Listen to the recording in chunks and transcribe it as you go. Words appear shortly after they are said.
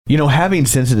You know, having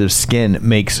sensitive skin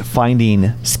makes finding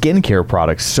skincare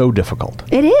products so difficult.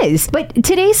 It is, but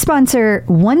today's sponsor,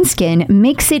 OneSkin,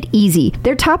 makes it easy.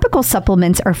 Their topical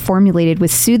supplements are formulated with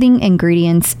soothing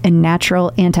ingredients and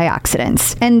natural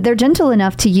antioxidants, and they're gentle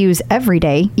enough to use every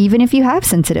day, even if you have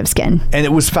sensitive skin. And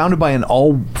it was founded by an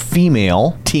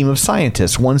all-female team of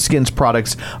scientists. OneSkin's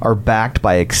products are backed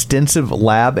by extensive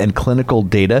lab and clinical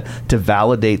data to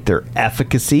validate their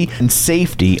efficacy and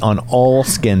safety on all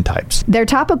skin types. Their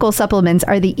topical supplements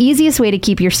are the easiest way to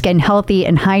keep your skin healthy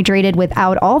and hydrated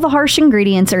without all the harsh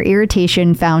ingredients or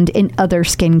irritation found in other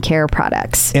skincare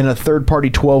products. In a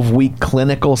third-party 12-week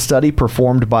clinical study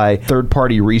performed by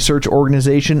third-party research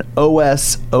organization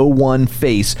OS01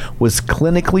 Face was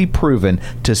clinically proven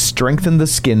to strengthen the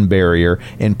skin barrier,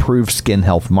 improve skin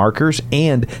health markers,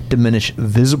 and diminish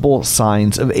visible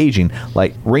signs of aging,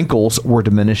 like wrinkles were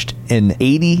diminished in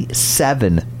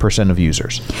 87% of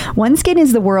users. OneSkin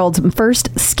is the world's first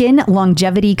skin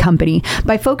longevity company.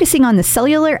 By focusing on the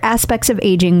cellular aspects of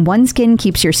aging, OneSkin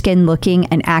keeps your skin looking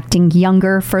and acting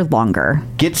younger for longer.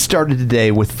 Get started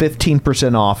today with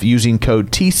 15% off using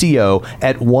code TCO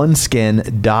at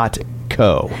oneskin.co.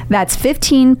 That's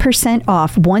 15%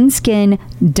 off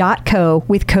oneskin.co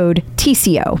with code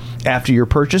TCO. After your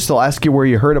purchase, they'll ask you where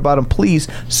you heard about them. Please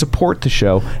support the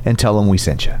show and tell them we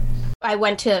sent you. I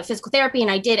went to physical therapy and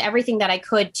I did everything that I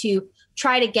could to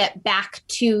try to get back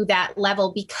to that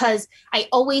level, because I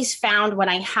always found when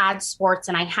I had sports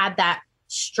and I had that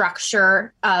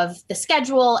structure of the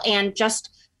schedule and just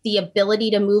the ability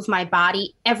to move my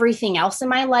body, everything else in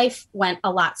my life went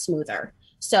a lot smoother.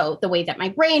 So the way that my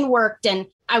brain worked, and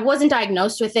I wasn't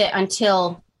diagnosed with it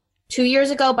until 2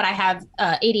 years ago, but I have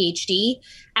ADHD.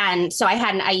 And so I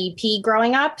had an IEP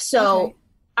growing up. So okay.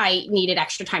 I needed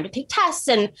extra time to take tests,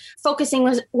 and focusing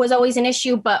was always an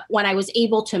issue. But when I was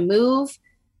able to move,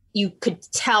 you could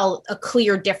tell a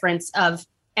clear difference of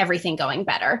everything going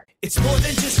better. It's more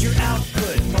than just your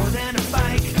output, more than a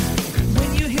bike.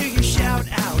 When you hear your shout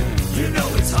out, you know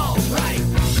it's all right.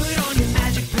 Put on your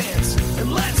magic pants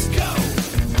and let's go.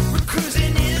 We're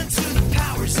cruising into the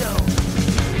power zone.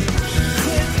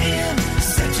 Clip in,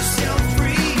 set yourself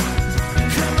free.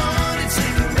 Come on and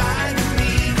take a ride with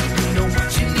me. Know what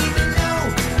you need to know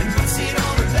and what's it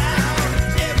all about.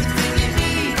 Everything you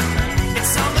need,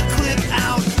 it's on the Clip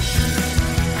Out.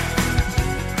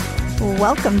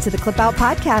 Welcome to the Clip Out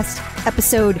Podcast,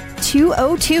 episode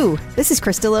 202. This is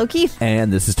Crystal O'Keefe.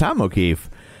 And this is Tom O'Keefe.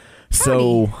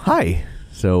 So, hi.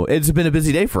 So, it's been a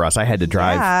busy day for us. I had to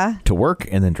drive to work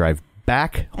and then drive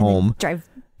back home. Drive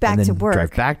back to work.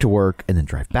 Drive back to work and then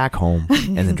drive back home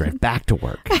and then drive back to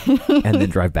work and then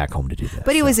drive back home to do this.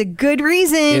 But it was a good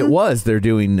reason. It was. They're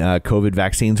doing COVID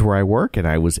vaccines where I work, and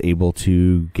I was able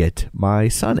to get my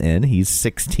son in. He's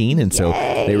 16, and so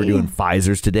they were doing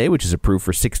Pfizer's today, which is approved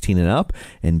for 16 and up.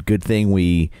 And good thing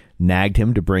we nagged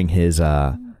him to bring his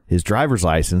driver's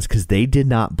license, because they did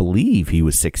not believe he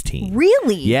was 16.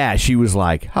 Really? Yeah. She was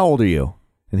like, "How old are you?"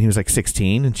 And he was like,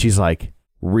 16. And she's like,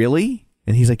 "Really?"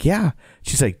 And he's like, "Yeah."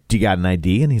 She's like, "Do you got an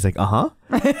ID?" And he's like, "Uh-huh."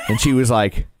 And she was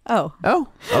like, Oh,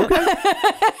 okay.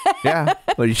 Yeah.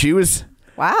 But she was...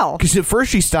 Wow. Because at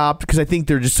first she stopped, because I think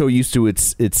they're just so used to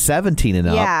it's 17 and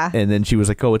up. Yeah. And then she was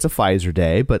like, "Oh, it's a Pfizer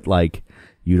day." But like,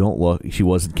 you don't look... She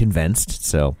wasn't convinced.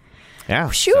 So, yeah.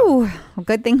 Phew. Well,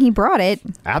 good thing he brought it.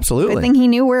 Absolutely. Good thing he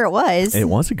knew where it was. It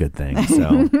was a good thing.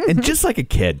 So, and just like a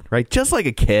kid, right? Just like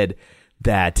a kid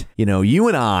that, you know, you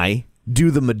and I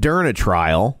do the Moderna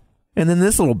trial, and then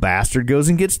this little bastard goes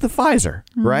and gets the Pfizer,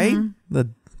 right?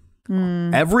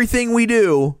 Everything we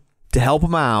do to help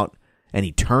him out, and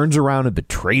he turns around and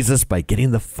betrays us by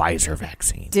getting the Pfizer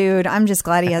vaccine. Dude, I'm just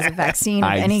glad he has a vaccine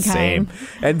of any kind.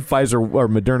 And Pfizer or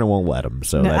Moderna won't let him.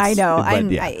 So that's, I know.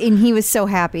 And he was so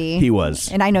happy. He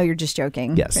was. And I know you're just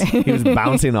joking. Yes. He was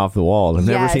bouncing off the walls.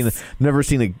 I've never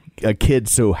seen a kid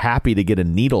so happy to get a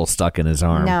needle stuck in his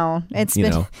arm. No, it's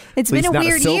been a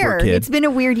weird year. It's been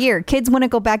a weird year. Kids want to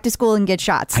go back to school and get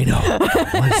shots. I know.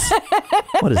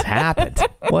 What has happened?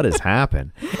 What has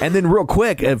happened? And then real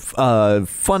quick, a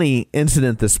funny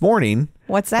incident this morning.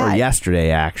 What's that? Or yesterday,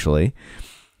 actually,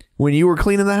 when you were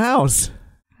cleaning the house.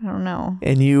 I don't know.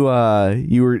 And you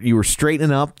were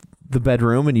straightening up the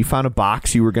bedroom, and you found a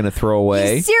box you were going to throw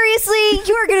away. Seriously?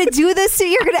 You were going to do this? So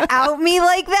you're going to out me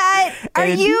like that? Are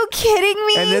you kidding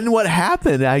me? And then what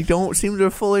happened? I don't seem to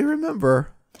fully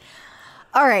remember.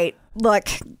 All right. Look,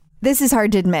 this is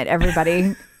hard to admit,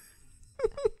 everybody.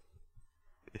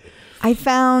 I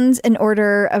found an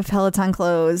order of Peloton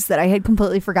clothes that I had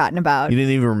completely forgotten about. You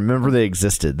didn't even remember they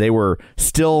existed. They were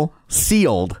still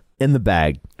sealed in the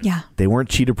bag. Yeah. They weren't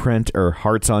cheetah print or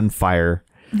hearts on fire.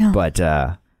 No.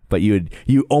 But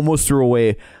you almost threw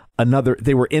away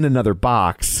they were in another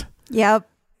box. Yep.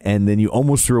 And then you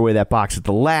almost threw away that box at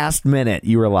the last minute.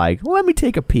 You were like, let me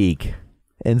take a peek.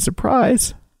 And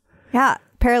surprise. Yeah.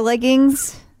 Pair of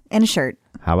leggings and a shirt.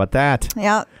 How about that?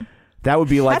 Yep. That would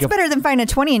be like That's better than finding a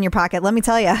 20 in your pocket, let me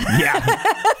tell you. Yeah.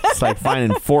 It's like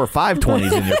finding 4 or 5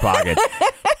 20s in your pocket.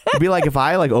 It'd be like if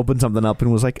I opened something up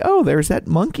and was like, oh, there's that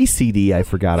Monkey CD I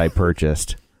forgot I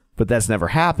purchased. But that's never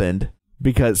happened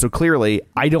so clearly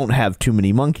I don't have too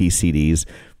many Monkey CDs,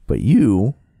 but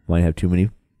you might have too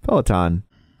many Peloton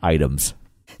items.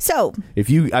 So if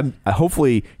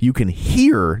hopefully you can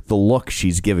hear the look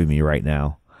she's giving me right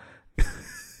now.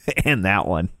 And that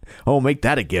one. Oh, make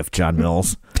that a gift, John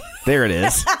Mills. There it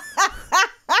is.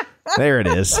 There it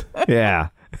is. Yeah.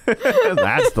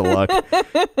 That's the look.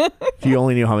 If you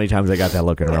only knew how many times I got that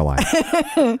look in real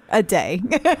life. A day.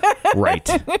 Right.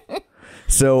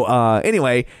 So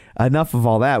anyway, enough of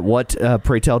all that. What,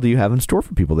 pray tell, do you have in store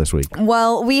for people this week?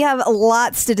 Well, we have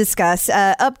lots to discuss.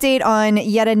 Update on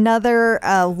yet another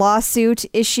lawsuit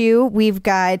issue. We've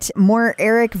got more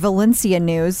Eric Valencia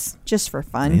news, just for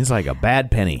fun. He's like a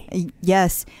bad penny.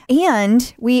 Yes.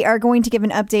 And we are going to give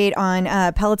an update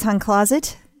on Peloton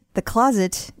Closet. The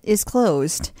closet is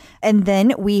closed. And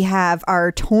then we have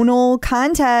our tonal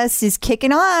contest is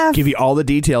kicking off. Give you all the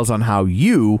details on how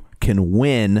you can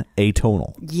win a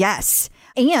tonal. Yes.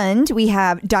 And we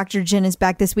have Dr. Jen is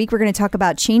back this week. We're going to talk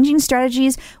about changing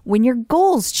strategies when your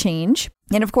goals change.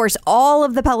 And of course, all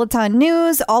of the Peloton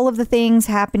news, all of the things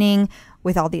happening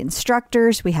with all the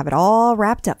instructors. We have it all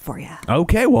wrapped up for you.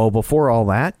 Okay, well, before all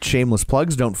that, shameless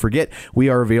plugs. Don't forget, we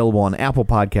are available on Apple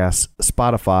Podcasts,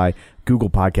 Spotify,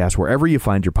 Google Podcasts, wherever you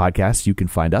find your podcasts. You can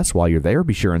find us while you're there.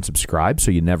 Be sure and subscribe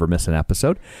so you never miss an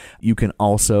episode. You can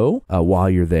also, while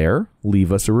you're there,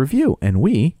 leave us a review. And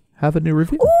we have a new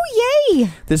review. Oh, yay!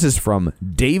 This is from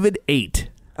David 8.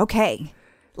 Okay.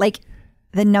 Like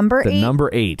the number 8? The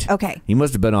number 8. Okay. He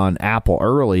must have been on Apple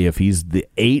early if he's the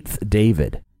 8th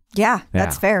David. Yeah,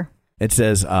 that's fair. It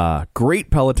says, great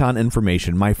Peloton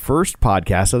information. My first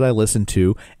podcast that I listened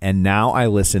to, and now I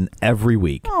listen every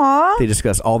week. Aww. They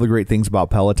discuss all the great things about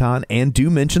Peloton and do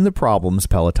mention the problems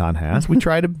Peloton has. We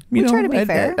try to, try to be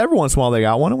fair. Every once in a while they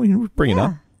got one, and we bring it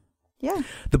up. Yeah.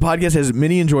 The podcast has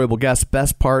many enjoyable guests.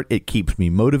 Best part, it keeps me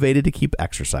motivated to keep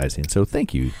exercising. So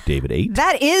thank you, David 8.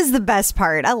 That is the best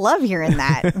part. I love hearing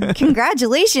that.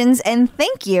 Congratulations and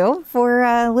thank you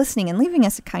for listening and leaving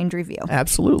us a kind review.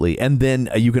 Absolutely. And then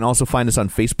you can also find us on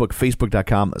Facebook,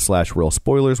 facebook.com/real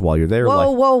spoilers while you're there.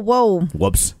 Whoa.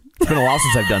 Whoops. It's been a while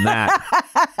since I've done that.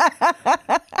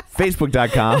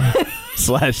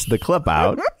 Facebook.com/the clip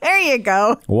out. There you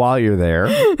go. While you're there,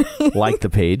 like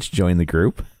the page, join the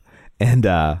group. And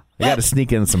I got to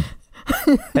sneak in some.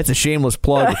 That's a shameless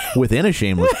plug within a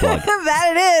shameless plug.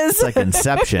 That it is. It's like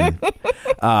Inception.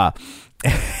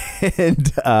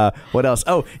 And what else?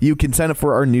 Oh, you can sign up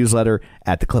for our newsletter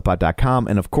at theclipout.com.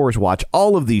 And of course, watch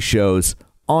all of these shows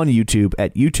on YouTube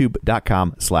at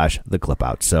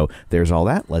youtube.com/theclipout. So there's all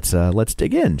that. Let's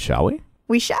dig in, shall we?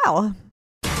 We shall.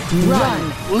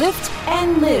 Run, lift,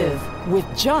 and live with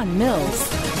John Mills.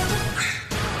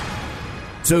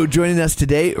 So joining us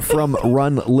today from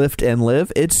Run, Lift, and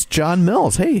Live, it's John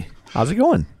Mills. Hey, how's it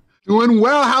going? Doing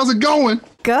well. How's it going?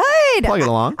 Good. Plugging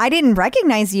along. I didn't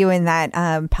recognize you in that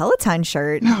Peloton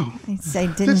shirt. No. I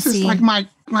didn't This see. is like my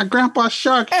Grandpa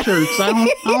Shark shirts. I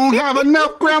don't have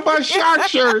enough Grandpa Shark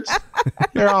shirts.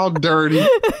 They're all dirty.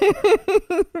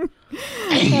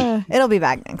 It'll be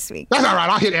back next week. That's all right.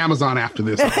 I'll hit Amazon after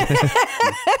this.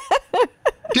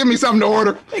 Give me something to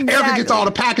order. Exactly. Erica gets all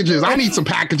the packages. I need some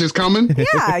packages coming.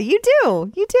 Yeah, you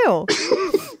do. You do.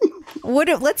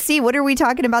 Let's see. What are we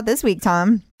talking about this week,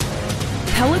 Tom?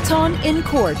 Peloton in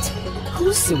court.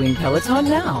 Who's suing Peloton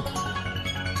now?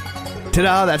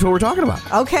 Ta-da, that's what we're talking about.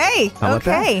 Okay. How about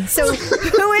okay. So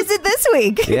who is it this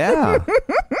week? Yeah.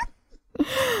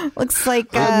 Looks like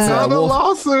Another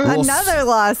lawsuit. another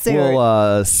lawsuit.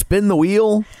 We'll spin the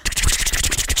wheel.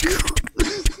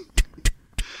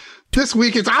 This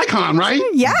week it's Icon, right?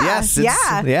 yeah. Yes. It's,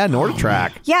 yeah.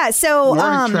 NordTrack. Yeah, so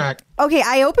NordTrack. Okay,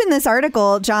 I opened this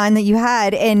article, John, that you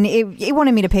had, and it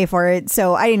wanted me to pay for it,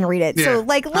 so I didn't read it. Yeah, So,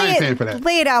 like, I ain't paying for that.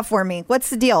 lay it out for me. What's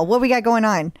the deal? What we got going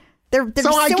on? They're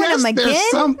So I suing guess them there's again?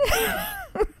 some.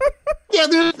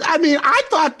 I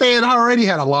thought they had already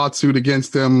had a lawsuit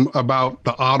against them about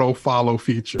the auto follow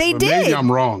feature. They but did. Maybe I'm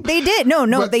wrong. They did. No,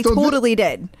 But they so totally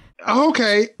did.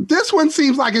 Okay, this one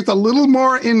seems like it's a little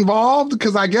more involved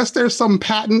because I guess there's some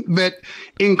patent that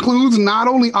includes not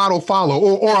only auto follow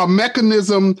or a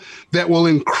mechanism that will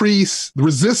increase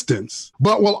resistance,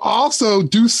 but will also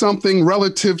do something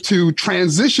relative to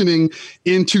transitioning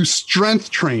into strength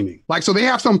training. Like, so they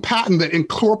have some patent that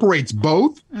incorporates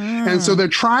both. And so they're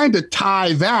trying to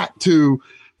tie that to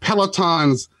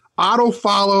Peloton's auto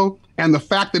follow and the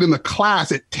fact that in the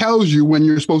class, it tells you when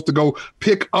you're supposed to go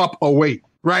pick up a weight.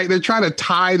 Right. They're trying to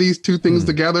tie these two things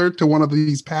together to one of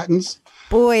these patents.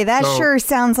 Boy, that sure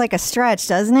sounds like a stretch,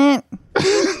 doesn't it?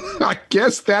 I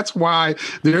guess that's why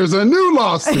there's a new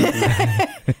lawsuit.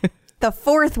 The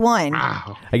fourth one.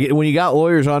 Wow. When you got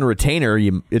lawyers on retainer,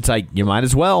 it's like you might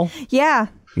as well. Yeah.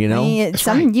 You know,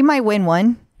 you might win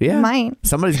one. Yeah. You might.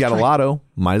 Somebody's got a lotto.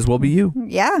 Might as well be you.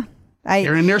 Yeah.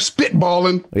 They're in there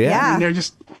spitballing. Yeah. And they're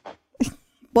just.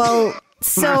 Well,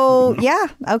 so, yeah.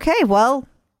 Okay. Well,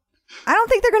 I don't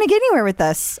think they're going to get anywhere with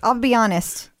this. I'll be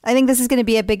honest. I think this is going to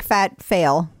be a big fat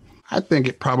fail. I think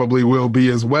it probably will be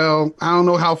as well. I don't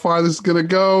know how far this is going to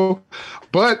go,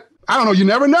 but I don't know. You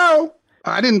never know.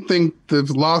 I didn't think the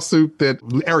lawsuit that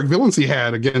Eric Villancy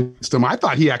had against him, I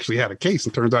thought he actually had a case,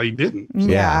 and turns out he didn't.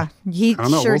 Yeah, he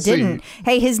sure didn't.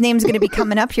 Hey, his name's going to be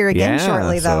coming up here again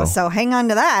shortly, though, so hang on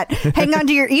to that. Hang on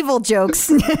to your evil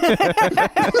jokes.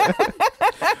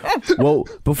 Well,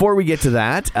 before we get to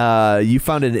that, you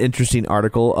found an interesting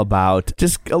article about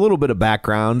just a little bit of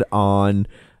background on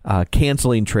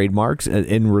canceling trademarks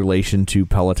in relation to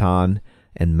Peloton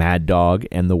and Mad Dog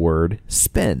and the word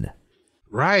spin.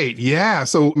 Right. Yeah.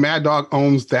 So Mad Dog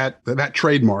owns that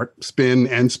trademark, spin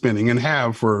and spinning, and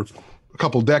have for a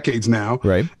couple decades now.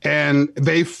 Right. And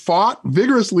they fought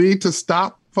vigorously to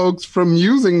stop folks from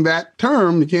using that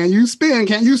term. You can't use spin,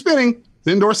 can't use spinning. It's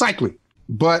indoor cycling.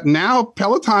 But now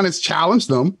Peloton has challenged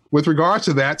them with regards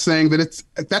to that, saying that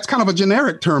that's kind of a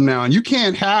generic term now. And you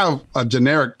can't have a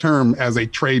generic term as a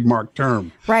trademark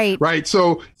term. Right. Right.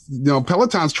 So,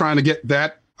 Peloton's trying to get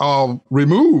that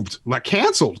removed, like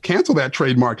cancel that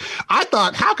trademark. I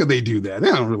thought, how could they do that?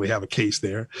 They don't really have a case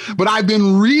there. But I've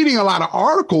been reading a lot of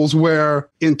articles where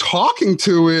in talking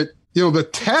to it, the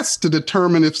test to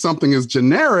determine if something is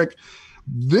generic,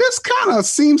 this kind of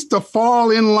seems to fall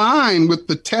in line with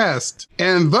the test.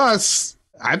 And thus,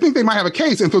 I think they might have a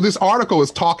case. And so this article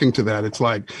is talking to that. It's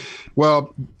like,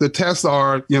 well, the tests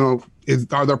are,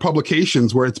 are there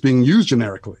publications where it's being used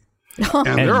generically?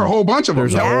 And there are a whole bunch of them.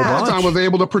 Peloton was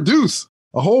able to produce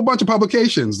a whole bunch of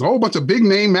publications, a whole bunch of big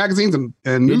name magazines and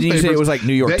newspapers. Did you say it was like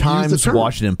New York Times,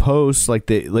 Washington Post, like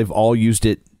they've all used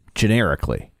it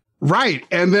generically? Right.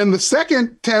 And then the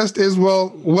second test is, well,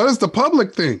 what does the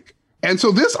public think? And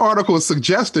so this article is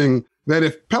suggesting that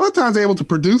if Peloton's able to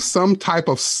produce some type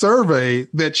of survey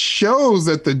that shows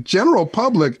that the general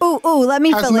public let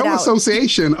me has fill it no out.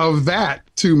 association of that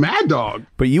to Mad Dog.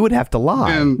 But you would have to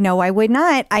lie. No, I would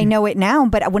not. I know it now.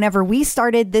 But whenever we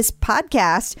started this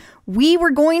podcast, we were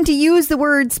going to use the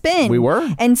word spin. We were.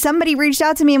 And somebody reached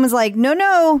out to me and was like,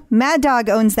 no, Mad Dog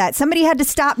owns that. Somebody had to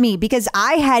stop me because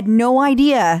I had no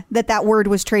idea that word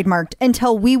was trademarked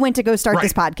until we went to go start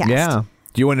this podcast. Yeah.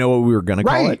 Do you want to know what we were going to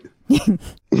call it?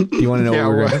 Do you want to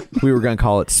know we were going to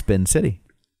call it Spin City?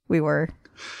 We were.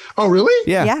 Oh, really?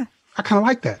 Yeah. Yeah. I kind of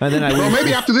like that. And then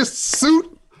maybe after this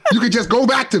suit, you could just go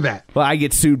back to that. Well, I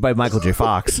get sued by Michael J.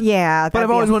 Fox. Yeah. But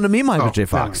I've always wanted to meet Michael J.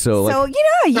 Fox. So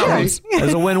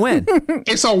it's a win-win.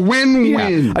 It's a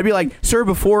win-win. Yeah. I'd be like, sir,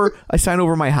 before I sign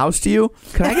over my house to you,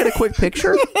 can I get a quick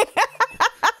picture?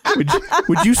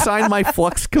 Would you sign my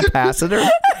flux capacitor?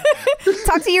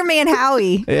 Talk to your man,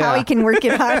 Howie. Yeah. Howie can work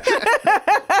it out.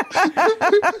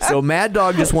 So Mad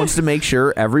Dog just wants to make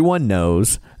sure everyone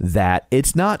knows that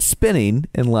it's not spinning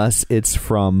unless it's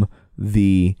from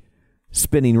the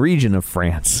spinning region of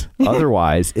France.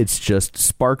 Otherwise, it's just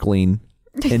sparkling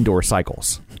indoor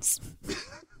cycles.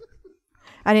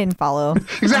 I didn't follow.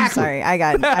 Exactly.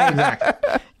 I'm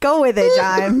sorry. Go with it,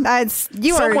 John.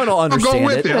 Someone will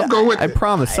understand I'll go with it. I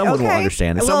promise someone will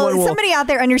understand it. Somebody out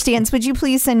there understands. Would you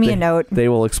please send me a note? They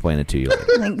will explain it to you later.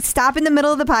 Like, stop in the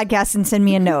middle of the podcast and send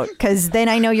me a note, because then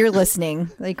I know you're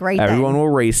listening. Everyone will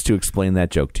race to explain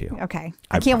that joke to you. Okay.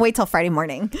 I can't wait till Friday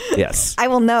morning. Yes. I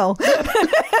will know.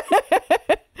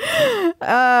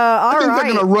 I think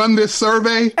they're going to run this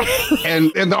survey,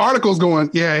 and the article's going,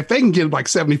 yeah, if they can get like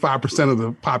 75% of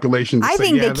the population. I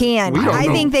think they can. I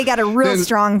think they got a real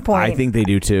strong point. I think they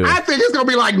do too. I think it's going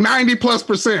to be like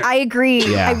 90+%. I agree.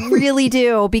 Yeah. I really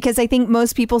do, because I think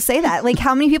most people say that. Like,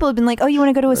 how many people have been like, oh, you want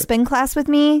to go to a spin class with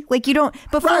me? Like, you don't,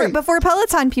 before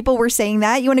Peloton, people were saying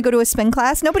that. You want to go to a spin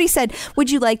class? Nobody said,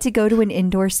 would you like to go to an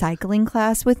indoor cycling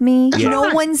class with me? Yeah. No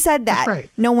one said that. Right.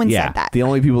 No one said that. The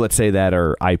only people that say that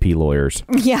are IP lawyers.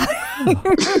 Yeah.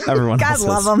 Everyone God else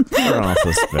love them. Everyone else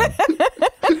is spin.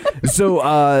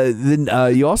 So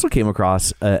then you also came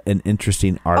across an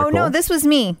interesting article. Oh, no, this was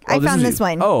me. I found this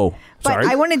one. Oh, sorry.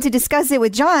 But I wanted to discuss it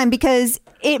with John because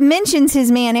it mentions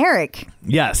his man, Eric.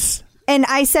 Yes. And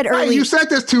I said earlier. Right, you sent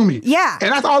this to me. Yeah.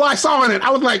 And that's all I saw in it. I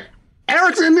was like,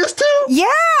 Eric's in this too? Yeah.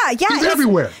 He's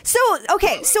everywhere. So,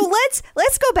 okay. So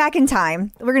let's go back in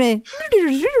time. We're going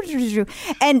to,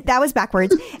 and that was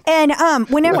backwards. And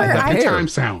whenever That time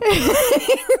sound.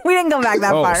 we didn't go back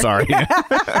that far. Oh, sorry.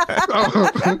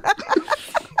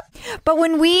 But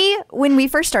when we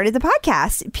first started the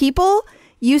podcast, people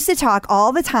used to talk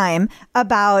all the time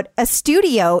about a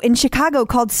studio in Chicago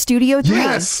called Studio 3.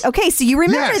 Yes. Okay, so you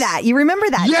remember Yes. that. You remember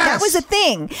that. Yes. That was a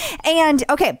thing. And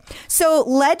okay, so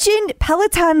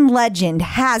Peloton legend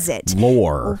has it.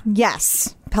 Lore.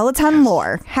 Yes. Peloton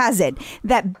lore has it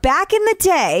that back in the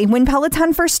day when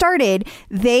Peloton first started,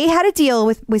 they had a deal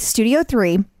with Studio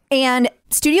 3, and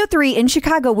Studio 3 in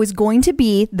Chicago was going to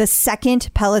be the second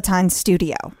Peloton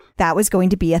studio. That was going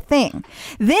to be a thing.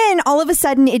 Then all of a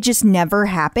sudden it just never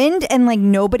happened, and like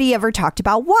nobody ever talked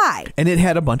about why. And it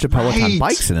had a bunch of Peloton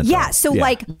bikes in it. Yeah, though. so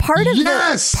like part of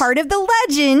the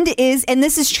legend is, and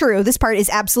this is true, this part is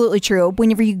absolutely true.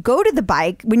 Whenever you go to the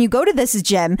bike, when you go to this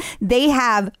gym, they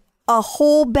have a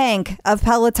whole bank of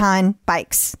Peloton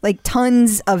bikes, like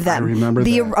tons of them. I remember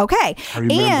that. Okay. I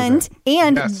remember that.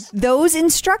 And Yes. those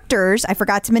instructors, I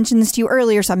forgot to mention this to you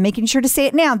earlier, so I'm making sure to say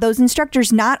it now. Those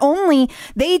instructors, not only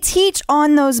they teach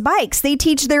on those bikes, they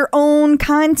teach their own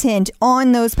content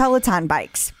on those Peloton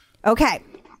bikes. Okay.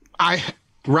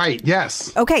 Right,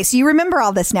 yes. Okay, so you remember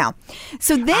all this now.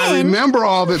 So then I remember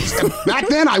all this. Back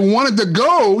then, I wanted to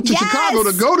go to Chicago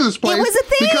to go to this place. It was a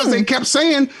thing. Because they kept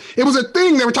saying it was a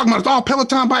thing. They were talking about it's all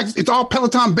Peloton bikes. It's all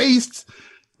Peloton based.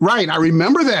 Right, I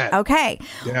remember that. Okay.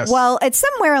 Yes. Well, it's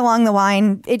somewhere along the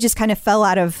line, it just kind of fell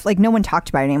out of, like, no one talked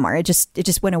about it anymore. It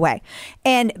just went away.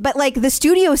 But like the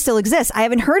studio still exists. I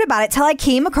haven't heard about it till I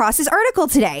came across this article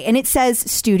today, and it says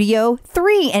Studio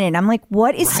 3 in it. I'm like,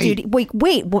 what is Studio?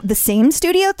 Wait, the same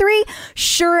Studio 3?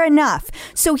 Sure enough.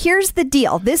 So here's the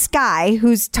deal. This guy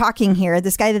who's talking here,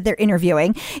 this guy that they're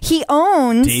interviewing, he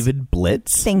owns David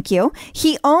Blitz. Thank you.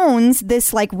 He owns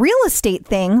this like real estate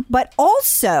thing, but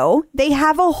also they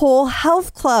have a whole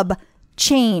health club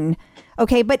chain.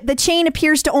 Okay. But the chain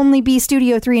appears to only be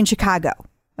Studio 3 in Chicago.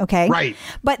 Okay. Right.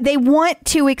 But they want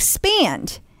to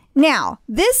expand. Now,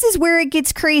 this is where it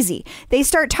gets crazy. They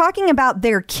start talking about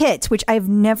their kits, which I've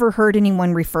never heard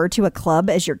anyone refer to a club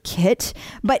as your kit.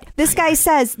 But this guy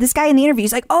in the interview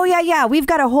is like, oh, yeah, we've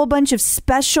got a whole bunch of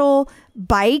special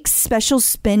bikes, special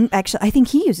spin. Actually, I think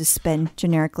he uses spin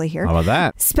generically here. How about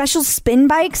that? Special spin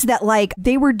bikes that like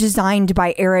they were designed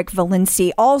by Eric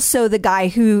Valenci, also the guy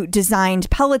who designed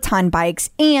Peloton bikes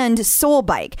and Soul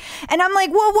Bike. And I'm like,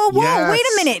 whoa, Yes. wait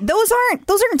a minute. Those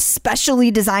aren't specially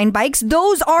designed bikes.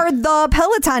 Those are the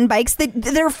Peloton bikes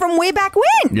they're from way back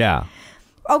when. Yeah.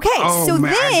 Okay, Oh, so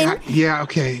man, then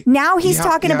okay. now he's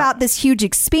talking about this huge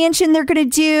expansion they're going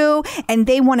to do, and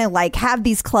they want to like have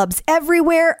these clubs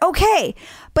everywhere. Okay,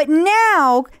 but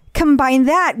now combine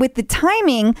that with the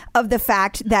timing of the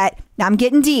fact that, now I'm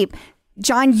getting deep,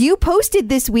 John, you posted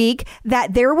this week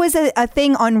that there was a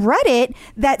thing on Reddit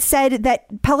that said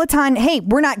that Peloton, hey,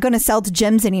 we're not going to sell to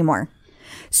gyms anymore.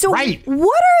 So what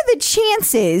are the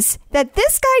chances that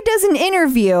this guy does an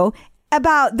interview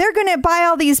about they're going to buy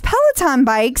all these Peloton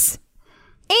bikes,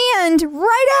 and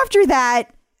right after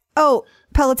that,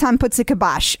 Peloton puts a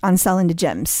kibosh on selling to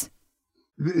gyms?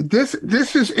 This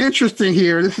is interesting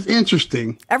here. This is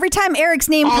interesting. Every time Eric's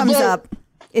name comes up,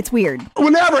 it's weird.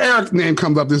 Whenever Eric's name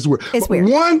comes up, this is weird. It's weird.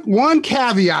 One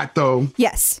caveat, though.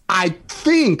 Yes. I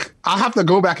think I'll have to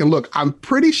go back and look. I'm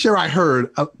pretty sure I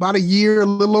heard about a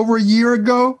little over a year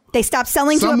ago. They stopped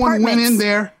selling to apartments. Someone went in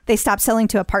there. They stopped selling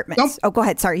to apartments. Go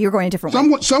ahead. Sorry, you're going a different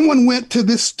way. Someone went to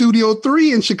this Studio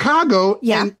 3 in Chicago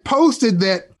and posted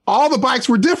that all the bikes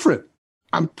were different.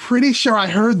 I'm pretty sure I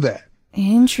heard that.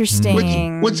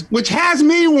 Interesting. Which has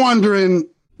me wondering,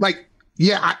 like,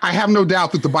 yeah, I have no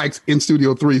doubt that the bikes in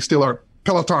Studio 3 still are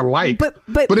Peloton-like. But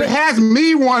it has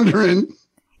me wondering.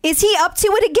 Is he up to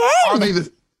it again? Are they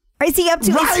Or is he up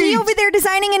to? Is he over there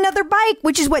designing another bike?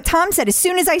 Which is what Tom said. As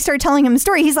soon as I started telling him the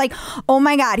story, he's like, "Oh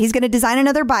my God, he's going to design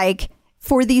another bike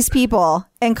for these people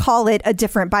and call it a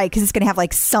different bike because it's going to have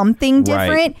like something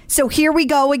different." Right. So here we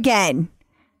go again.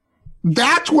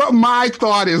 That's what my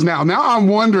thought is now. Now I'm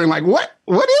wondering, like, what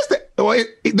is that? Well,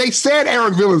 they said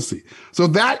Eric Villency, so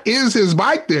that is his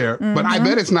bike there. But I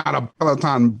bet it's not a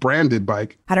Peloton branded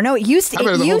bike. I don't know. It used to.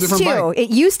 It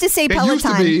used to say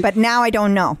Peloton, but now I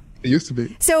don't know. It used to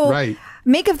be. So right.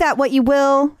 Make of that what you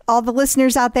will, all the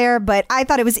listeners out there. But I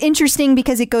thought it was interesting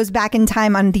because it goes back in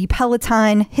time on the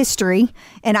Peloton history.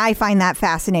 And I find that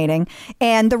fascinating.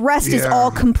 And the rest is all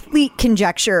complete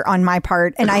conjecture on my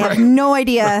part. And I have no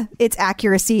idea its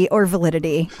accuracy or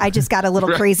validity. I just got a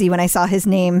little crazy when I saw his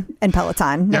name and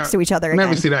Peloton next to each other again.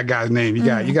 Never see that guy's name. You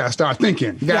got to start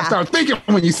thinking. You got to start thinking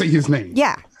when you see his name.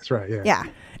 Yeah. That's right. Yeah. Yeah.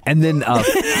 And then,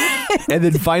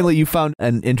 finally, you found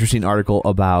an interesting article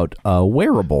about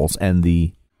wearables and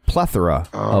the plethora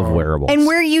of wearables, and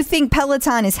where you think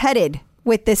Peloton is headed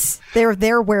with this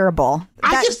their wearable.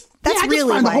 I just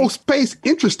find the whole space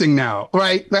interesting now,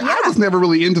 right? Like, I was never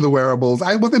really into the wearables.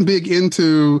 I wasn't big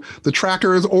into the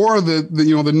trackers or the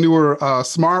newer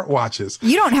smart watches.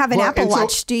 You don't have an Apple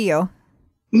Watch, do you?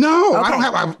 No, I don't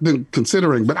have. I've been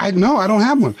considering, but I don't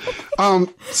have one.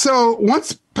 So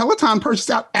once Peloton purchased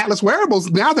out Atlas Wearables,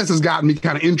 now this has gotten me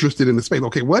kind of interested in the space.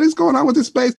 Okay, what is going on with this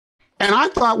space? And I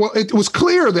thought, well, it was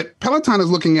clear that Peloton is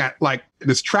looking at like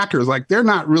this trackers, like they're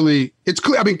not really. It's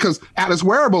clear, I mean, because Atlas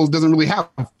Wearables doesn't really have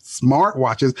smart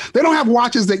watches. They don't have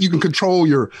watches that you can control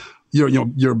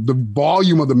the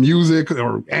volume of the music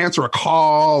or answer a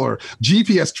call or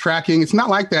GPS tracking. It's not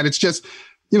like that. It's just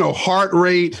heart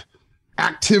rate,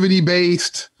 activity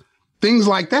based, things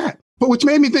like that. But which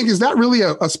made me think, is that really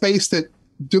a space that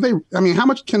how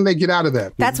much can they get out of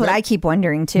that? That's what I keep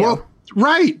wondering too. Well,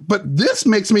 right. But this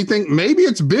makes me think maybe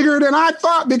it's bigger than I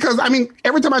thought, because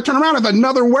every time I turn around, there's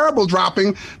another wearable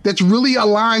dropping that's really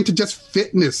aligned to just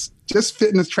fitness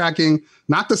tracking,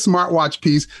 not the smartwatch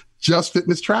piece, just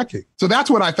fitness tracking. So that's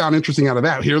what I found interesting out of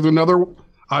that. Here's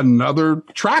another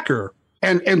tracker.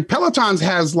 And Peloton's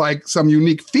has like some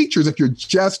unique features if you're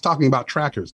just talking about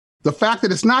trackers. The fact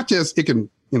that it's not just, it can,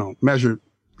 measure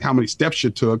how many steps you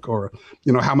took or,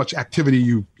 how much activity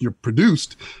you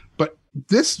produced. But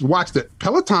this watch that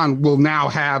Peloton will now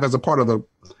have as a part of the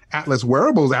Atlas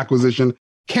Wearables acquisition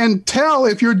can tell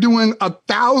if you're doing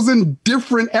 1,000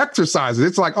 different exercises.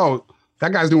 It's like, oh,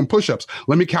 that guy's doing push-ups.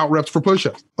 Let me count reps for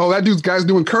push-ups. Oh, that guy's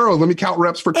doing curls. Let me count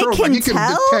reps for curls.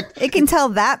 It can tell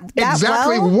that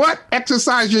exactly well? What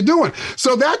exercise you're doing.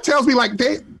 So that tells me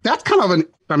that's kind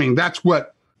of that's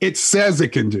what it says it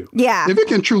can do. Yeah. If it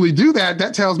can truly do that,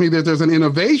 that tells me that there's an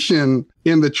innovation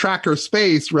in the tracker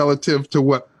space relative to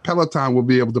what Peloton will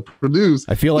be able to produce.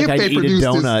 I feel like I'd eat a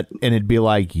donut and it'd be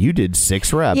like, you did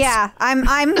 6 reps. Yeah, I'm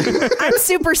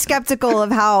super skeptical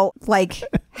of how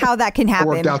that can happen.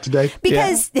 That worked out today.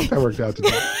 Because that worked out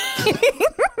today.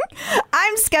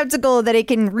 I'm skeptical that it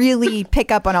can really pick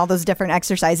up on all those different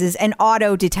exercises and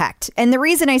auto detect. And the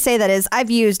reason I say that is I've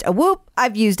used a Whoop,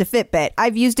 I've used a Fitbit,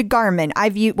 I've used a Garmin,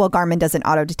 Garmin doesn't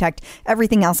auto detect.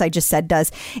 Everything else I just said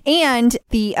does. And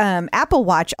the Apple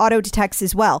Watch auto detects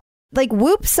as well. Like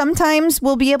Whoop sometimes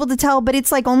will be able to tell, but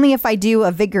it's like only if I do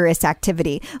a vigorous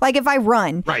activity. Like if I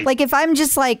run, like if I'm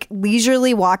just like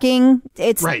leisurely walking,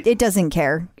 it doesn't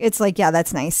care. It's like, yeah,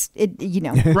 that's nice. It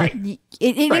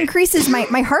increases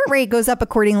my heart rate goes up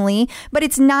accordingly, but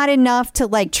it's not enough to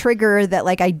like trigger that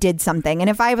like I did something. And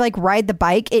if I like ride the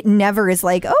bike, it never is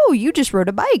like, oh, you just rode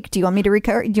a bike. Do you want me to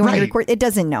record? Do you want me to record? It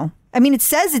doesn't know. I mean, it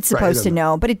says it's supposed to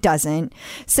know, but it doesn't.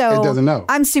 So it doesn't know.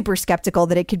 I'm super skeptical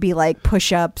that it could be like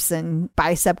push-ups and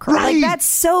bicep curls. Like that's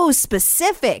so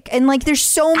specific, and like there's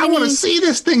so many. I want to see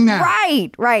this thing now.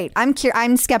 Right.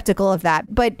 I'm skeptical of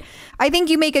that, but I think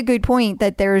you make a good point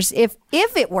that there's if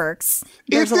it works,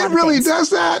 if it really does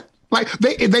that, like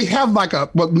they have like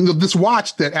this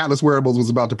watch that Atlas Wearables was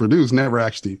about to produce never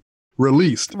actually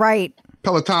released. Right.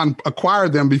 Peloton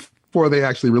acquired them before they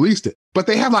actually released it. But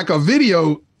they have like a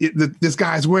video that this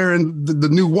guy's wearing the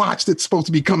new watch that's supposed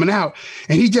to be coming out.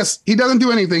 And he doesn't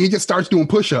do anything. He just starts doing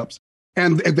push-ups.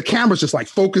 And the camera's just like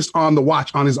focused on the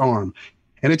watch on his arm.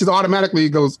 And it just automatically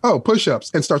goes, oh,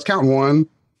 push-ups, and starts counting 1,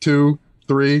 2,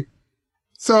 3.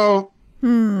 So,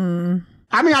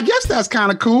 I guess that's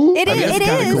kind of cool. It is. It's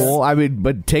kind of cool.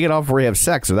 But take it off before you have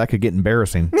sex, or that could get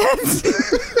embarrassing.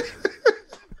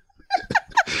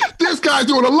 This guy's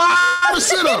doing a lot of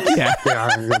sit-ups. Yeah,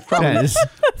 probably.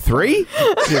 3? 3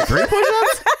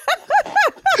 push-ups?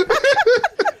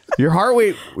 Your heart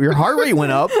rate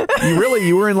went up.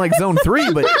 You were in like zone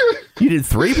 3, but you did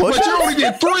 3 push-ups. But you only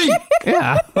did 3.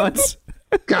 Yeah, that's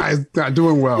Guys not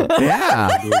doing well. Yeah.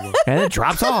 And it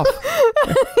drops off.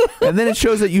 And then it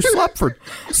shows that you slept for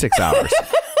 6 hours.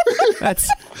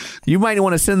 You might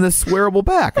want to send this wearable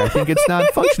back. I think it's not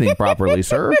functioning properly,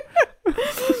 sir.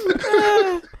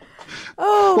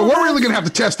 Well, we're really going to have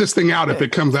to test this thing out if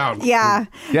it comes out. Yeah.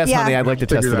 Yes, honey, I'd like to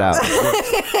test it out.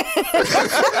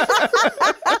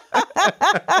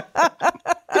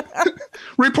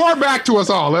 Report back to us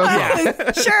all. Sure.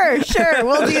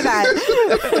 We'll do that.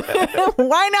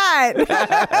 Why not?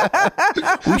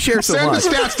 We share so Send much. the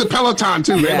stats to Peloton,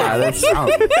 too. Yeah, that's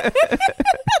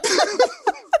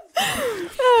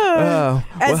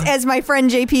As my friend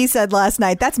JP said last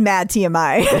night, that's mad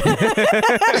TMI.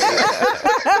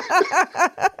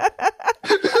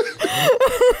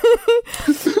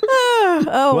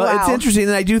 well, wow. it's interesting,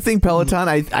 and I do think Peloton.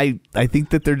 I think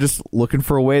that they're just looking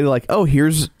for a way to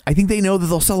I think they know that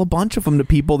they'll sell a bunch of them to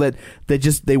people that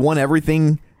they want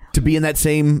everything to be in that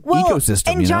same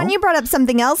ecosystem. And John, you brought up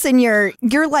something else in your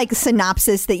like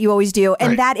synopsis that you always do,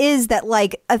 and that is that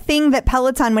like a thing that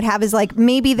Peloton would have is like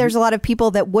maybe there's a lot of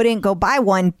people that wouldn't go buy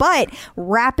one, but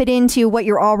wrap it into what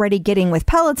you're already getting with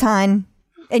Peloton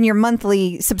and your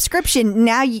monthly subscription.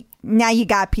 Now you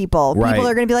got people. Right. People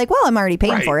are going to be like, well, I'm already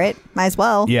paying for it. Might as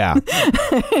well. Yeah.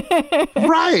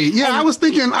 Right. Yeah. I was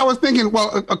thinking,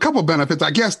 well, a couple benefits.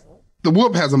 I guess the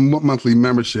Whoop has a monthly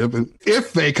membership. And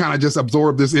if they kind of just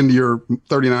absorb this into your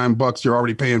 $39 you're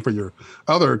already paying for your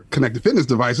other connected fitness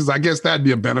devices, I guess that'd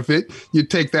be a benefit. You'd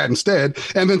take that instead.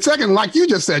 And then second, like you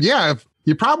just said, if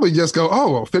you probably just go,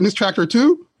 a fitness tracker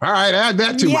too? All right, add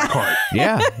that to my cart.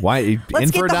 Yeah. Why? Let's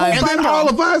in get for a the whole dime. And then all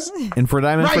of us. In for a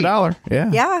dime, in for a dollar.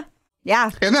 Yeah.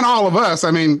 Yeah. And then all of us,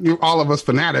 all of us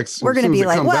fanatics, We're going to be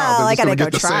like, well, I got to go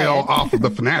get the try sale it. off of the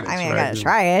fanatics. I got to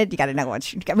try it. You got to know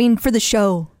for the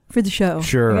show.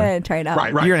 Sure. You got to try it out.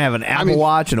 Right. You're gonna have an Apple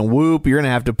Watch and a Whoop. You're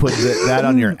gonna have to put that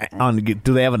on your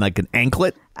Do they have like an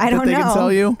anklet? I don't know. They can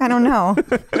sell you. I don't know.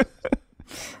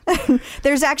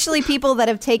 There's actually people that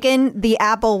have taken the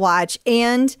Apple Watch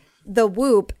and the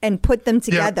Whoop and put them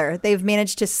together. They've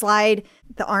managed to slide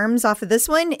the arms off of this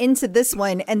one into this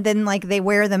one, and then like they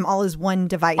wear them all as one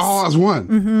device. All as one.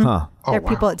 Mm-hmm. Huh. There are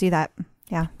people that do that.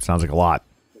 Yeah. Sounds like a lot.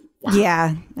 Wow.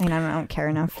 Yeah. I don't care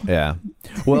enough. Yeah.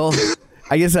 Well,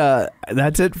 I guess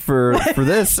that's it for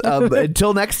this.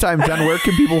 Until next time, John, where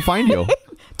can people find you?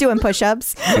 Doing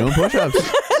push-ups. Doing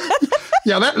push-ups.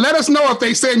 Yeah, let us know if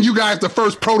they send you guys the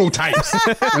first prototypes.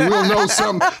 And we'll know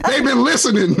something. They've been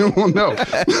listening. We'll know.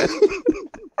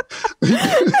 You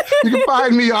can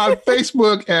find me on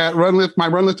Facebook at my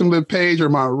Run Lift and Live page or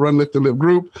my Run Lift and Live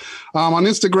group. On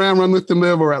Instagram, Run Lift and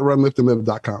Live, or at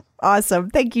runliftandlive.com. Awesome.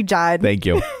 Thank you, John. Thank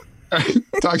you.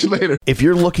 Talk to you later. If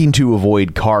you're looking to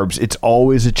avoid carbs, it's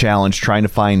always a challenge trying to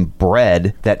find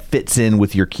bread that fits in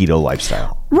with your keto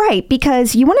lifestyle. Right,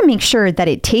 because you want to make sure that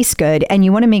it tastes good and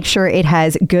you want to make sure it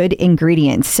has good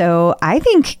ingredients. So I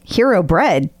think Hero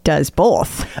Bread does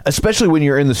both. Especially when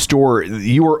you're in the store,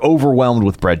 you are overwhelmed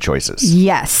with bread choices.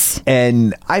 Yes.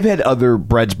 And I've had other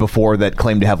breads before that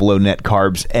claim to have low net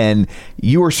carbs, and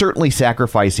you are certainly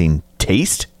sacrificing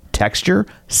taste, texture,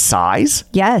 size.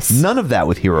 Yes. None of that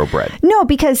with Hero Bread. No,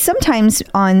 because sometimes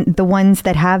on the ones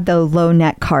that have the low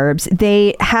net carbs,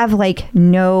 they have like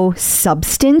no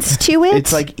substance to it.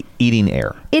 It's like eating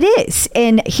air. It is.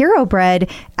 And Hero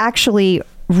Bread actually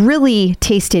really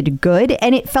tasted good,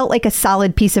 and it felt like a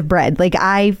solid piece of bread. Like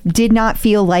I did not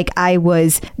feel like I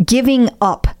was giving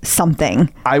up something.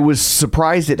 I was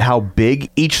surprised at how big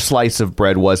each slice of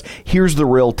bread was. Here's the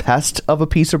real test of a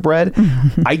piece of bread.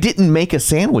 I didn't make a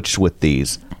sandwich with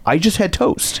these. I just had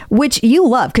toast. Which you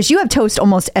love, because you have toast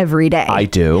almost every day. I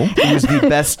do. It was the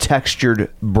best textured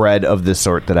bread of this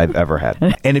sort that I've ever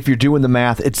had. And if you're doing the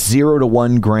math, it's 0 to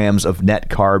 1 grams of net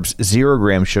carbs, 0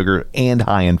 gram sugar, and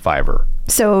high in fiber.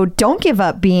 So don't give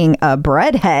up being a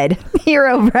breadhead.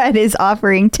 Hero Bread is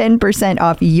offering 10%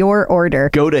 off your order.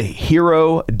 Go to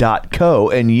hero.co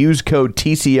and use code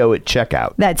TCO at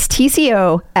checkout. That's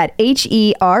TCO at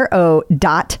HERO.co.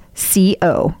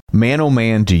 Man, oh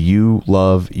man, do you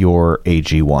love your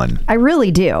AG1. I really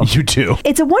do. You do.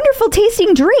 It's a wonderful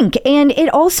tasting drink, and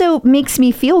it also makes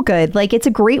me feel good. Like, it's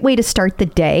a great way to start the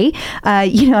day.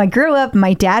 I grew up,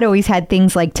 my dad always had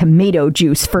things like tomato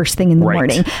juice first thing in the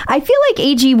morning. I feel like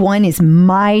AG1 is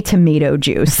my tomato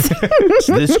juice.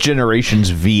 This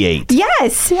generation's V8.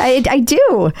 Yes, I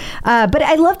do. But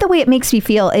I love the way it makes me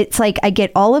feel. It's like I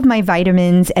get all of my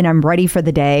vitamins and I'm ready for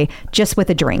the day just with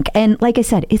a drink. And like I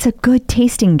said, it's a good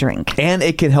tasting drink. And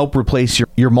it can help replace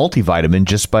your multivitamin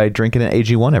just by drinking an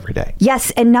AG1 every day.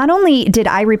 Yes, and not only did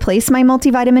I replace my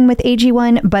multivitamin with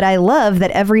AG1, but I love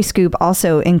that every scoop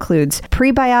also includes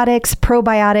prebiotics,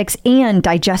 probiotics, and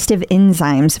digestive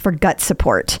enzymes for gut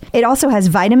support. It also has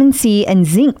vitamin C and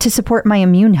zinc to support my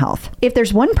immune health. If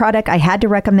there's one product I had to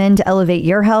recommend to elevate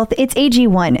your health, it's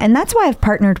AG1, and that's why I've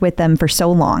partnered with them for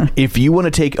so long. If you want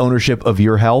to take ownership of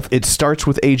your health, it starts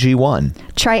with AG1.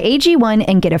 Try AG1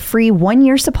 and get a free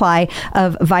 1-year supply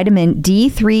of vitamin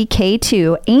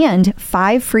D3K2 and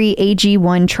 5 free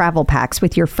AG1 travel packs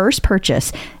with your first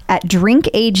purchase at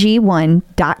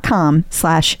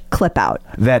drinkag1.com/clipout.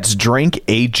 That's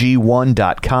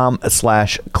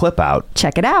drinkag1.com/clipout.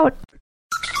 Check it out.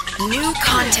 New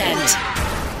content.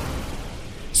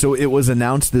 So it was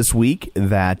announced this week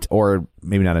that, or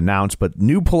maybe not announced, but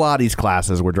new Pilates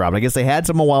classes were dropped. I guess they had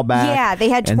some a while back. Yeah, they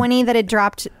had 20 that had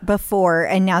dropped before,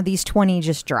 and now these 20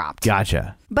 just dropped.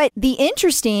 Gotcha. But the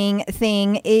interesting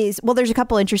thing is, well, there's a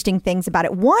couple interesting things about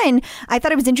it. One, I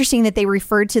thought it was interesting that they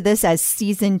referred to this as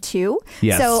season 2.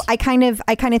 Yes. So I kind of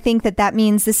think that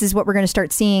means this is what we're going to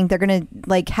start seeing. They're going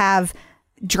to have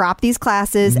drop these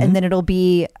classes and then it'll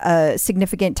be a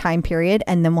significant time period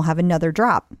and then we'll have another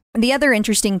drop. The other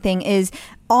interesting thing is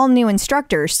all new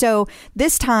instructors. So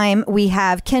this time we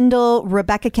have Kendall,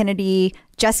 Rebecca Kennedy,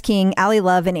 Jess King, Allie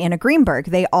Love, and Anna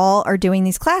Greenberg. They all are doing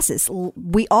these classes.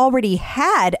 We already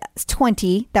had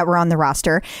 20 that were on the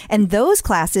roster, and those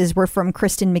classes were from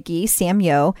Kristen McGee, Sam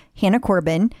Yo, Hannah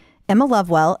Corbin, Emma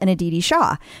Lovewell, and Aditi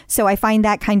Shah. So I find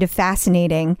that kind of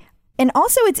fascinating. And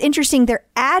also it's interesting, they're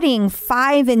adding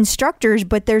 5 instructors,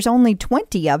 but there's only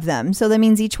 20 of them. So that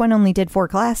means each one only did 4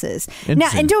 classes. Now,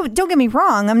 and don't get me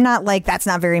wrong, I'm not like, that's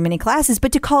not very many classes,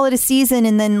 but to call it a season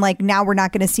and then like now we're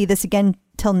not going to see this again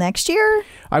till next year?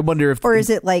 I wonder if... Or is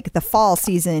it like the fall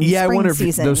season, yeah, spring I wonder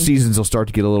season? if those seasons will start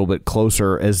to get a little bit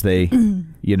closer as they,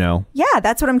 you know... Yeah,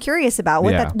 that's what I'm curious about.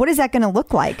 What is that going to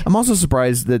look like? I'm also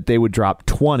surprised that they would drop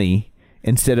 20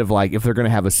 instead of like, if they're going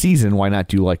to have a season, why not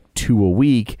do like 2 a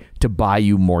week to buy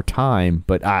you more time?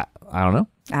 But I don't know.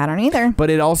 I don't either.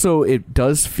 But it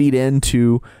does feed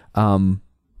into to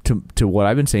what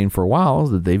I've been saying for a while,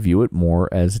 that they view it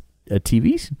more as a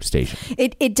TV station.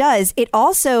 It does. It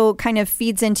also kind of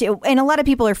feeds into, and a lot of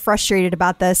people are frustrated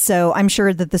about this, so I'm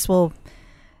sure that this will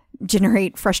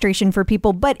generate frustration for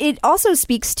people, but it also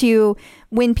speaks to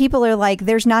when people are like,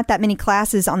 there's not that many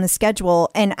classes on the schedule.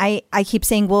 And I keep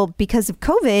saying, well, because of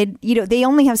COVID, you know, they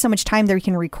only have so much time they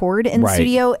can record in the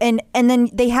studio. And then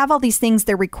they have all these things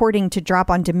they're recording to drop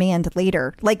on demand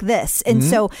later, like this. And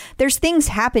so there's things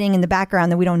happening in the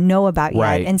background that we don't know about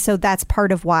yet. And so that's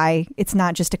part of why it's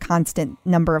not just a constant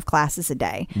number of classes a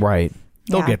day. Right.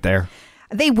 They'll get there.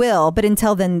 They will, but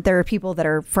until then, there are people that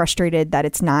are frustrated that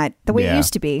it's not the way it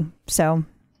used to be. So,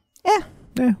 what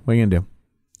are you gonna do?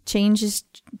 Change is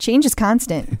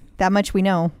constant. That much we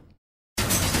know.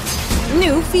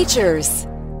 New features.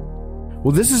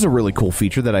 Well, this is a really cool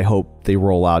feature that I hope they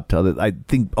roll out to other. I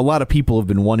think a lot of people have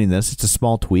been wanting this. It's a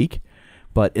small tweak,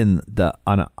 but on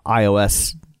an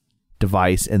iOS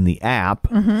device in the app,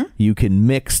 you can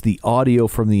mix the audio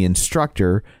from the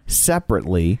instructor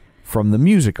separately from the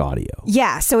music audio.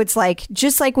 Yeah, so it's like,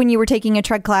 just like when you were taking a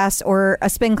tread class or a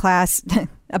spin class, an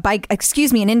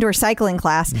indoor cycling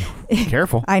class.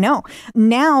 Careful. I know.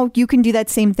 Now you can do that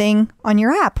same thing on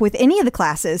your app with any of the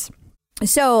classes.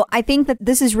 So I think that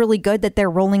this is really good that they're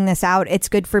rolling this out. It's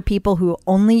good for people who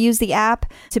only use the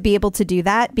app to be able to do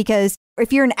that, because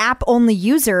if you're an app-only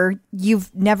user,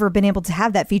 you've never been able to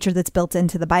have that feature that's built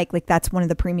into the bike. Like, that's one of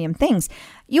the premium things.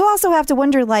 You also have to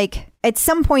wonder, like, at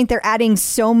some point they're adding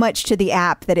so much to the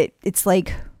app that it's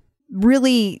like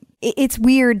really, it's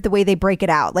weird the way they break it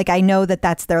out. Like, I know that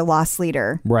that's their loss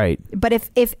leader. Right. But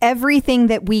if everything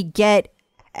that we get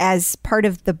as part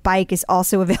of the bike is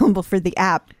also available for the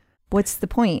app, what's the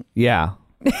point? Yeah.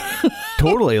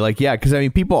 Totally. Like, yeah, because I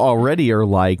mean, people already are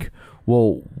like,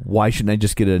 well, why shouldn't I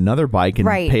just get another bike and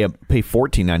pay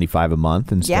 $14.95 a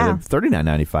month instead of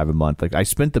 $39.95 a month? Like, I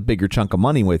spent the bigger chunk of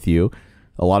money with you.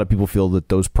 A lot of people feel that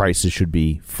those prices should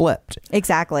be flipped.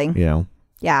 Exactly. You know?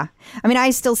 Yeah. I mean, I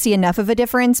still see enough of a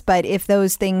difference, but if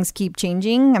those things keep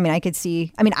changing, I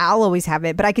mean, I'll always have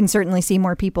it, but I can certainly see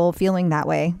more people feeling that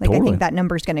way. Like, totally. I think that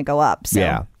number's going to go up.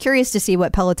 So curious to see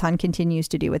what Peloton continues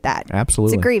to do with that.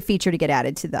 Absolutely. It's a great feature to get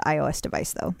added to the iOS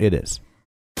device, though. It is.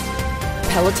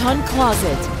 Peloton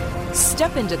Closet.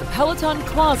 Step into the Peloton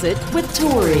Closet with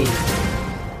Tori.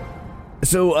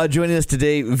 So joining us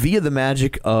today via the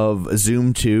magic of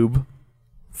Zoom Tube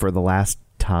for the last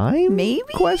time? Maybe?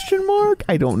 Question mark?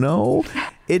 I don't know.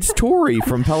 It's Tori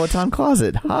from Peloton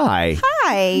Closet. Hi.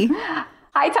 Hi.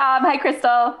 Hi, Tom. Hi,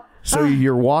 Crystal. So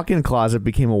your walk-in closet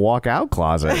became a walk-out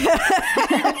closet.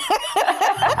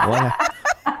 What?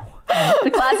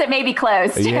 The closet may be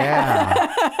closed.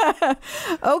 Yeah.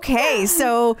 Okay,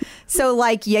 so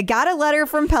like you got a letter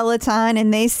from Peloton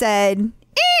and they said,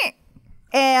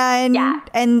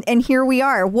 and here we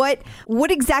are. What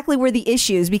exactly were the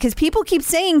issues? Because people keep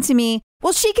saying to me,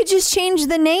 well, she could just change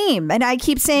the name. And I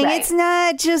keep saying it's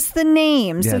not just the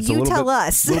name. Yeah, so you tell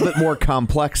us. A little bit more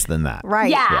complex than that.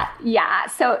 Right. Yeah.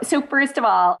 So first of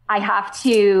all, I have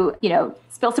to,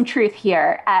 spill some truth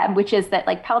here, which is that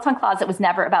like Peloton Closet was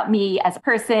never about me as a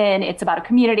person. It's about a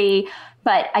community.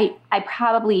 But I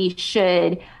probably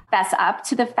should fess up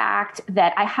to the fact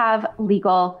that I have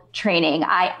legal training.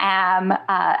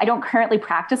 I don't currently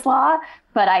practice law,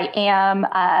 but I am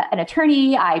an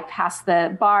attorney. I passed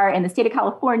the bar in the state of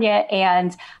California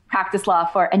and practiced law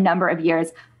for a number of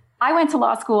years. I went to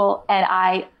law school and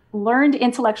I learned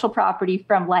intellectual property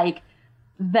from like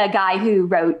the guy who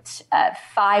wrote a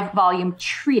 5-volume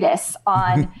treatise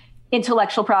on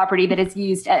intellectual property that is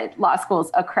used at law schools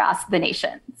across the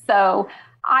nation. So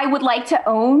I would like to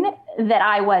own that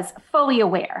I was fully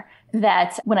aware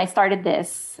that when I started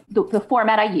this, the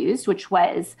format I used, which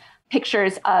was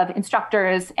pictures of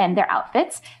instructors and their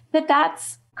outfits,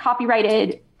 that's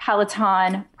copyrighted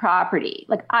Peloton property.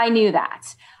 Like I knew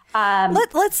that.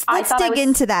 Let's dig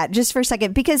into that just for a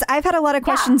second, because I've had a lot of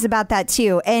questions about that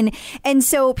too. And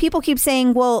so people keep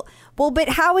saying, well, but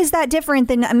how is that different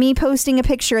than me posting a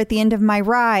picture at the end of my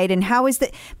ride? And how is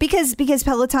that? Because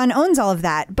Peloton owns all of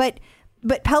that, but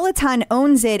Peloton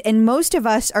owns it. And most of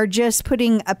us are just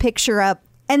putting a picture up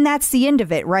and that's the end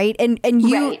of it. Right. And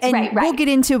we'll get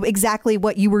into exactly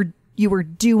what you were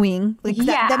doing. Like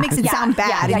that makes it sound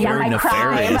bad. Very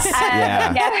nefarious.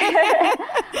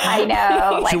 I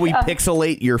know. Should we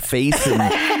pixelate your face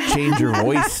and change your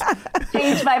voice?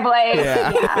 Change my voice.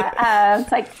 Yeah.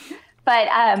 But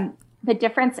the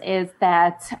difference is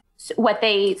that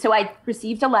I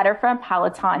received a letter from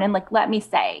Peloton, and let me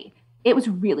say, it was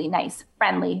really nice,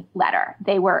 friendly letter.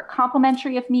 They were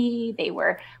complimentary of me. They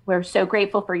were so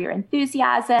grateful for your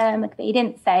enthusiasm. Like they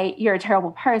didn't say you're a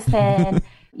terrible person.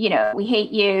 We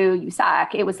hate you. You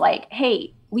suck. It was like,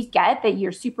 hey, we get that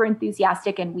you're super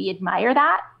enthusiastic and we admire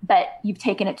that, but you've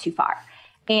taken it too far.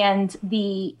 And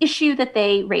the issue that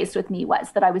they raised with me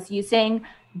was that I was using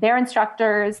their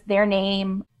instructors, their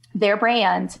name, their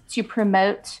brand to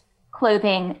promote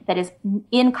clothing that is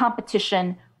in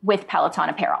competition with Peloton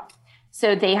apparel.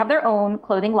 So they have their own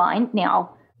clothing line.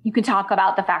 Now, you can talk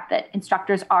about the fact that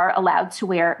instructors are allowed to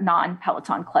wear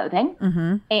non-Peloton clothing.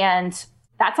 Mm-hmm. And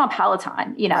that's on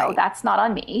Peloton, right. That's not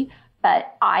on me.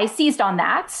 But I seized on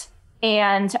that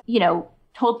and,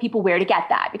 told people where to get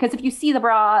that. Because if you see the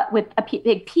bra with a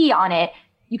big P on it,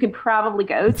 you can probably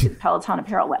go to the Peloton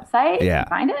apparel website and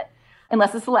find it.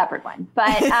 Unless it's the leopard one.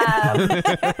 But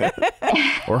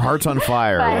or Hearts on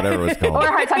Fire, or whatever it's called. Or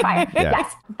Hearts on Fire,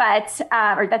 yes. But,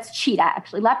 or that's cheetah,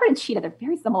 actually. Leopard and cheetah, they're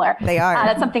very similar. They are.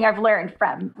 That's something I've learned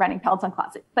from running Peloton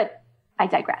Closet. But I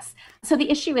digress. So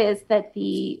the issue is that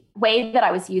the way that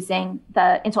I was using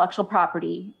the intellectual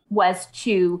property was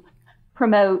to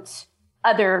promote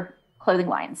other clothing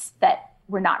lines that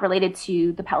were not related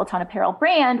to the Peloton apparel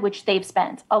brand, which they've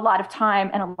spent a lot of time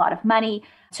and a lot of money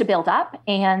to build up.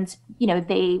 And,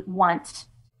 they want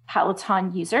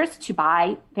Peloton users to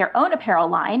buy their own apparel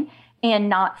line and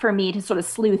not for me to sort of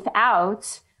sleuth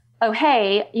out, oh,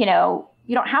 hey, you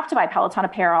don't have to buy Peloton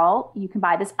apparel. You can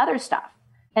buy this other stuff.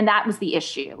 And that was the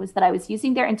issue, was that I was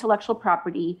using their intellectual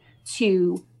property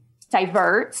to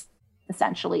divert,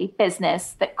 essentially,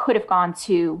 business that could have gone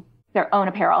to their own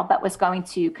apparel, but was going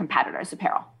to competitors'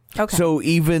 apparel. Okay. So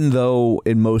even though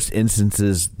in most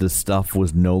instances the stuff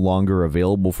was no longer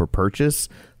available for purchase,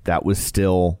 that was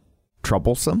still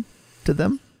troublesome to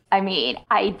them? I mean,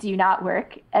 I do not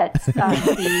work at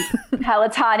the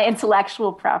Peloton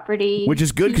intellectual property. Which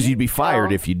is good because you'd be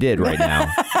fired if you did right now.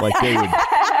 Like they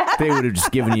would have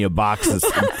just given you a box and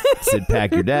said,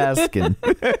 pack your desk. And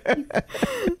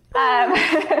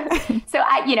so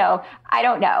I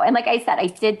don't know. And like I said, I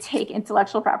did take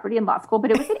intellectual property in law school,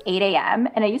 but it was at 8 a.m.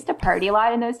 and I used to party a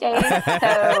lot in those days. So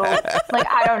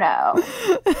I don't know.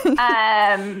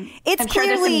 It's I'm clearly, sure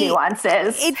there's some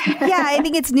nuances. I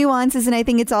think it's nuances. And I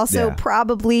think it's also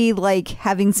probably like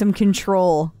having some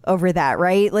control over that,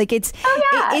 right? Like it's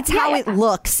how it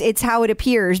looks. It's how it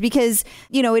appears, because,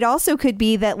 it also could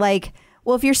be that like,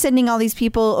 well, if you're sending all these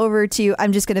people over to,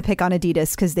 I'm just going to pick on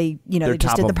Adidas because they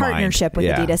just did the partnership with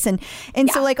Adidas.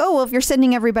 And so like, oh, well, if you're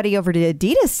sending everybody over to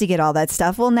Adidas to get all that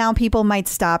stuff, well, now people might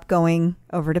stop going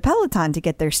over to Peloton to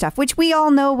get their stuff, which we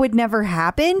all know would never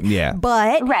happen. Yeah.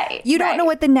 But you don't know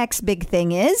what the next big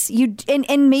thing is.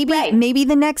 And maybe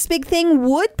the next big thing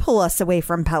would pull us away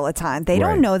from Peloton. They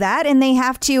don't know that. And they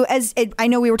have to, I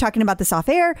know we were talking about this off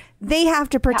air, they have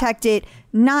to protect it,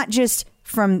 not just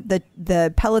from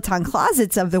the Peloton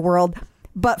Closets of the world,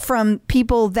 but from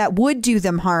people that would do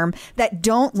them harm, that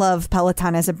don't love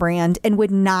Peloton as a brand and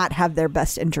would not have their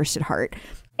best interest at heart.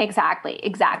 Exactly.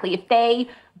 If they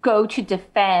go to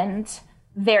defend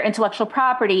their intellectual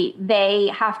property, they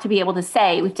have to be able to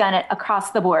say, we've done it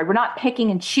across the board. We're not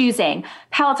picking and choosing.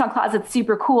 Peloton Closet's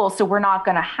super cool, so we're not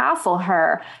going to hassle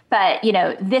her. But,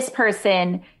 this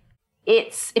person,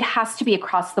 it has to be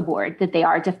across the board that they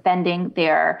are defending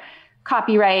their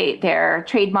copyright, their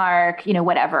trademark,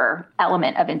 whatever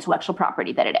element of intellectual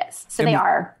property that it is. So they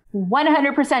are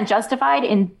 100% justified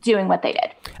in doing what they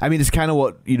did. I mean, it's kind of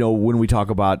what, when we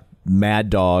talk about Mad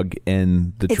Dog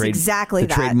and the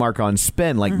trademark on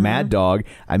spin, like Mad Dog,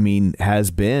 I mean,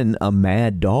 has been a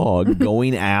mad dog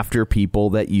going after people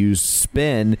that use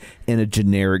spin in a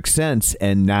generic sense.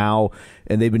 And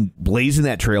they've been blazing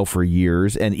that trail for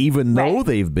years. And even though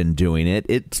they've been doing it,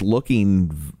 it's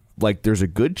looking like there's a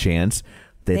good chance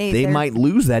that they might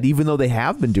lose that, even though they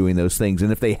have been doing those things.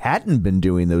 And if they hadn't been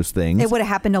doing those things, it would have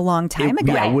happened a long time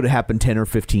ago. Yeah, it would have happened 10 or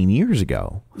 15 years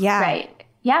ago. Yeah. Right.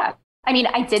 Yeah. I mean,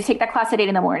 I did take that class at 8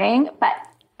 a.m, but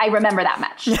I remember that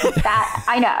much. That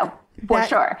I know for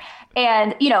sure.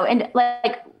 And,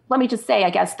 let me just say,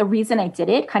 I guess the reason I did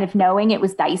it, kind of knowing it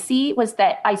was dicey, was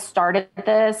that I started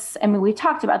this. I mean, we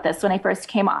talked about this when I first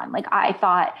came on. Like, I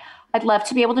thought I'd love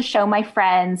to be able to show my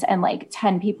friends and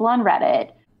 10 people on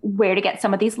Reddit where to get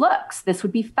some of these looks. This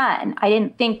would be fun. I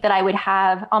didn't think that I would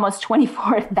have almost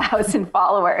 24,000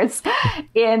 followers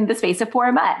in the space of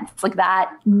 4 months. Like,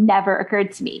 that never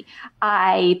occurred to me.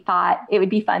 I thought it would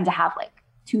be fun to have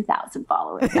 2,000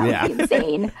 followers. That would be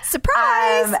insane.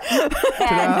 Surprise!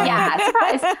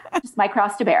 Surprise. Just my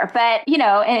cross to bear. But,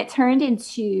 and it turned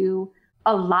into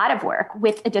a lot of work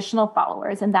with additional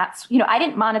followers. And that's, I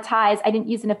didn't monetize. I didn't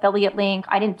use an affiliate link.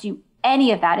 I didn't do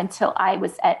any of that until I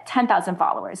was at 10,000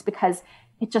 followers, because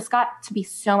it just got to be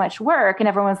so much work. And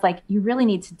everyone's like, you really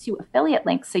need to do affiliate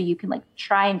links so you can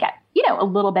try and get, a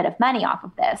little bit of money off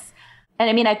of this. And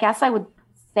I mean, I guess I would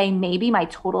say maybe my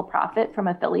total profit from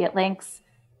affiliate links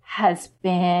has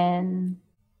been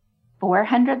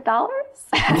 $400.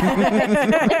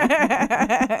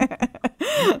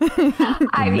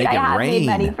 I mean, I have made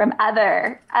money from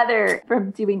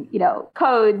from doing,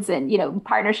 codes and,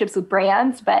 partnerships with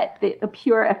brands, but the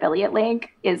pure affiliate link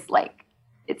is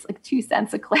it's 2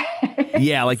 cents a click.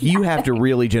 Yeah, you have to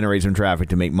really generate some traffic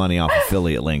to make money off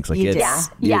affiliate links. It's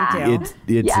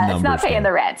not paying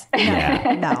the rent.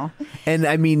 Yeah. No. And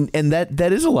I mean, and that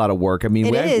is a lot of work. I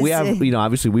mean, we have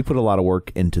obviously we put a lot of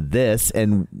work into this,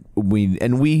 and we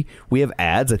have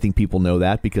ads. I think people know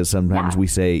that because sometimes we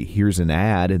say, here's an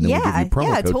ad, and then we give you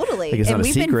promo code. Totally. It's and not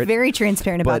we've a secret, been very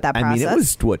transparent about that process. I mean, it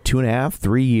was 2.5,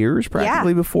 3 years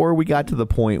practically before we got to the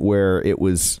point where it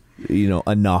was,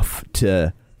 enough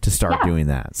to start doing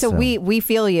that. So we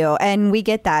feel you and we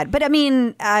get that. But I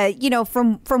mean,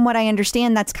 from what I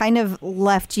understand, that's kind of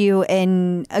left you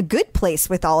in a good place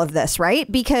with all of this,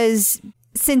 right? Because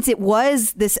since it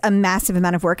was a massive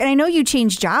amount of work, and I know you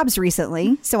changed jobs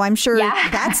recently, so I'm sure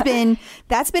that's been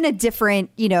a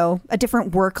different, a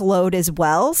different workload as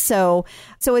well. So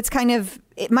it's kind of,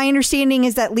 my understanding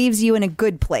is that leaves you in a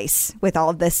good place with all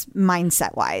of this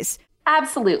mindset wise.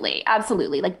 Absolutely.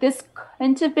 This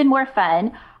couldn't have been more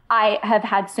fun. I have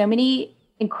had so many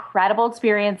incredible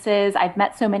experiences. I've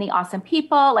met so many awesome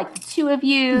people, like the two of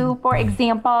you, for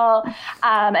example,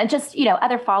 and just,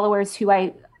 other followers who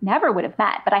I never would have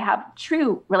met, but I have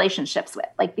true relationships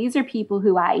with. These are people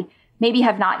who I maybe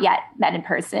have not yet met in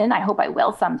person. I hope I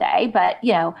will someday, but,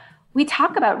 we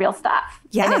talk about real stuff.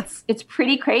 Yeah. And it's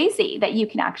pretty crazy that you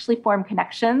can actually form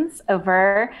connections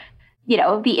over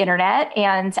the internet,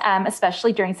 and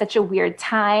especially during such a weird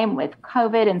time with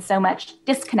COVID and so much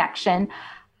disconnection.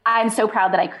 I'm so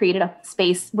proud that I created a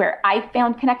space where I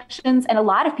found connections, and a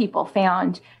lot of people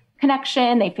found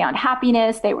connection. They found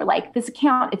happiness. They were like, this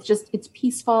account, it's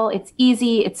peaceful, it's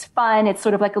easy, it's fun. It's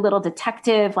sort of like a little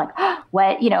detective,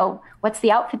 what's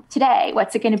the outfit today?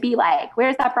 What's it going to be like?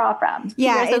 Where's that bra from?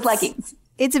 Yeah. Where's those leggings?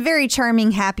 It's a very charming,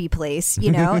 happy place,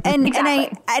 and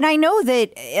Exactly. and I know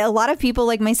that a lot of people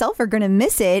like myself are going to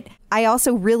miss it. I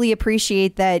also really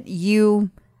appreciate that you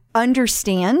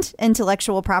understand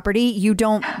intellectual property. You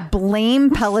don't blame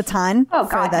Peloton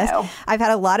for this. No. I've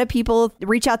had a lot of people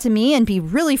reach out to me and be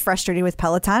really frustrated with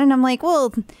Peloton. And I'm like,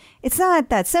 well, it's not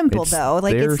that simple, though.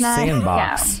 Like, their it's not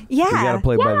sandbox. Yeah. You got to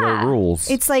play by their rules.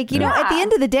 It's like, you know, at the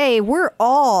end of the day, we're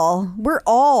all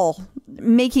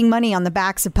making money on the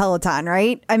backs of Peloton,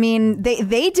 right? I mean,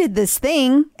 they did this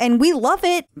thing and we love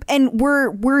it and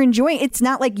we're enjoying it. It's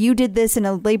not like you did this in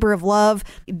a labor of love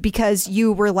because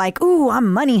you were like, ooh,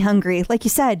 I'm money hungry. Like you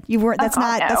said, you weren't. That's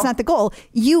not the goal.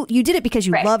 You did it because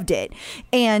you loved it.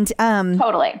 And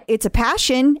totally, it's a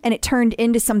passion and it turned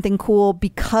into something cool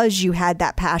because you had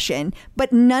that passion.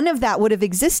 But none of that would have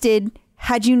existed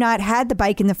had you not had the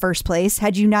bike in the first place,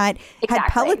 had you not had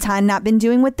Peloton not been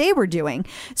doing what they were doing.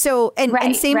 So,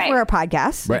 and same for our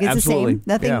podcast. Right, it's absolutely. the same.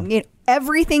 Nothing, you know,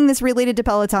 everything that's related to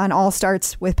Peloton all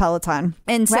starts with Peloton.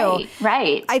 And so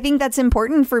I think that's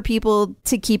important for people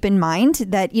to keep in mind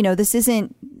that, you know, this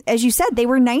isn't, as you said, they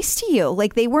were nice to you.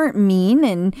 Like they weren't mean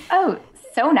and. Oh,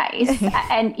 so nice.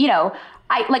 And, you know,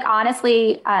 I like,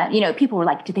 honestly, you know, people were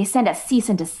like, did they send a cease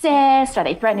and desist? Are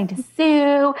they threatening to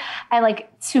sue? And like,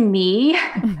 to me,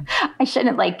 I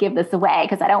shouldn't like give this away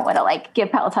because I don't want to like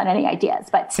give Peloton any ideas.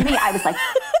 But to me, I was like,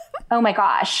 oh my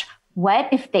gosh, what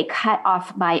if they cut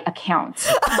off my account?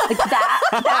 Like that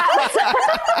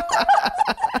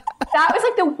was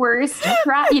like the worst,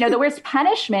 you know, the worst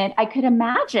punishment I could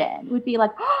imagine would be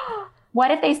like, what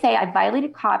if they say I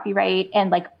violated copyright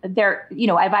and like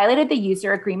I violated the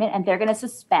user agreement and they're going to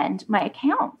suspend my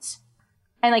account?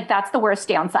 And like, that's the worst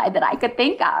downside that I could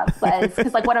think of was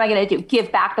because like, what am I going to do?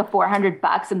 Give back the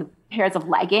 $400 and the pairs of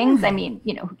leggings? I mean,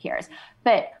 you know, who cares?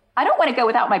 But I don't want to go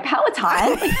without my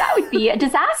Peloton. Like that would be a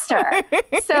disaster.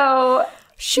 So,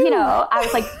 you know, I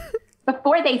was like,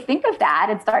 before they think of that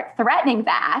and start threatening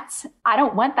that, I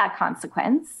don't want that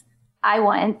consequence. I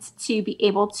want to be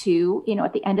able to, you know,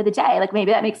 at the end of the day, like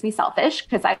maybe that makes me selfish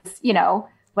because I was, you know,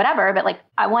 whatever, but like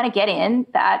I want to get in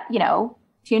that, you know,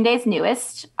 Tunde's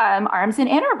newest arms and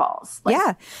intervals. Like,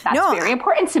 that's very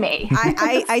important to me.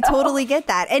 I totally get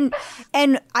that.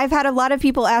 And I've had a lot of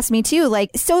people ask me too, like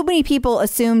so many people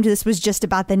assumed this was just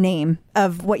about the name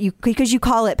of what because you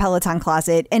call it Peloton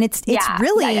Closet. And it's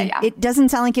really, it doesn't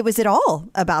sound like it was at all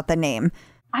about the name.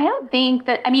 I don't think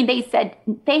that, I mean, they said,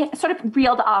 they sort of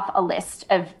reeled off a list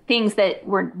of things that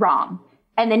were wrong.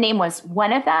 And the name was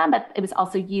one of them, but it was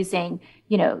also using,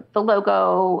 you know, the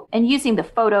logo and using the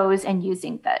photos and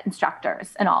using the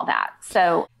instructors and all that.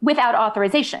 So without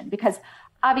authorization, because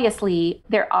obviously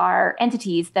there are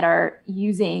entities that are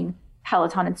using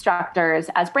Peloton instructors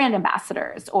as brand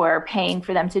ambassadors or paying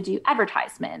for them to do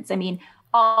advertisements. I mean,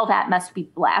 all that must be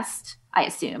blessed, I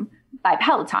assume, by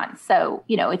Peloton. So,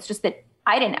 you know, it's just that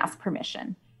I didn't ask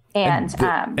permission. And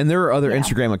there are other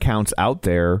Instagram accounts out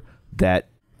there that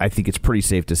I think it's pretty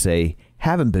safe to say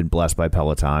haven't been blessed by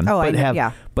Peloton,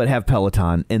 but have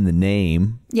Peloton in the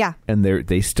name. Yeah. And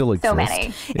they still exist. So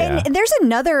many. Yeah. And there's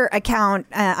another account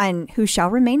on who shall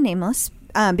remain nameless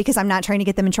because I'm not trying to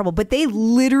get them in trouble, but they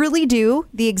literally do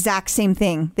the exact same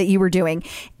thing that you were doing.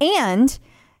 And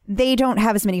they don't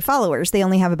have as many followers. They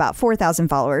only have about 4,000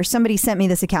 followers. Somebody sent me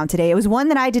this account today. It was one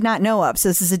that I did not know of. So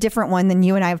this is a different one than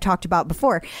you and I have talked about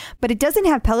before. But it doesn't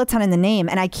have Peloton in the name.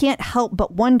 And I can't help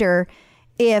but wonder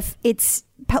if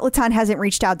Peloton hasn't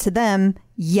reached out to them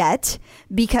yet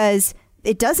because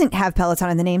it doesn't have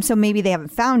Peloton in the name. So maybe they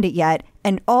haven't found it yet.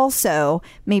 And also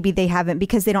maybe they haven't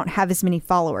because they don't have as many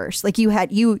followers. Like you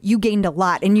gained a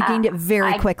lot and you gained it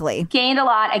very quickly. Gained a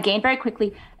lot. I gained very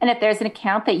quickly. And if there's an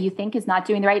account that you think is not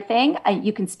doing the right thing,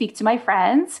 you can speak to my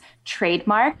friends,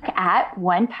 trademark at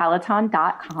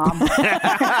onepeloton.com.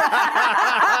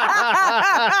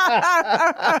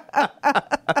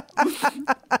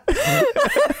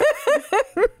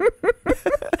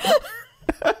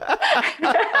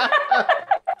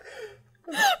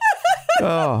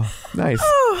 Oh, nice.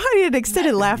 Oh, I need an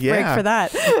extended laugh break for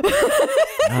that.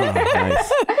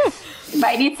 Nice.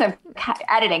 Might need some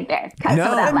editing there. Cut some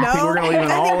of that I think we're going to leave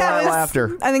it all that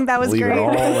laughter. I think that was leave great. It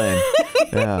all in.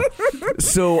 Yeah.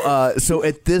 So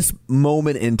at this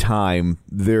moment in time,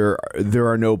 there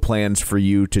are no plans for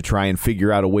you to try and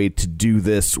figure out a way to do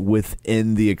this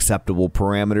within the acceptable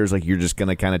parameters. Like you're just going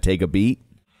to kind of take a beat.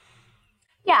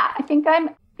 Yeah, I think I'm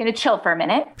going to chill for a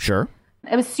minute. Sure.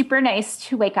 It was super nice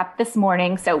to wake up this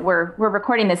morning. So we're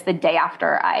recording this the day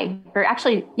after I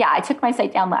took my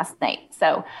site down last night.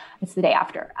 So it's the day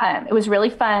after. It was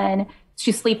really fun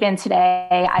to sleep in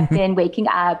today. I've been waking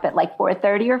up at like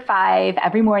 4:30 or 5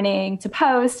 every morning to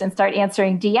post and start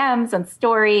answering DMs and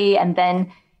story and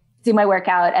then do my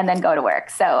workout and then go to work.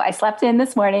 So I slept in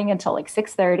this morning until like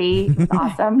 6:30. It was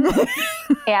awesome.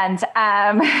 And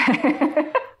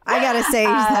I gotta say,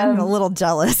 I'm a little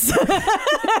jealous.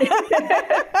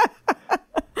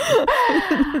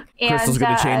 Crystal's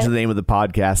going to change the name of the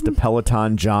podcast to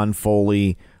Peloton John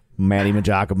Foley, Manny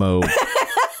Majacomo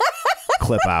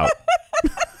clip out.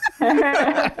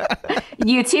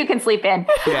 You too can sleep in.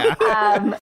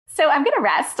 Yeah. So I'm going to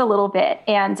rest a little bit,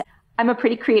 and I'm a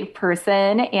pretty creative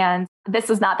person, and this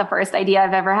was not the first idea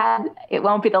I've ever had. It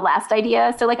won't be the last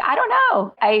idea. So I don't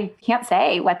know. I can't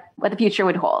say what the future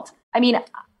would hold. I mean,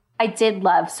 I did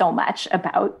love so much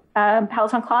about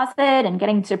Peloton Closet and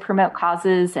getting to promote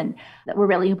causes and that were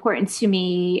really important to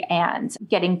me, and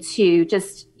getting to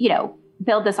just,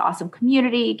 build this awesome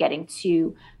community, getting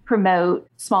to promote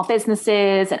small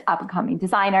businesses and up and coming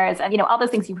designers and, all those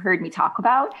things you've heard me talk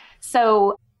about.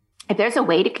 So if there's a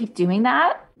way to keep doing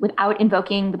that without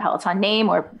invoking the Peloton name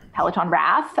or Peloton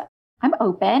wrath, I'm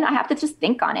open. I have to just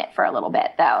think on it for a little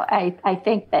bit, though. I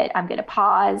think that I'm going to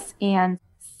pause and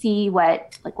see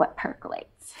what percolates.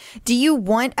 Do you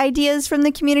want ideas from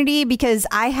the community? Because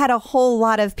I had a whole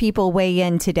lot of people weigh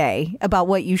in today about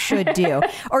what you should do.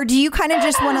 Or do you kind of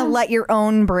just want to let your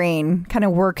own brain kind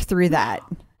of work through that?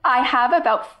 I have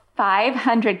about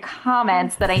 500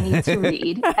 comments that I need to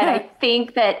read. And I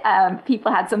think that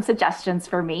people had some suggestions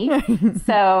for me.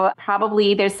 So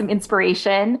probably there's some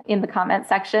inspiration in the comment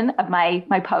section of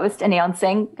my post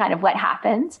announcing kind of what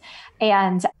happened.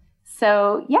 And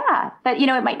so, yeah, but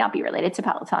it might not be related to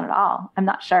Peloton at all. I'm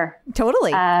not sure.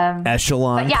 Totally.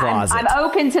 Echelon Closet. I'm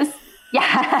open to,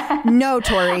 No,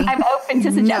 Tori. I'm open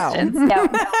to suggestions. No.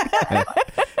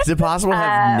 Is it possible to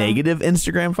have negative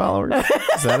Instagram followers?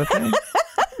 Is that a thing?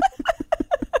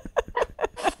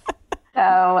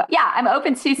 So, yeah, I'm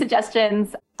open to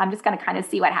suggestions. I'm just going to kind of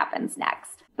see what happens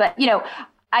next. But,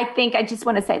 I think I just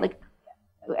want to say,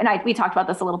 we talked about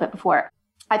this a little bit before.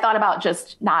 I thought about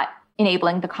just not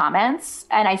enabling the comments,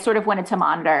 and I sort of wanted to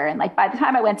monitor. And by the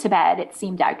time I went to bed, it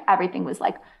seemed like everything was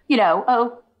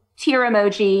tear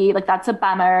emoji, that's a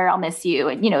bummer, I'll miss you,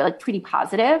 and pretty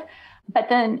positive. But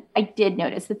then I did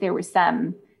notice that there were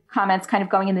some comments kind of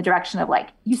going in the direction of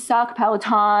you suck,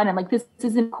 Peloton, and this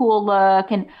isn't a cool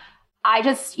look. And I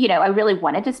just, I really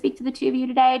wanted to speak to the two of you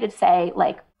today to say,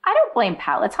 I don't blame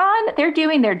Peloton. They're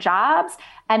doing their jobs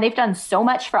and they've done so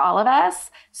much for all of us.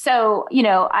 So,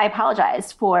 I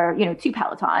apologize for, to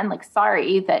Peloton,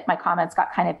 sorry that my comments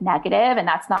got kind of negative, and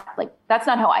that's not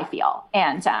how I feel.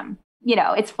 And,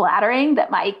 it's flattering that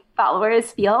my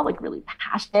followers feel really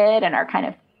passionate and are kind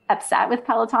of upset with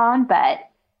Peloton, but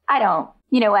I don't,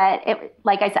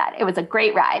 like I said, it was a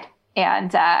great ride,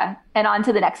 and on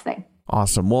to the next thing.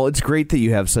 Awesome. Well, it's great that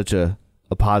you have such a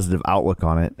positive outlook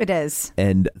on it. It is.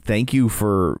 And thank you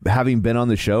for having been on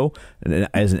the show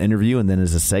as an interview and then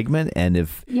as a segment. And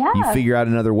if you figure out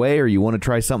another way or you want to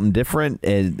try something different,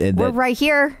 and we're right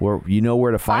here. You know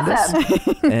where to find us.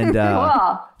 And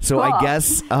cool. So cool. I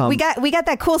guess we got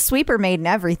that cool sweeper made and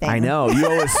everything. I know. You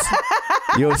owe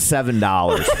us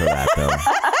 $7 for that, though.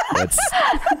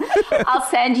 I'll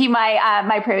send you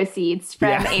my proceeds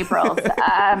from April's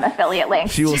affiliate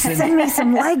link. She will send me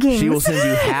some leggings. She will send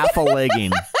you half a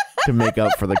legging to make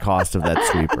up for the cost of that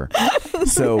sweeper.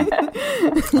 So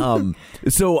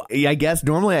I guess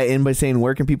normally I end by saying,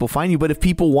 where can people find you? But if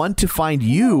people want to find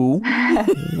you,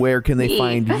 where can they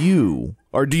find you?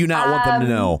 Or do you not want them to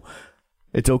know?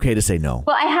 It's okay to say no.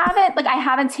 Well, I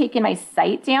haven't taken my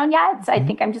site down yet. So I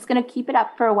think I'm just going to keep it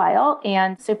up for a while.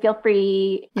 And so feel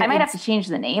free. I might have to change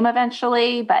the name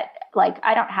eventually, but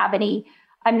I don't have any,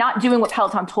 I'm not doing what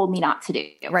Peloton told me not to do.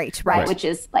 Right. Which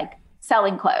is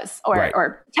selling clothes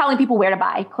or telling people where to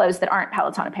buy clothes that aren't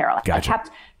Peloton apparel. Gotcha. I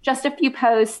kept just a few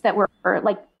posts that were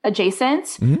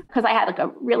adjacent because I had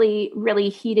a really, really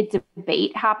heated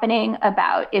debate happening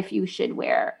about if you should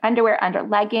wear underwear under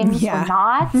leggings or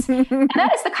not. And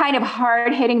that is the kind of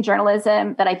hard hitting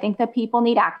journalism that I think that people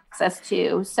need access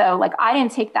to. So I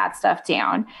didn't take that stuff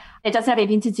down. It doesn't have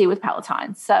anything to do with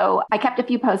Peloton. So I kept a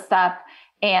few posts up,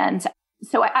 and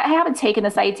so I haven't taken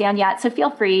the site down yet. So feel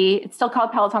free. It's still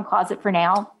called Peloton Closet for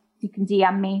now. You can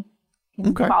DM me.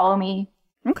 You can follow me.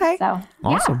 Okay. So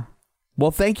awesome.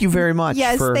 Well, thank you very much.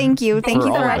 Yes, thank you. Thank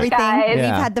you for everything. Guys. We've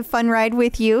had the fun ride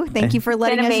with you. Thank you for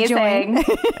letting us join.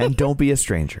 And don't be a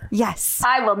stranger. Yes.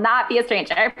 I will not be a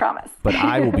stranger, I promise. But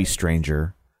I will be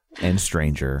stranger and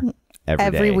stranger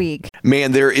every week.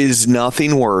 Man, there is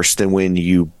nothing worse than when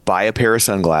you buy a pair of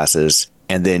sunglasses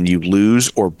and then you lose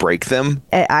or break them.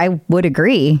 I would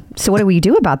agree. So what do we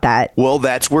do about that? Well,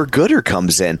 that's where Gooder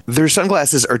comes in. Their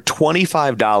sunglasses are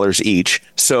 $25 each,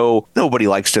 So nobody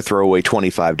likes to throw away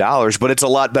 $25, but it's a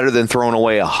lot better than throwing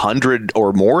away $100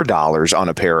 or more on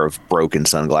a pair of broken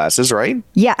sunglasses, right?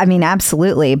 Yeah, I mean,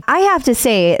 absolutely. I have to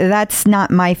say that's not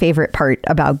my favorite part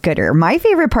about Goodr. My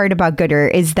favorite part about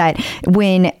Goodr is that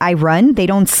when I run, they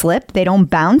don't slip, they don't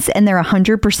bounce, and they're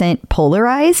 100%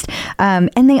 polarized.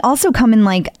 And they also come in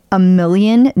like a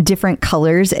million different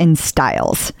colors and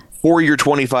styles. For your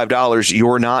 $25,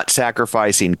 you're not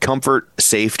sacrificing comfort,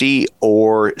 safety,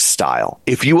 or style.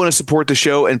 If you want to support the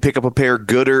show and pick up a pair,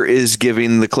 Goodr is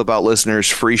giving the Clip Out listeners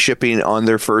free shipping on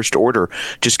their first order.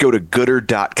 Just go to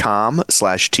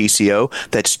goodr.com/TCO.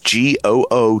 That's GOODR.com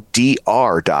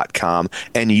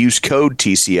and use code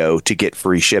TCO to get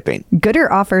free shipping. Goodr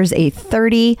offers a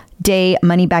 30-day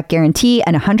money-back guarantee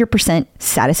and 100%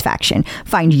 satisfaction.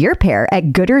 Find your pair at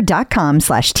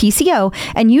goodr.com/TCO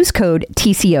and use code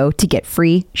TCO to get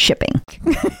free shipping.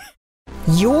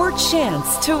 Your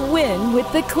chance to win with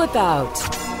the Clip Out.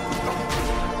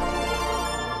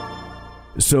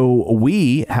 So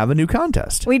we have a new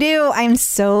contest. We do. I'm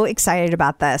so excited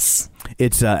about this.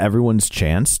 It's everyone's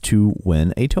chance to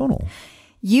win a tonal.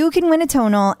 You can win a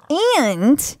tonal,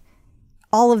 and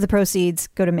all of the proceeds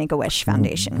go to Make-A-Wish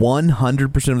Foundation.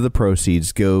 100% of the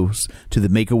proceeds goes to the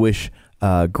Make-A-Wish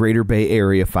Greater Bay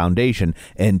Area Foundation,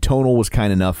 and Tonal was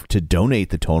kind enough to donate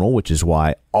the tonal, which is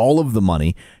why all of the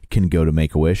money can go to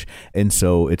Make-A-Wish. And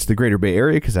so it's the Greater Bay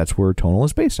Area because that's where Tonal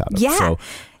is based out of. Yeah. So,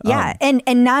 yeah.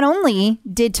 And not only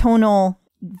did Tonal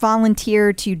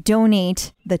volunteer to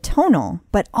donate the tonal,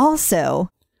 but also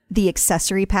the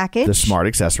accessory package. The smart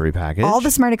accessory package. All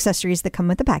the smart accessories that come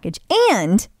with the package,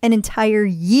 and an entire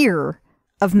year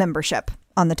of membership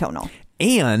on the tonal.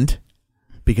 And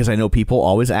because I know people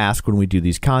always ask when we do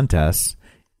these contests,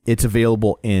 it's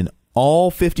available in all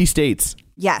 50 states.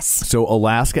 Yes. So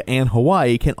Alaska and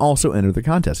Hawaii can also enter the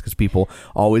contest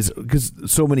because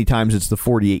so many times it's the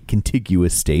 48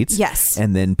 contiguous states. Yes.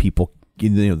 And then people,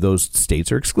 those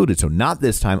states are excluded. So not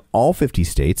this time. All 50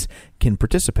 states can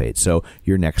participate. So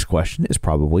your next question is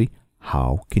probably,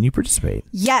 how can you participate?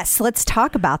 Yes, let's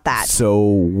talk about that. So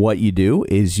what you do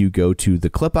is you go to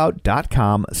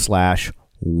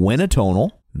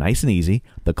theclipout.com/winatonal. Nice and easy.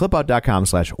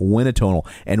 Theclipout.com/winatonal.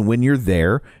 And when you're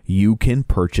there, you can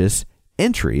purchase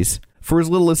entries for as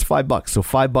little as $5. So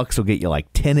 $5 will get you like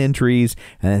 10 entries.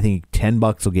 And I think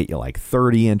 $10 will get you like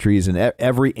 30 entries. And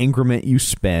every increment you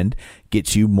spend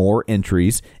gets you more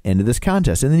entries into this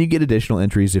contest. And then you get additional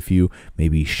entries if you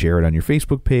maybe share it on your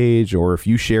Facebook page, or if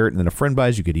you share it and then a friend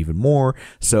buys, you get even more.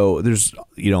 So there's,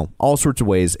 all sorts of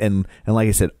ways. And like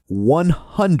I said,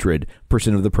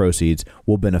 100% of the proceeds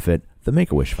will benefit the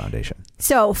Make-A-Wish Foundation.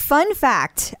 So fun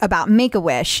fact about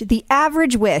Make-A-Wish, the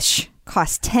average wish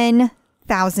costs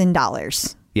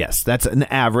 $10,000. Yes, that's an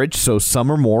average. So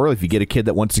some are more. If you get a kid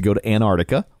that wants to go to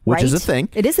Antarctica, which is a thing.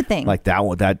 It is a thing. Like that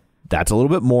one, that's a little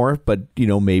bit more, but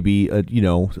maybe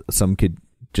some kid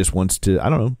just wants to, I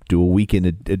don't know, do a week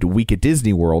at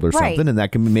Disney World or something, and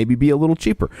that can maybe be a little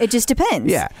cheaper. It just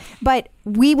depends. Yeah. But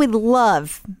we would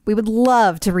love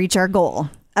to reach our goal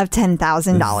of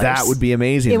 $10,000. That would be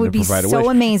amazing. It would be so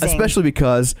amazing. Especially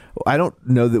because I don't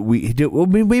know that we did. Well,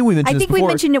 maybe we mentioned this before. We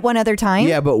mentioned it one other time.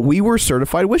 Yeah, but we were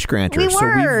certified wish granters. We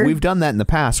were. So we've done that in the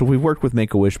past. So we've worked with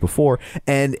Make-A-Wish before.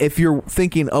 And if you're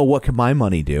thinking, oh, what can my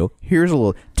money do? Here's a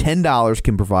little. $10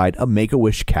 can provide a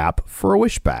Make-A-Wish cap for a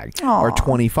wish bag. Aww. Or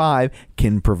 $25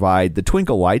 can provide the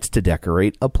twinkle lights to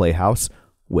decorate a playhouse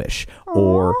wish. Aww.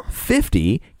 Or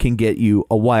 $50 can get you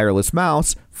a wireless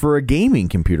mouse for a gaming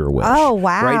computer wish. Oh,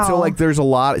 wow. Right? So there's a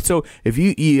lot. So if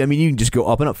you can just go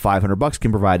up and up. $500 can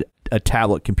provide a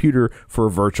tablet computer for a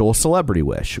virtual celebrity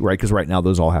wish, right? Because right now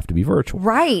those all have to be virtual.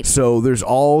 Right. So there's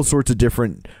all sorts of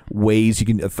different ways you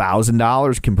can.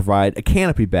 $1,000 can provide a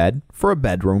canopy bed for a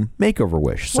bedroom makeover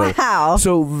wish. So, wow.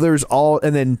 So there's all,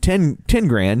 and then 10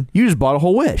 grand, you just bought a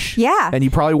whole wish. Yeah. And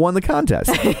you probably won the contest.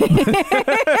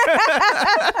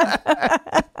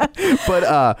 But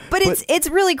it's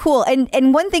really cool.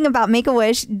 And one thing about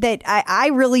Make-A-Wish that I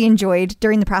really enjoyed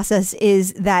during the process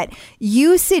is that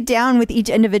you sit down with each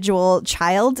individual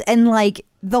child, and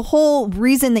the whole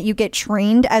reason that you get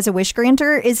trained as a wish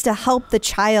granter is to help the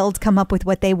child come up with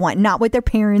what they want, not what their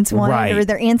parents want or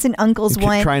their aunts and uncles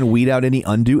want. Try and weed out any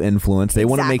undue influence. They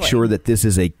want to make sure that this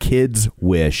is a kid's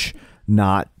wish,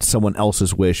 not someone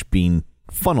else's wish being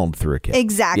funneled through a kit.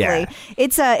 Exactly. Yeah.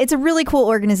 It's a really cool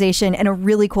organization and a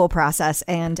really cool process.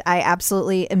 And I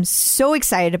absolutely am so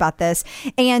excited about this.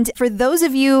 And for those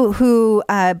of you who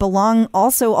belong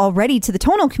also already to the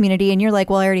tonal community and you're like,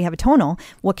 well, I already have a tonal.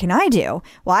 What can I do?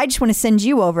 Well, I just want to send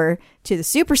you over to the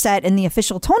Superset and the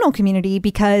official tonal community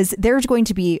because there's going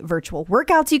to be virtual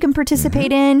workouts you can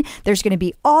participate in. There's going to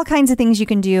be all kinds of things you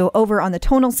can do over on the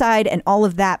tonal side, and all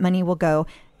of that money will go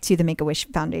to the Make-A-Wish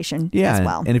Foundation as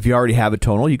well. And if you already have a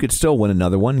tonal, you could still win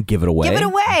another one, give it away.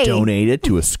 Donate it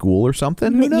to a school or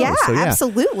something. Who knows? Yeah, So,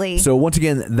 absolutely. So once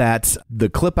again, that's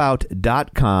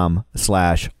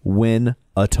theclipout.com/win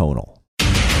a tonal.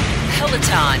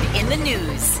 Peloton in the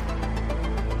news.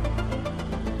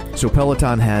 So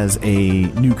Peloton has a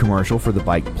new commercial for the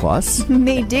Bike Plus.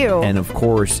 They do. And of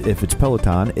course, if it's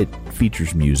Peloton, it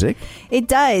features music. It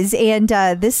does. And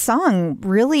this song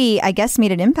really, I guess,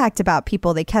 made an impact about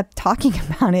people. They kept talking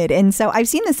about it. And so I've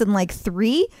seen this in like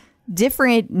 3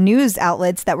 different news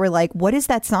outlets that were like, what is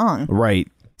that song? Right.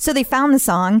 So they found the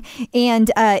song, and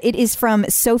it is from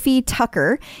Sophie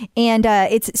Tucker, and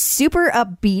it's super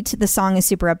upbeat. The song is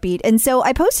super upbeat. And so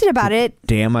I posted about it.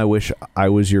 Damn, I wish I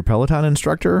was your Peloton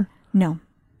instructor. No.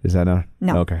 Is that a...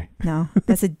 No. Okay. No.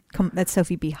 That's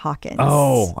Sophie B. Hawkins.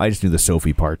 Oh, I just knew the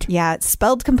Sophie part. Yeah, it's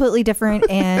spelled completely different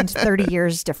and 30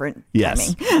 years different.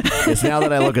 Yes. It's now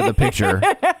that I look at the picture,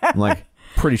 I'm like,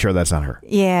 pretty sure that's not her.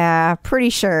 Yeah, pretty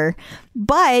sure.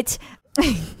 But...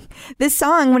 this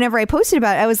song, whenever I posted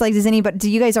about it, I was like, do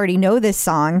you guys already know this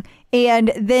song?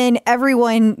 And then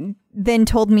everyone then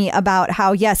told me about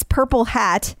how, yes, Purple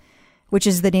Hat, which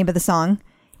is the name of the song.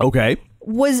 Okay.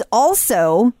 Was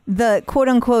also the quote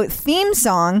unquote theme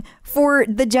song for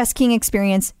the Jess King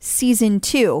Experience season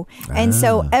 2. And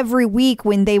so every week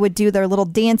when they would do their little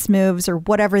dance moves or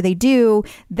whatever they do,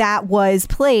 that was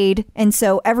played. And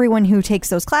so everyone who takes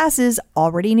those classes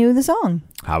already knew the song.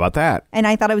 How about that? And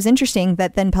I thought it was interesting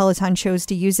that then Peloton chose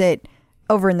to use it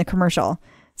over in the commercial.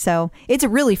 So it's a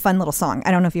really fun little song.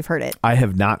 I don't know if you've heard it. I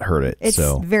have not heard it. It's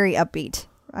very upbeat.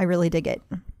 I really dig it.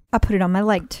 I'll put it on my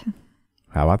liked.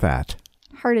 How about that?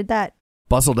 Hearted that.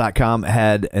 Bustle.com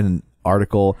had an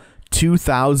article,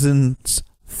 2000s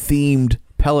themed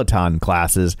Peloton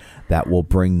classes that will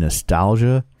bring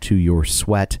nostalgia to your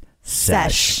sweat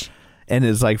sesh. And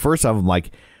it's like, first off, I'm like,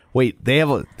 wait,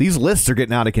 these lists are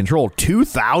getting out of control.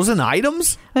 2,000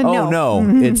 items? No. Oh no,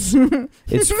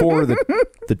 it's for the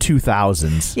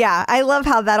 2000s. Yeah, I love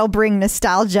how that'll bring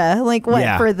nostalgia. Like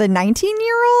what for the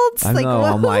 19-year-olds? I know.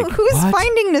 I'm like, who's what?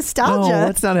 Finding nostalgia? No,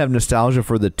 let's not have nostalgia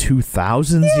for the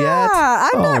 2000s yet. Yeah,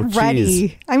 I'm not ready.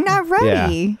 Geez. I'm not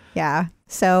ready. Yeah.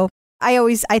 So I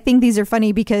think these are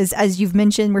funny because, as you've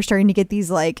mentioned, we're starting to get these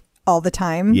like all the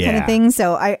time kind of thing.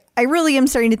 So I really am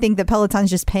starting to think that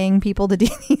Peloton's just paying people to do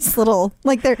these little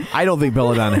like they're. I don't think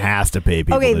Peloton has to pay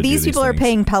people. Okay, to these do people are things.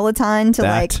 paying Peloton to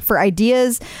like for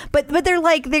ideas, but they're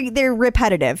like they're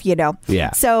repetitive, you know.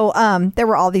 Yeah. So there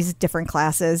were all these different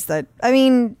classes that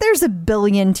there's a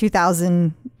billion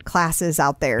 2,000 classes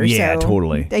out there. Yeah, so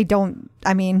totally. They don't.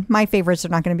 My favorites are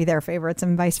not going to be their favorites,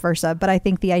 and vice versa. But I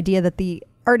think the idea that the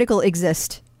article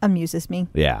exists amuses me.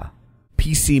 Yeah.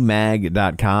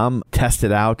 PCMag.com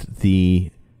tested out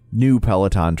the new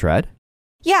Peloton tread.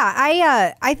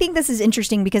 Yeah, I think this is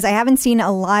interesting because I haven't seen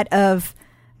a lot of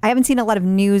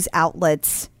news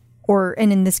outlets,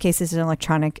 and in this case it's an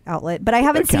electronic outlet, but I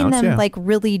haven't seen them like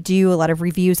really do a lot of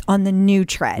reviews on the new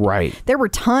tread. Right. There were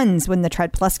tons when the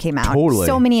Tread Plus came out. Totally.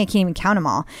 So many I can't even count them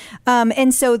all.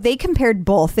 And so they compared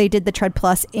both. They did the Tread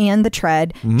Plus and the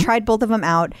Tread, tried both of them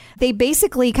out. They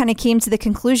basically kind of came to the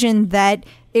conclusion that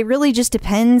it really just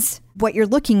depends what you're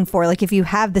looking for. Like if you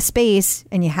have the space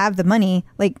and you have the money,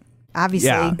 like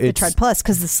obviously the Tread Plus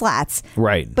because the slats.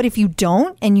 Right. But if you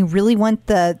don't and you really want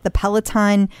the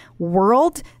Peloton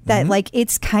world, that like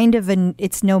it's kind of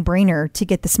it's no brainer to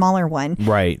get the smaller one.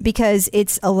 Right. Because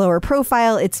it's a lower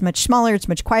profile, it's much smaller, it's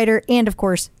much quieter, and of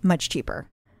course, much cheaper.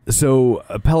 So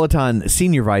Peloton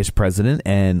Senior Vice President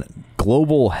and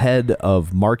Global Head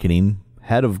of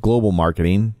Global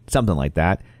Marketing, something like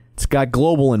that. It's got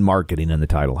global and marketing in the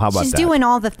title. How about She's that? She's doing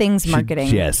all the things marketing.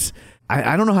 Yes.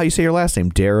 I don't know how you say your last name.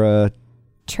 Dara...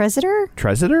 Treseter?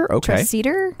 Okay.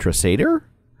 Tresader?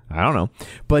 I don't know.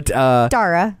 But...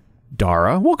 Dara.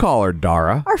 We'll call her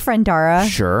Dara. Our friend Dara.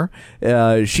 Sure.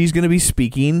 She's going to be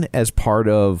speaking as part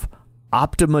of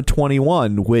Optima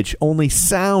 21, which only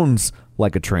sounds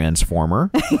like a transformer.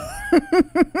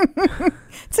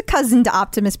 It's a cousin to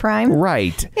Optimus Prime.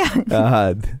 Right.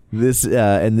 Yeah. This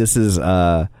is...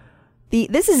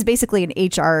 This is basically an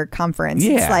HR conference.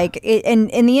 Yeah. It's like,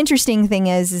 and the interesting thing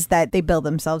is that they bill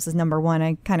themselves as number one.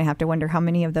 I kind of have to wonder how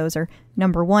many of those are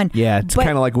number one. Yeah, it's kind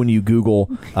of like when you Google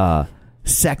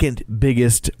second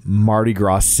biggest Mardi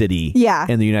Gras city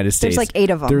in the United States. There's like 8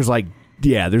 of them. There's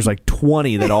like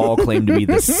 20 that all claim to be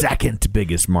the second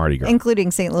biggest Mardi Gras.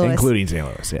 Including St.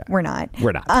 Louis. Yeah. We're not.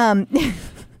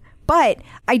 But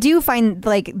I do find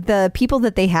like the people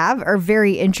that they have are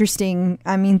very interesting.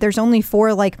 I mean, there's only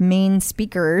 4 like main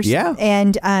speakers. Yeah.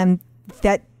 And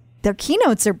that their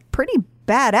keynotes are pretty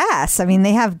badass. I mean,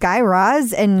 they have Guy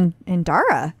Raz and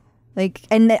Dara. Like,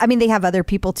 and I mean, they have other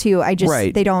people too. I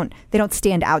just, they don't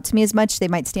stand out to me as much. They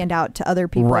might stand out to other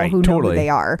people who know who they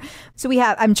are. So we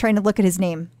have, I'm trying to look at his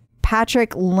name,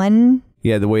 Patrick Len.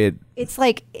 Yeah, the way it's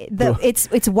like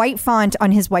it's white font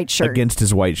on his white shirt against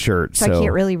his white shirt, so I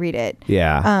can't really read it.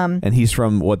 Yeah, and he's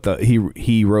from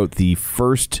he wrote the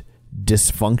first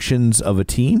dysfunctions of a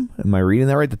team. Am I reading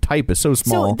that right? The type is so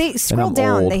small. So they scroll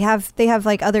down. Old. They have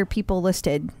like other people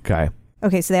listed. Okay.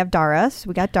 So they have Dara. So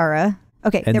we got Dara.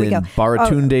 Okay, and there we go.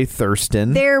 Baratunde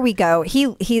Thurston. There we go. He.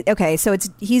 Okay, so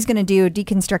he's going to do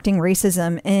deconstructing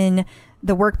racism in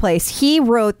the workplace. He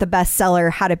wrote the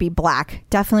bestseller How to Be Black.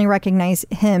 Definitely recognize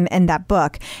him and that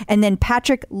book. And then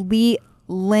Patrick Lee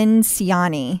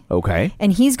Lenciani. Okay.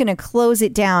 And he's going to close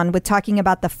it down with talking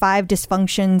about the 5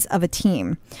 dysfunctions of a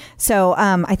team. So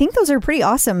I think those are pretty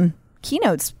awesome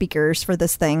keynote speakers for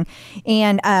this thing.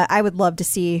 And I would love to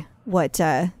see what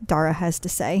Dara has to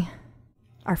say.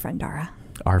 Our friend Dara.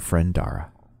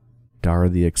 Dara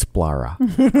the Explorer.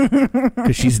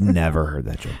 Because she's never heard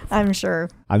that joke before. I'm sure.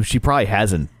 She probably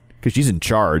hasn't, because she's in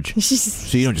charge.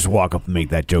 So you don't just walk up and make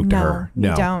that joke to her.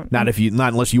 No, you don't. Not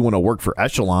unless you want to work for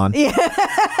Echelon. Yeah.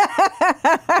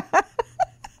 I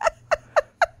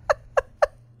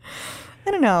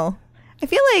don't know. I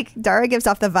feel like Dara gives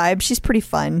off the vibe. She's pretty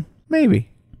fun.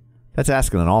 Maybe. That's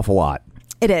asking an awful lot.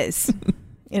 It is.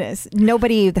 It is.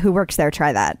 Nobody who works there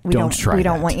try that. We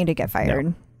don't want you to get fired.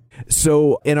 No.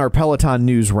 So in our Peloton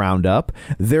news roundup,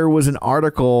 there was an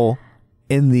article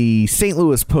in the St.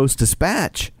 Louis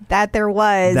Post-Dispatch. That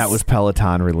was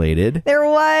Peloton related. There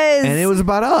was. And it was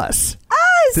about us.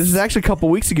 This is actually a couple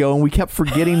weeks ago, and we kept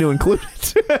forgetting to include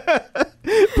it.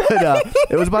 But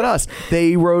it was about us.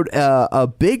 They wrote a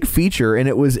big feature, and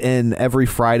it was in every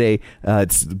Friday.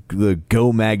 It's the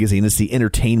Go magazine. It's the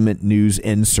entertainment news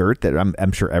insert that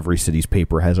I'm sure every city's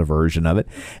paper has a version of it.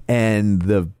 And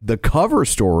the cover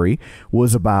story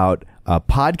was about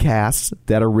podcasts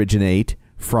that originate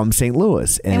from St.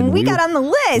 Louis. And we got on the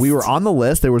list. We were on the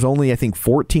list. There was only, I think,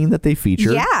 14 that they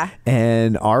featured. Yeah.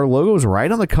 And our logo was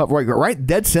right on the cover, right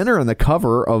dead center on the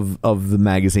cover of the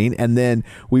magazine. And then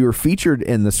we were featured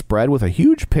in the spread with a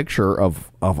huge picture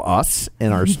of us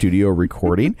in our studio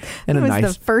recording. And it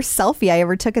was the first selfie I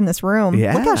ever took in this room.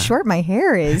 Yeah. Look how short my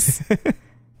hair is.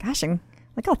 Gosh,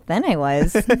 look how thin I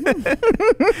was.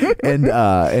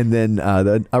 and then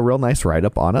a real nice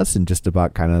write-up on us and just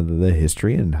about kind of the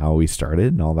history and how we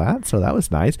started and all that. So that was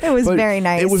nice. It was very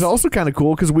nice. It was also kind of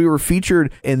cool because we were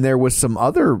featured, and there was some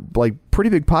other like pretty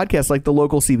big podcasts, like the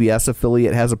local CBS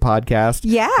affiliate has a podcast.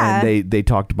 Yeah. And they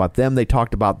talked about them. They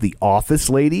talked about The Office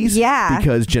ladies. Yeah.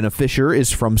 Because Jenna Fisher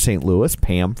is from St. Louis,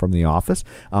 Pam from The Office.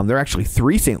 There are actually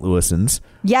 3 St. Louisans.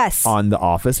 Yes. On The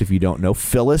Office, if you don't know.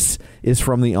 Phyllis is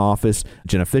from The Office.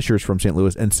 Jenna Fisher is from St.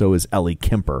 Louis, and so is Ellie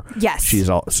Kemper. Yes. She's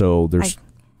so there's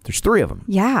 3 of them.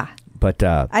 Yeah. But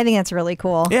I think that's really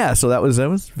cool. Yeah, so that was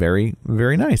very,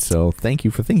 very nice. So thank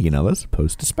you for thinking of us,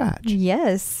 Post-Dispatch.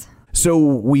 Yes. So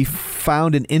we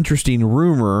found an interesting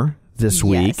rumor this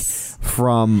week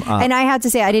from and I have to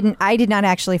say I did not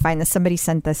actually find this. Somebody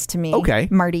sent this to me. Okay.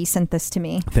 Marty sent this to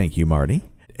me. Thank you, Marty.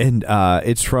 And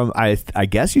it's from I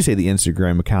guess you say the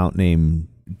Instagram account named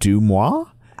Dumois.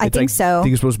 I think so. I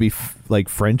think it's supposed to be like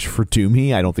French for do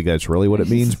me. I don't think that's really what it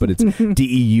means, but it's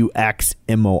DEUXMOI,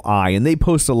 and they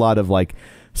post a lot of like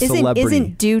celebrity.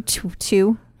 Isn't due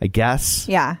to? I guess.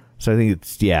 Yeah. So I think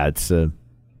it's a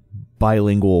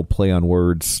bilingual play on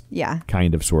words. Yeah.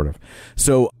 Kind of, sort of.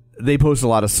 So they post a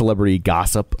lot of celebrity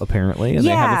gossip, apparently, and they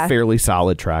have a fairly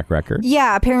solid track record.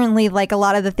 Yeah. Apparently, like a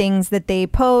lot of the things that they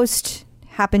post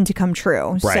happen to come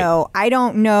true. Right. So I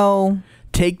don't know.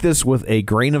 Take this with a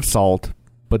grain of salt,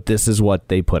 but this is what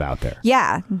they put out there.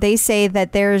 Yeah. They say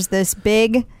that there's this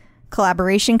big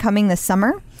collaboration coming this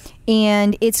summer,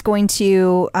 and it's going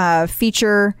to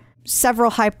feature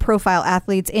several high-profile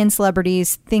athletes and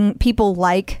celebrities, people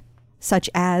like such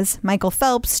as Michael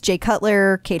Phelps, Jay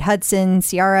Cutler, Kate Hudson,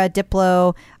 Ciara,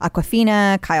 Diplo,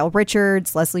 Aquafina, Kyle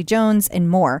Richards, Leslie Jones, and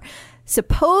more.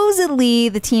 Supposedly,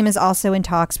 the team is also in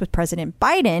talks with President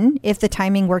Biden if the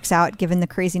timing works out, given the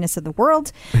craziness of the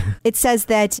world. It says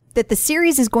that the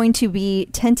series is going to be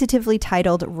tentatively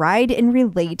titled Ride and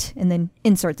Relate, and then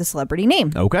insert the celebrity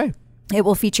name. Okay. It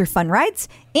will feature fun rides,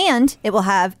 and it will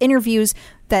have interviews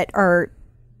that are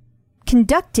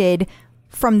conducted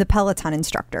from the Peloton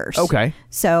instructors. Okay.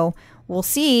 So we'll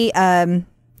see.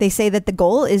 They say that the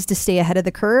goal is to stay ahead of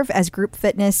the curve as group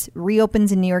fitness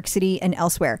reopens in New York City and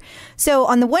elsewhere. So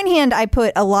on the one hand, I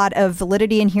put a lot of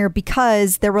validity in here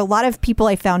because there were a lot of people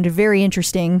I found very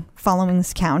interesting following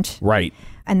this account. Right.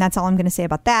 And that's all I'm going to say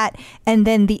about that. And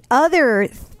then the other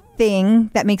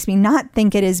thing that makes me not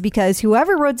think it is because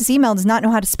whoever wrote this email does not know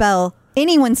how to spell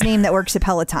anyone's name that works at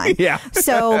Peloton. Yeah.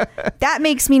 So that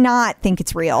makes me not think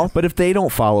it's real. But if they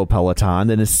don't follow Peloton,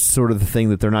 then it's sort of the thing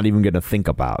that they're not even going to think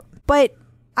about. But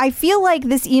I feel like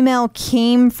this email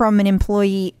came from an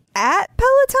employee at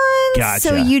Peloton. Gotcha.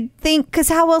 So you'd think, because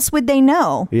how else would they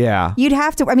know? Yeah. You'd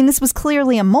have to, I mean, this was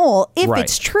clearly a mole if Right.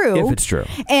 it's true. If it's true.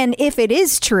 And if it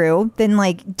is true, then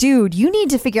like, dude, you need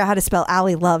to figure out how to spell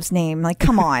Allie Love's name. Like,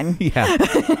 come on. Yeah.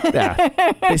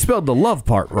 Yeah. They spelled the love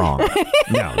part wrong.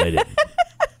 No, they didn't.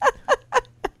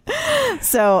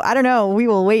 So I don't know. We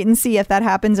will wait and see if that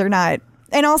happens or not.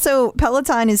 And also,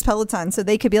 Peloton is Peloton, so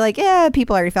they could be like, yeah,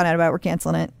 people already found out about it. We're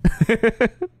canceling it.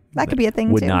 That could be a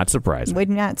thing, Would too. not surprise me. Would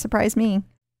not surprise me.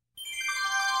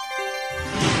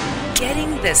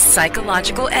 Getting the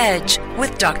psychological edge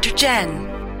with Dr. Jen.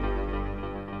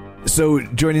 So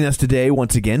joining us today,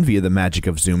 once again, via the magic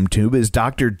of ZoomTube, is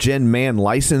Dr. Jen Mann,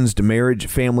 licensed marriage,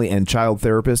 family, and child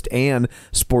therapist and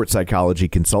sports psychology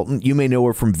consultant. You may know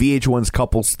her from VH1's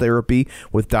Couples Therapy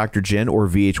with Dr. Jen or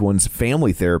VH1's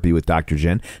Family Therapy with Dr.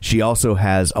 Jen. She also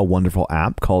has a wonderful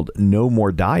app called No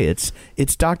More Diets.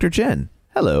 It's Dr. Jen.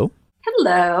 Hello.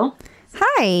 Hello.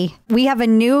 Hi. We have a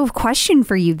new question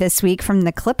for you this week from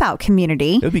the Clip Out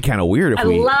community. It would be kind of weird if I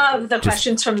love the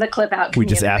questions from the Clip Out community. we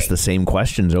just asked the same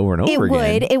questions over and over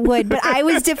again. It would. But I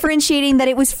was differentiating that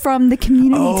it was from the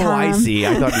community, Oh, Tom. I see.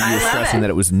 I thought you were stressing that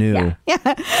it was new.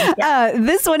 Yeah.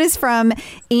 This one is from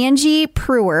Angie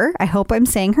Prewer. I hope I'm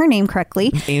saying her name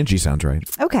correctly. Angie sounds right.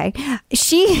 Okay.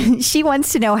 She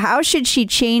wants to know, how should she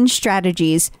change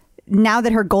strategies now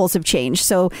that her goals have changed?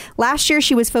 So last year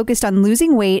she was focused on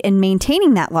losing weight and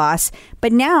maintaining that loss,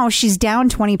 but now she's down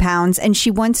 20 pounds and she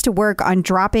wants to work on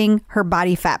dropping her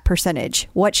body fat percentage.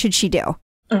 What should she do?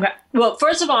 Okay. Well,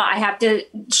 first of all, I have to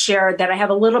share that I have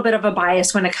a little bit of a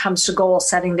bias when it comes to goal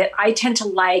setting, that I tend to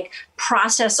like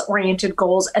process-oriented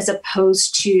goals as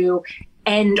opposed to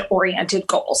end-oriented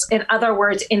goals. In other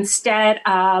words, instead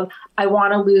of I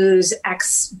want to lose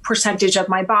X percentage of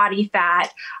my body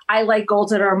fat, I like goals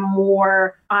that are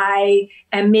more, I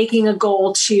am making a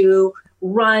goal to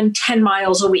run 10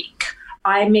 miles a week.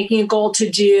 I'm making a goal to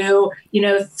do,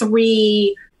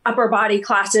 3 upper body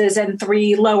classes and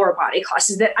 3 lower body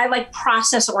classes. That I like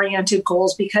process-oriented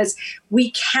goals because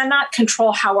we cannot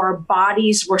control how our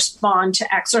bodies respond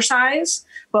to exercise,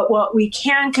 but what we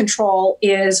can control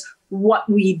is what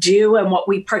we do and what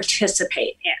we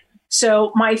participate in.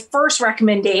 So my first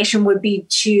recommendation would be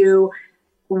to,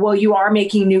 well, you are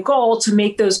making a new goal, to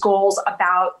make those goals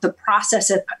about the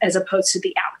process as opposed to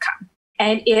the outcome.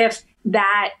 And if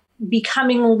that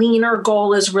becoming a leaner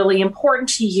goal is really important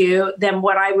to you, then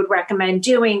what I would recommend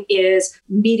doing is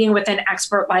meeting with an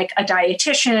expert like a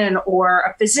dietitian or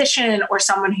a physician or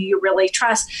someone who you really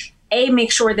trust.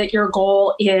 Make sure that your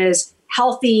goal is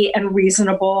healthy and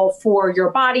reasonable for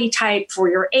your body type, for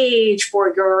your age,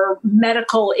 for your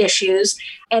medical issues.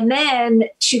 And then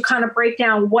to kind of break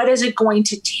down, what is it going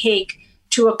to take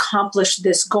to accomplish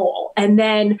this goal? And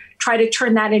then try to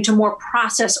turn that into more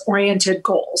process-oriented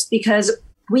goals, because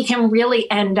we can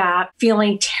really end up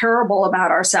feeling terrible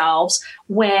about ourselves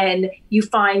when you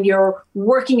find you're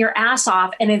working your ass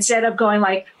off, and instead of going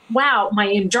like, wow, my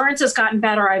endurance has gotten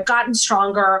better, I've gotten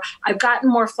stronger, I've gotten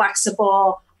more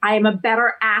flexible, I am a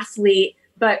better athlete,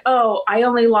 but I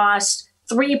only lost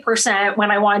 3%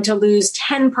 when I wanted to lose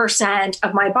 10%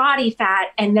 of my body fat,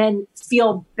 and then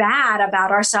feel bad about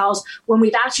ourselves when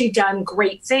we've actually done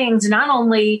great things, not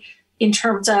only in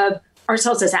terms of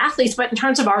ourselves as athletes, but in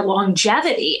terms of our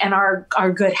longevity and our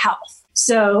good health.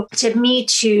 So to me,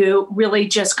 to really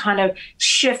just kind of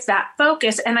shift that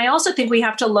focus. And I also think we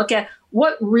have to look at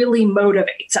what really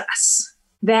motivates us.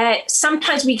 That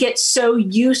sometimes we get so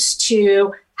used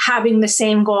to having the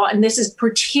same goal, and this is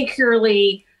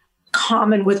particularly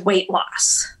common with weight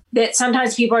loss, that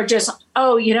sometimes people are just,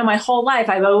 my whole life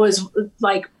I've always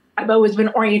been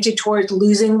oriented towards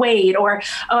losing weight, or,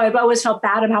 I've always felt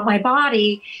bad about my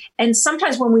body. And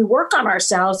sometimes when we work on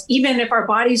ourselves, even if our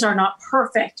bodies are not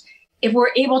perfect, if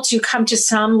we're able to come to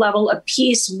some level of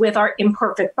peace with our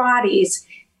imperfect bodies,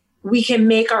 we can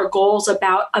make our goals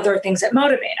about other things that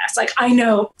motivate us. Like, I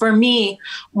know for me,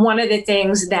 one of the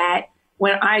things that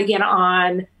when I get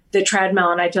on the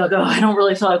treadmill and I feel like, oh, I don't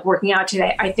really feel like working out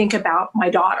today, I think about my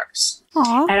daughters.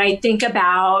 Aww. And I think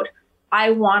about,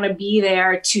 I want to be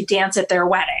there to dance at their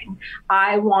wedding.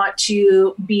 I want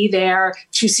to be there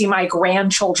to see my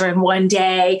grandchildren one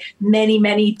day, many,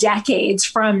 many decades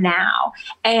from now.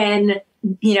 And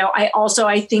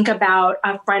I think about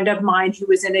a friend of mine who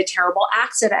was in a terrible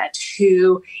accident,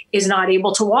 who is not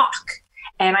able to walk.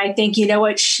 And I think, you know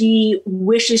what, she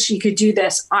wishes she could do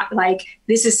this. Like,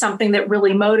 this is something that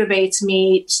really motivates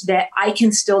me, that I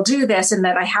can still do this and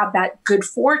that I have that good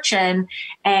fortune.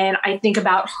 And I think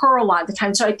about her a lot of the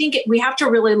time. So I think we have to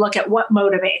really look at what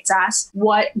motivates us,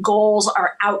 what goals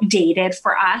are outdated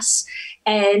for us.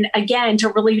 And again, to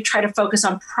really try to focus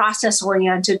on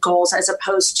process-oriented goals as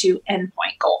opposed to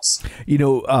endpoint goals.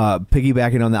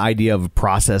 Piggybacking on the idea of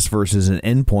process versus an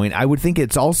endpoint, I would think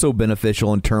it's also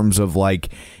beneficial in terms of, like,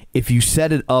 if you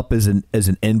set it up as an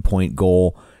endpoint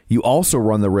goal, you also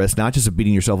run the risk not just of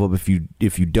beating yourself up if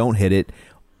you don't hit it,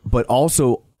 but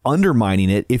also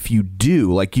undermining it if you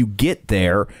do. Like, you get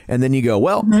there and then you go,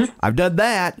 well, I've done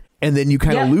that. And then you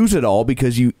kind of lose it all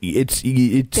because it's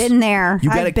been there.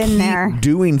 You got to keep there.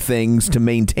 Doing things to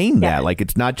maintain that. Like,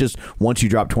 it's not just once you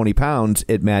drop 20 pounds,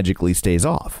 it magically stays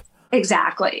off.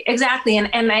 Exactly.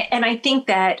 And I think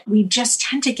that we just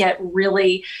tend to get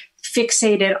really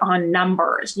fixated on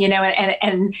numbers,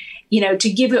 and to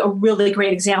give you a really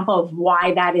great example of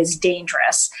why that is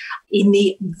dangerous. In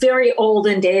the very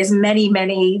olden days, many,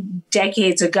 many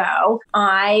decades ago,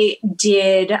 I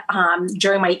did,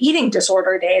 during my eating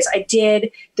disorder days, I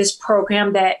did this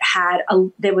program that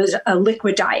there was a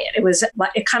liquid diet. It was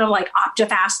kind of like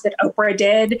OptiFast that Oprah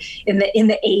did in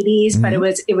the 80s, but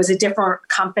it was a different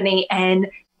company. And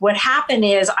what happened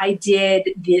is I did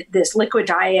this liquid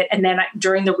diet, and then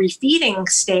during the refeeding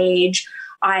stage,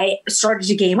 I started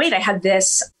to gain weight. I had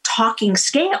this talking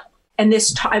scale, and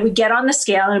I would get on the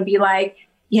scale and be like,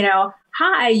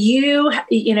 hi, you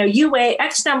weigh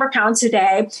X number of pounds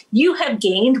today. You have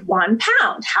gained 1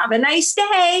 pound. Have a nice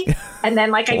day. And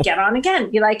then I get on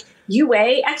again, be like, you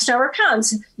weigh X number of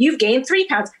pounds. You've gained 3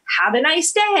 pounds. Have a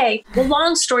nice day. Well,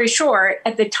 long story short,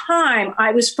 at the time,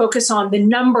 I was focused on the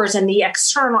numbers and the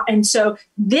external. And so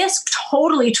this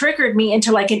totally triggered me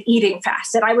into an eating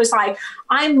fast. That I was like,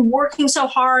 I'm working so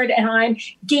hard and I'm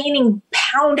gaining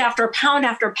pound after pound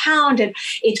after pound. And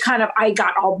I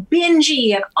got all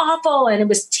bingy and awful, and it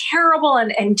was terrible.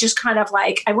 And just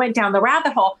I went down the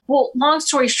rabbit hole. Well, long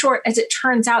story short, as it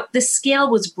turns out, the scale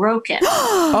was broken.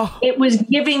 It was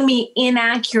giving me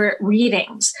inaccurate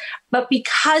readings. But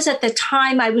because at the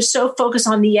time I was so focused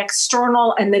on the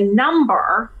external and the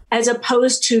number, as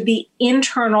opposed to the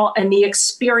internal and the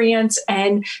experience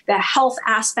and the health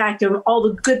aspect of all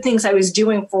the good things I was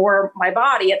doing for my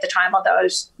body at the time, although I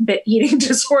was a bit eating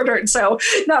disordered, so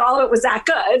not all of it was that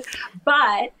good,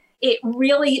 but it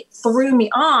really threw me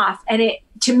off. And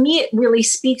to me, it really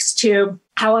speaks to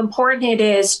how important it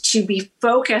is to be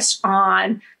focused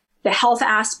on the health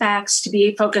aspects, to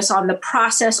be focused on the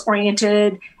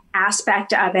process-oriented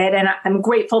aspect of it. And I'm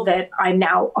grateful that I'm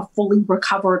now a fully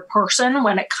recovered person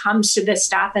when it comes to this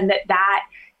stuff, and that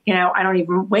I don't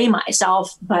even weigh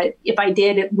myself, but if I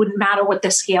did, it wouldn't matter what the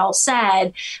scale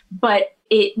said. But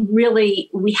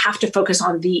we have to focus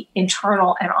on the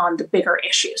internal and on the bigger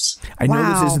issues. I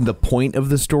know this isn't the point of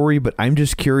the story, but I'm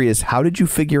just curious, how did you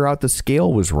figure out the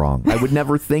scale was wrong? I would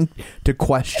never think to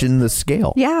question the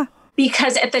scale. Yeah.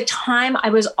 Because at the time I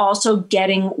was also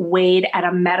getting weighed at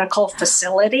a medical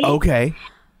facility. Okay.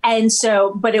 And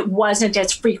so, but it wasn't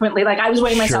as frequently. I was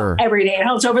weighing myself every day at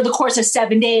home. So over the course of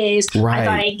 7 days, I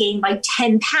thought I gained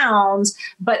 10 pounds.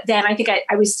 But then I think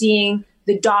I was seeing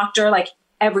the doctor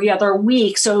every other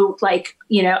week. So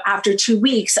after 2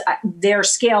 weeks, their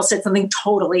scale said something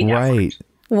totally different. Right.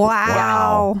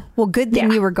 Wow. Well, good thing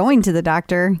you were going to the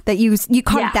doctor, that you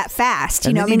caught it that fast.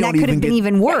 That could have been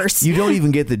even worse. You don't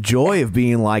even get the joy of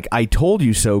being like, I told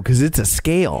you so, because it's a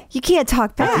scale. You can't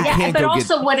talk back. Yeah, but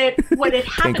also what it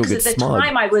happened, because at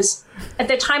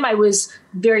the time I was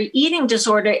very eating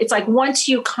disorder. It's once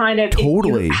you if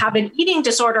you have an eating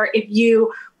disorder,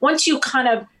 once you kind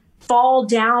of fall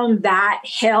down that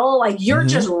hill, you're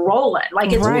just rolling.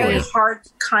 It's really hard to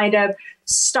kind of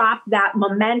stop that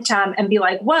momentum and be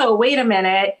like, whoa, wait a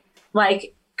minute.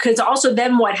 Because also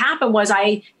then what happened was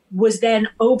I was then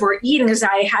overeating, because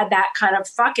I had that kind of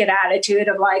fuck it attitude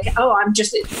of I'm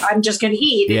just going to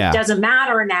eat. Yeah. It doesn't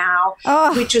matter now,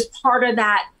 which is part of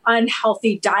that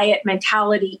unhealthy diet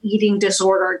mentality, eating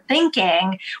disordered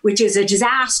thinking, which is a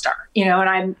disaster,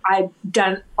 and I've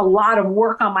done a lot of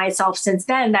work on myself since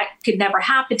then. That could never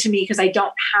happen to me because I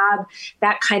don't have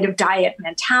that kind of diet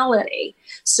mentality.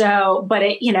 So, but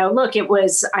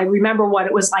I remember what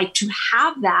it was like to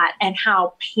have that and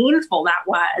how painful that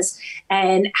was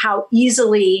and how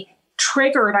easily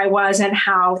triggered I was and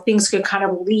how things could kind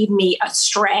of lead me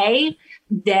astray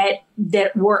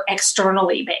that were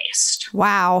externally based.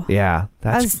 Wow. Yeah.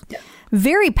 That's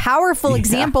very powerful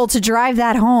example to drive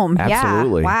that home.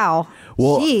 Absolutely. Yeah. Wow.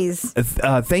 Well,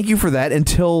 jeez. Thank you for that.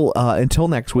 Until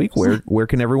next week, where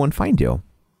can everyone find you?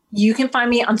 You can find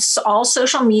me on all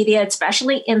social media,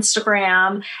 especially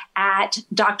Instagram, at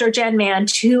Dr. Jen Man,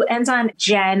 2 N's on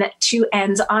Jen, 2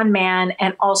 N's on Man,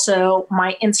 and also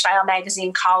my InStyle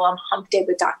magazine column, Hump Day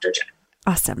with Dr. Jen.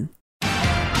 Awesome.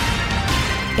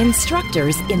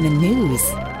 Instructors in the news.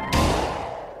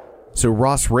 So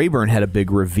Ross Rayburn had a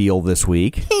big reveal this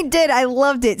week. He did. I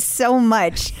loved it so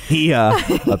much. He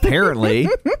apparently,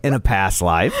 in a past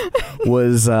life,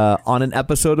 was on an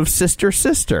episode of Sister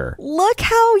Sister. Look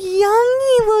how young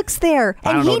he looks there. And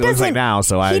I don't know what he looks like now,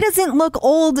 he doesn't look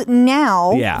old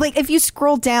now. Yeah. Like if you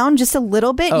scroll down just a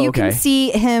little bit, you can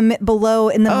see him below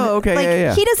in the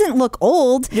okay. He doesn't look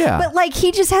old. Yeah. But like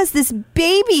he just has this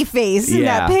baby face in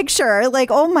that picture.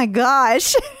 Like, oh my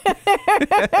gosh.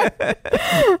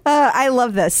 I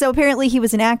love this. So apparently he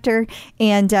was an actor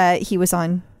and he was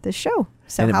on the show.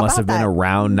 So and it must have been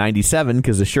around 97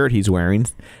 because the shirt he's wearing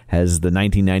has the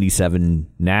 1997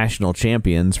 national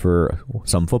champions for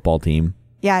some football team.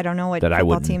 Yeah, I don't know what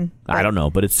football team. I don't know,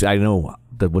 but I know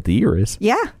what the year is.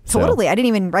 Yeah, totally. I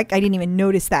didn't even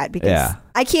notice that because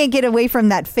I can't get away from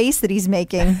that face that he's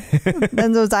making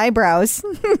and those eyebrows.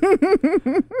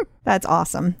 That's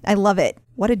awesome. I love it.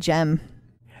 What a gem.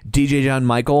 DJ John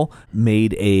Michael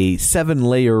made a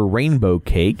 7-layer rainbow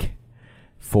cake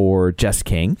for Jess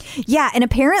King. Yeah, and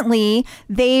apparently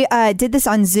they did this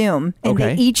on Zoom, and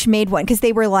they each made one because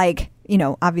they were like,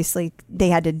 obviously they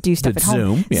had to do stuff at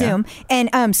home. Zoom.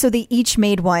 And so they each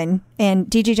made one, and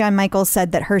DJ John Michael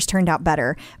said that hers turned out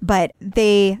better. But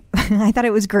I thought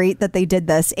it was great that they did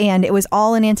this, and it was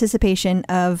all in anticipation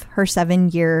of her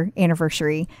 7-year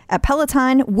anniversary at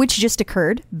Peloton, which just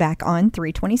occurred back on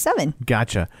 3/27.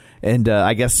 Gotcha. And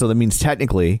I guess so that means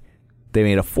technically they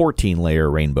made a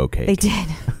 14-layer rainbow cake. They did.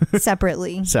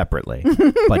 Separately,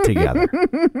 but together.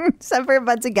 Separate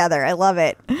but together. I love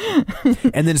it.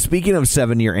 And then speaking of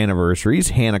 7-year anniversaries,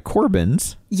 Hannah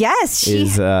Corbin's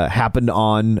happened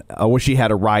on, she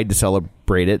had a ride to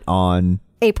celebrate it on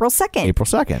April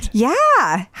 2nd.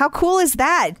 Yeah. How cool is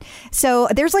that? So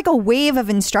there's like a wave of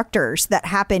instructors that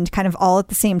happened kind of all at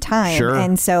the same time. Sure.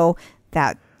 And so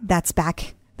that's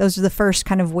back. Those are the first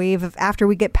kind of wave of after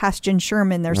we get past Jen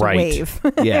Sherman, there's a wave.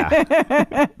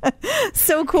 Yeah.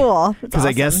 So cool. Because awesome.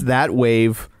 I guess that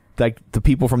wave, like the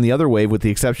people from the other wave, with the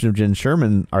exception of Jen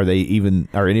Sherman, are any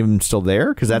of them still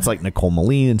there? Because that's like Nicole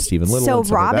Moline and Stephen Little. So and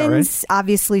stuff Robin's like that, right?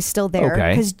 obviously still there.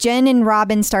 Okay. Because Jen and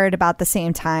Robin started about the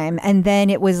same time. And then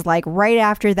it was like right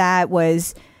after that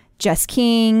was Jess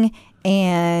King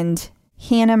and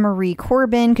Hannah Marie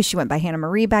Corbin, because she went by Hannah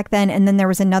Marie back then. And then there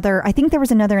was another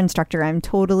instructor I'm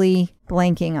totally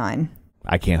blanking on.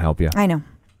 I can't help you. I know.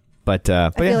 But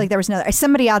I feel like there was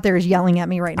somebody out there is yelling at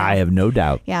me right now. I have no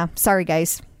doubt. Yeah. Sorry,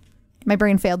 guys. My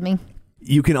brain failed me.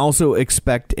 You can also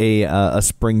expect a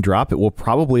spring drop. It will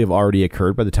probably have already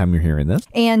occurred by the time you're hearing this.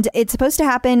 And it's supposed to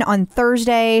happen on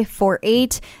Thursday,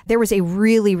 4/8. There was a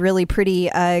really, really pretty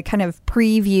kind of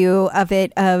preview of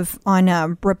it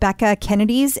on Rebecca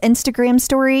Kennedy's Instagram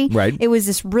story. Right. It was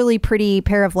this really pretty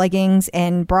pair of leggings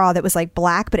and bra that was like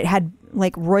black, but it had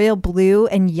like royal blue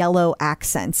and yellow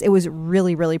accents. It was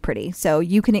really, really pretty. So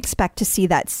you can expect to see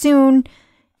that soon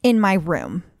in my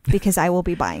room. Because I will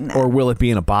be buying that. Or will it be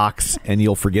in a box and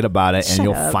you'll forget about it and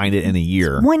you'll find it in a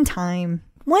year? One time.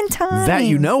 That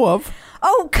you know of.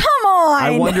 Oh, come on.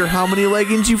 I wonder how many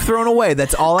leggings you've thrown away.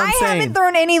 That's all I'm saying. I haven't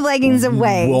thrown any leggings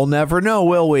away. We'll never know,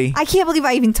 will we? I can't believe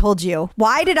I even told you.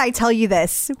 Why did I tell you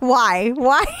this? Why?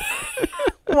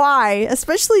 Why?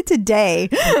 Especially today.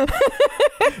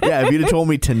 Yeah, if you'd have told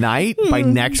me tonight, by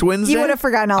next Wednesday, you would have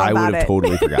forgotten all about it. I would have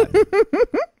totally forgotten.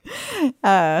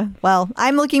 Well,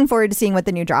 I'm looking forward to seeing what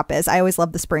the new drop is. I always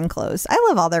love the spring clothes. I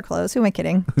love all their clothes. Who am I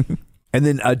kidding? And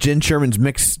then Jen Sherman's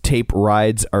mixtape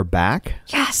rides are back.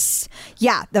 Yes.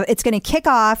 Yeah. It's going to kick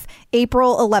off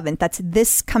April 11th. That's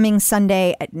this coming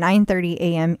Sunday at 9:30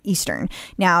 a.m. Eastern.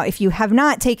 Now, if you have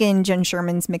not taken Jen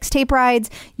Sherman's mixtape rides,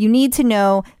 you need to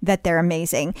know that they're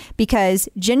amazing because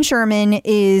Jen Sherman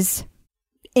is,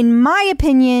 in my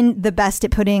opinion, the best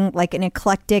at putting like an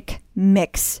eclectic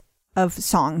mix of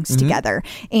songs together.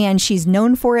 And she's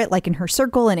known for it, like in her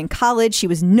circle and in college. She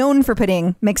was known for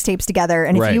putting mixtapes together.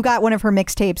 And if you got one of her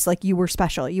mixtapes, like you were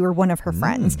special. You were one of her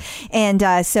friends.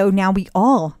 And so now we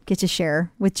all get to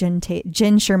share with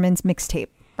Jen Sherman's Mixtape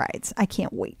Brides. I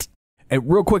can't wait. And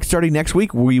real quick, starting next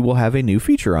week, we will have a new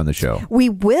feature on the show. We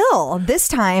will. This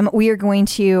time, we are going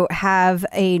to have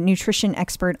a nutrition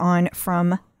expert on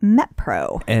from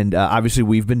MetPro. And obviously,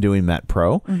 we've been doing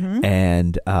MetPro,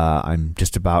 and I'm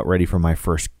just about ready for my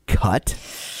first cut.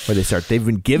 Where they've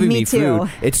been giving me food.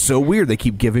 It's so weird. They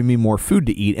keep giving me more food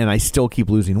to eat, and I still keep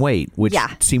losing weight, which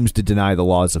seems to deny the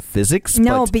laws of physics.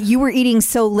 No, but you were eating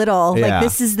so little. Yeah. Like,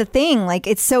 this is the thing. Like,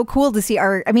 it's so cool to see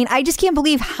I just can't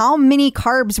believe how many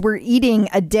carbs we're eating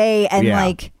a day and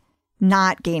like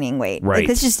not gaining weight. Right. Like,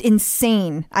 that's just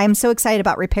insane. I'm so excited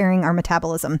about repairing our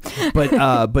metabolism.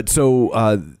 But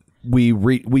so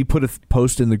we put a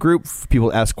post in the group.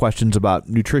 People ask questions about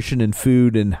nutrition and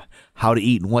food and how to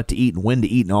eat and what to eat and when to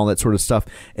eat and all that sort of stuff.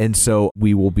 And so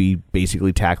we will be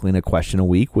basically tackling a question a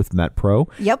week with MetPro.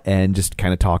 Yep. And just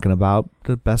kind of talking about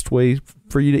the best way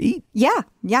for you to eat. Yeah.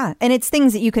 Yeah. And it's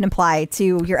things that you can apply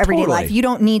to your everyday life. You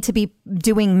don't need to be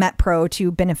doing MetPro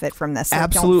to benefit from this. So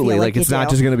absolutely. Like it's not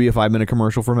just going to be a 5-minute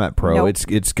commercial for MetPro. Nope.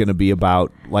 It's going to be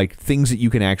about like things that you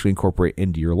can actually incorporate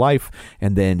into your life.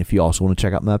 And then if you also want to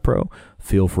check out MetPro,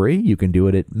 feel free. You can do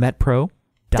it at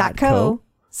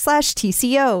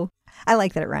metpro.co/TCO. I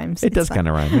like that it rhymes. It does kind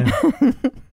of rhyme,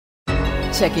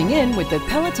 yeah. Checking in with the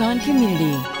Peloton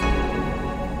community.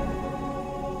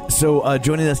 So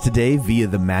joining us today via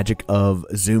the magic of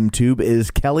ZoomTube is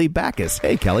Kelly Backus.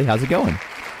 Hey, Kelly, how's it going?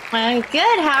 I'm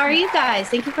good. How are you guys?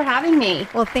 Thank you for having me.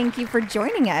 Well, thank you for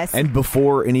joining us. And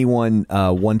before anyone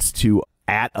wants to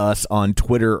at us on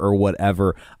Twitter or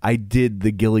whatever, I did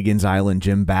the Gilligan's Island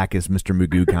Jim Backus Mr.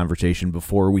 Magoo conversation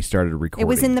before we started recording. It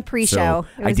was in the pre-show.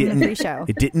 It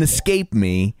didn't escape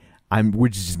me. We're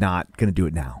just not going to do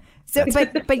it now. So,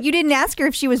 but you didn't ask her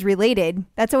if she was related.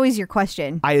 That's always your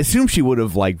question. I assume she would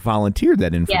have volunteered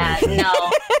that information. Yeah, no,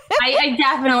 I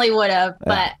definitely would have,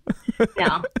 but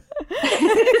no.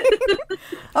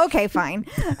 Okay, fine.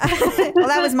 Well,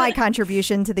 that was my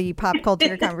contribution to the pop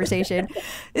culture conversation.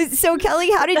 So, Kelly,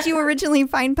 how did you originally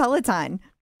find Peloton?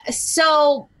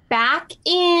 So back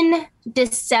in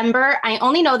December, I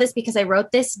only know this because I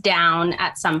wrote this down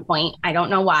at some point. I don't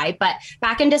know why, but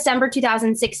back in December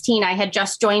 2016, I had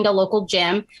just joined a local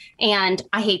gym and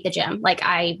I hate the gym. Like,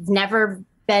 I've never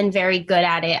been very good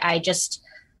at it. I just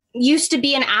used to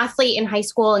be an athlete in high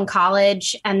school and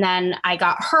college. And then I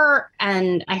got hurt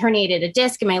and I herniated a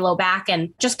disc in my low back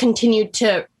and just continued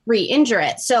to re-injure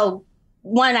it. So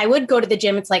when I would go to the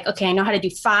gym, it's like, okay, I know how to do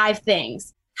 5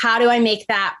 things. How do I make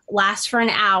that last for an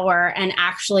hour and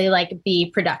actually be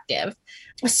productive?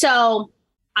 So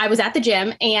I was at the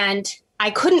gym and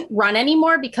I couldn't run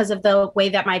anymore because of the way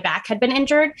that my back had been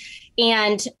injured.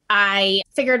 And I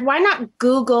figured, why not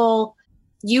Google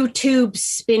YouTube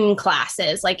spin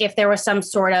classes? Like, if there was some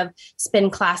sort of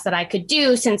spin class that I could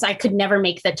do, since I could never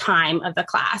make the time of the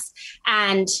class.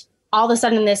 And all of a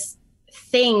sudden this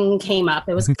thing came up.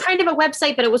 It was kind of a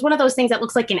website, but it was one of those things that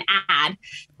looks like an ad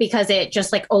because it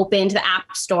just opened the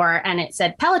app store and it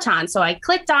said Peloton. So I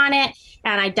clicked on it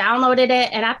and I downloaded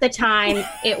it. And at the time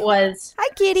it was... Hi,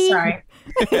 Kitty. Sorry.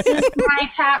 This is my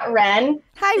cat, Ren.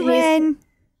 Hi, Ren.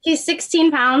 He's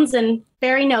 16 pounds and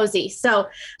very nosy. So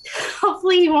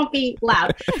hopefully he won't be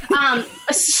loud.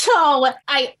 So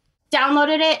I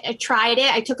downloaded it. I tried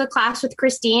it. I took a class with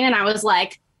Christine and I was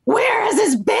like, where has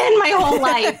this been my whole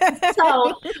life?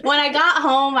 So when I got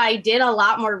home, I did a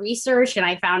lot more research and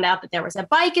I found out that there was a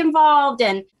bike involved.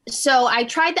 And so I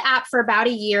tried the app for about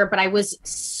a year, but I was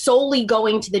solely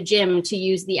going to the gym to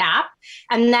use the app.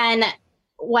 And then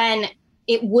when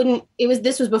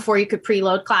this was before you could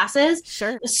preload classes.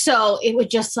 Sure. So it would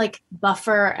just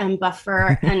buffer and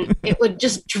it would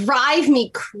just drive me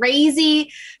crazy.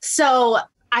 So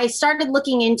I started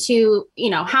looking into,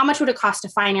 how much would it cost to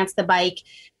finance the bike?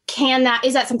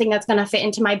 Is that something that's going to fit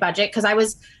into my budget? Because I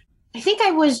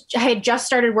had just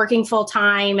started working full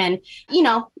time and,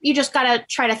 you just got to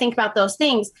try to think about those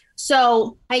things.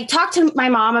 So I talked to my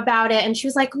mom about it and she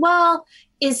was like, well,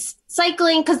 is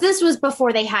cycling, because this was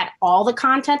before they had all the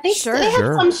content. They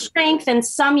had some strength and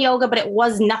some yoga, but it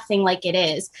was nothing like it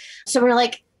is. So we're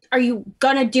like, are you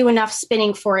going to do enough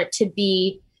spinning for it to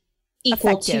be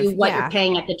equal effective, to what you're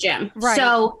paying at the gym? Right.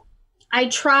 So I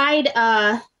tried,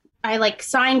 I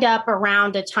signed up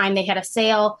around a time they had a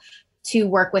sale to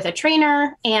work with a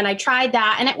trainer, and I tried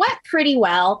that and it went pretty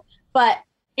well, but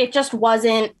it just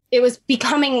wasn't, it was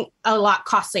becoming a lot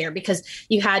costlier because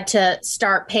you had to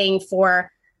start paying for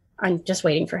I'm just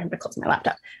waiting for him to close my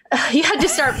laptop. You had to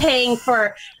start paying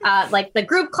for like the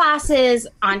group classes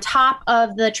on top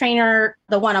of the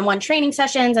one-on-one training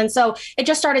sessions. And so it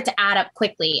just started to add up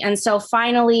quickly. And so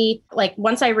finally, like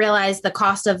once I realized the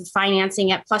cost of financing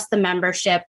it plus the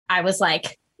membership, I was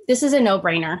like, this is a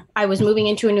no-brainer. I was moving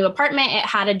into a new apartment. It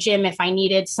had a gym if I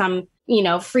needed some,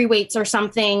 free weights or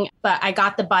something, but I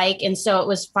got the bike. And so it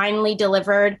was finally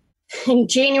delivered in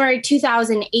January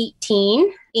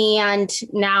 2018. And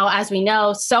now, as we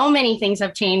know, so many things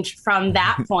have changed from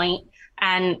that point.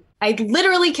 And I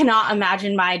literally cannot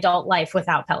imagine my adult life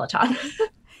without Peloton.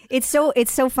 It's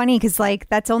so funny because like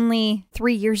that's only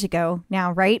 3 years ago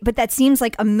now, right? But that seems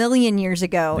like a million years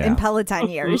ago in Peloton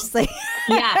years. Like,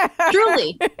 yeah,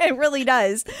 truly. It really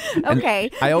does. Okay.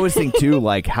 And I always think too,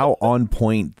 like how on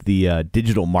point the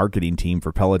digital marketing team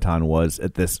for Peloton was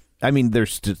at this. I mean,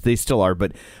 they still are,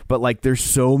 but like there's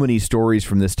so many stories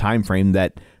from this time frame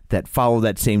that follow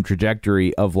that same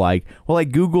trajectory of like, well, I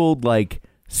Googled like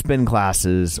spin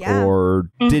classes or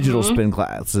digital spin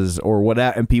classes or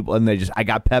whatever, and I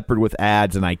got peppered with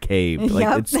ads and I caved.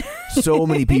 Like it's so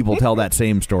many people tell that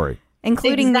same story,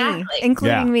 including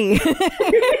me.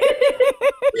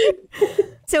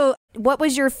 So what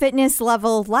was your fitness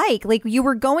level like? Like you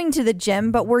were going to the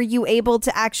gym, but were you able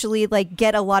to actually like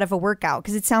get a lot of a workout?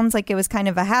 Because it sounds like it was kind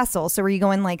of a hassle. So were you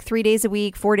going like 3 days a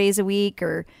week, 4 days a week,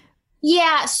 or?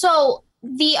 Yeah. So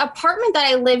the apartment that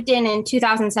I lived in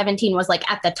 2017 was like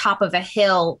at the top of a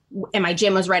hill and my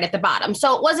gym was right at the bottom.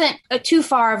 So it wasn't too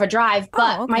far of a drive,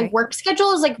 but my work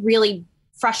schedule is like really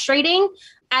frustrating.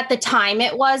 At the time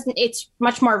it's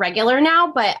much more regular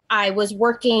now, but I was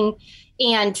working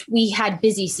and we had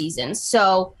busy seasons.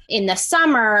 So in the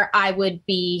summer, I would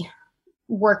be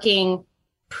working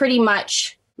pretty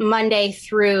much Monday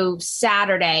through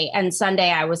Saturday, and Sunday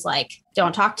I was like,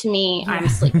 don't talk to me, I'm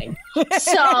sleeping.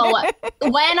 So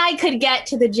when I could get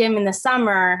to the gym in the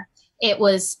summer, it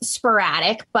was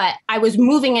sporadic, but I was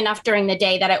moving enough during the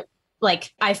day that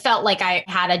I felt like I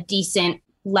had a decent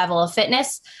level of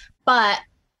fitness. But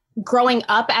growing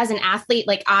up as an athlete,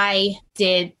 like I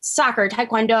did soccer,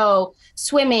 taekwondo,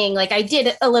 swimming, like I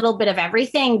did a little bit of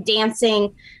everything,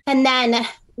 dancing. And then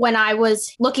when I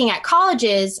was looking at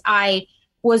colleges, I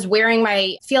was wearing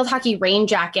my field hockey rain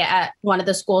jacket at one of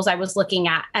the schools I was looking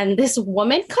at. And this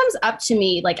woman comes up to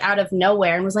me like out of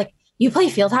nowhere and was like, you play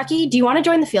field hockey? Do you want to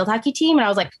join the field hockey team? And I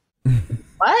was like,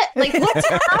 what? Like, what's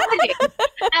happening?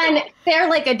 And they're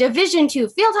like a Division II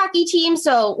field hockey team.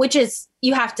 So, which is,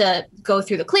 you have to go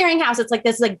through the clearinghouse. It's like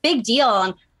this like big deal.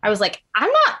 And I was like, I'm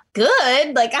not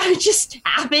good. Like I just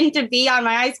happened to be on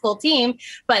my high school team,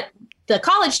 but the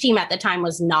college team at the time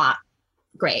was not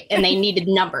great. And they needed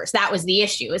numbers. That was the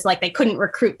issue. It's like they couldn't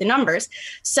recruit the numbers.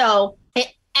 So it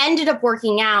ended up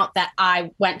working out that I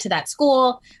went to that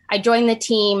school. I joined the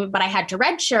team, but I had to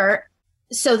redshirt.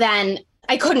 So then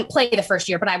I couldn't play the first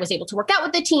year, but I was able to work out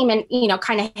with the team and,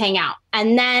 kind of hang out.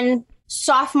 And then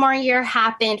sophomore year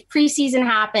happened, preseason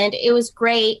happened. It was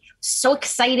great. So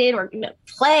excited. We're going to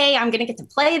play. I'm going to get to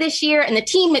play this year. And the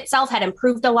team itself had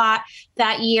improved a lot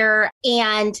that year.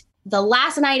 And the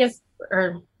last night of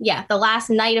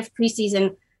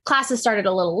preseason, classes started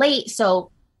a little late. So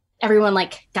everyone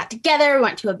like got together. We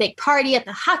went to a big party at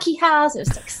the hockey house. It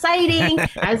was so exciting.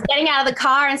 I was getting out of the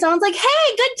car and someone's like,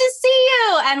 hey, good to see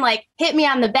you. And like hit me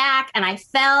on the back and I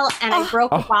fell and I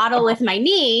broke a bottle with my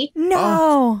knee.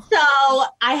 No. So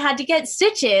I had to get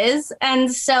stitches.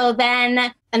 And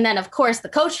then of course the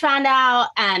coach found out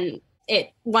and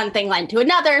one thing led to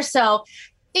another. So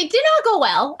it did not go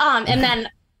well. And then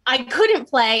I couldn't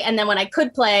play. And then when I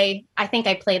could play, I think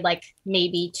I played like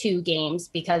maybe 2 games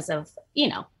because of,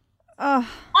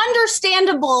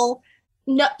 understandable.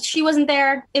 No, she wasn't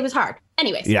there. It was hard.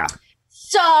 Anyways. Yeah.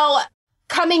 So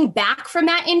coming back from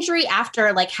that injury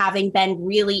after like having been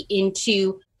really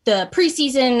into the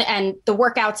preseason and the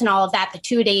workouts and all of that, the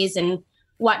 2 days and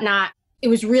whatnot, it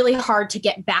was really hard to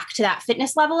get back to that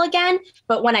fitness level again.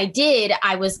 But when I did,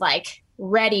 I was like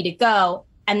ready to go.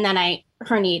 And then I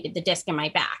herniated the disc in my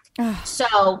back.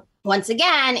 So once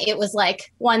again, it was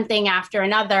like one thing after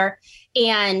another.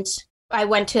 And I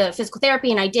went to physical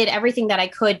therapy and I did everything that I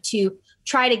could to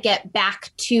try to get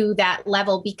back to that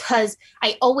level, because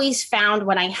I always found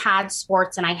when I had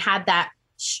sports and I had that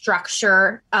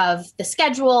structure of the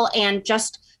schedule and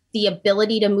just the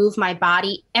ability to move my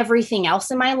body, everything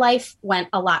else in my life went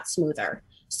a lot smoother.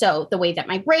 So the way that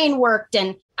my brain worked,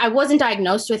 and I wasn't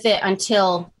diagnosed with it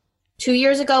until 2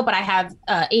 years ago, but I have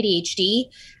ADHD.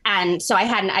 And so I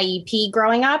had an IEP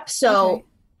growing up. So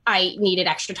I needed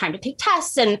extra time to take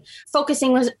tests, and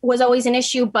focusing was always an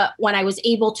issue. But when I was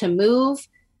able to move,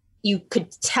 you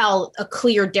could tell a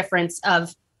clear difference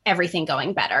of everything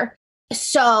going better.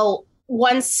 So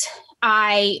once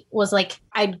I was like,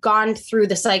 I'd gone through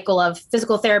the cycle of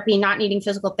physical therapy, not needing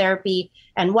physical therapy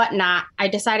and whatnot, I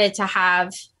decided to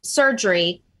have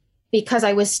surgery because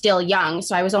I was still young.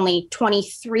 So I was only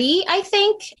 23, I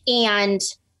think. And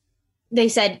they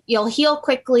said, you'll heal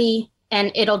quickly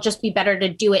and it'll just be better to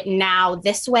do it now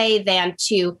this way than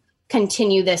to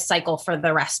continue this cycle for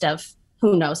the rest of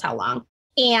who knows how long.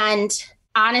 And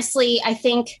honestly, I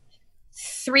think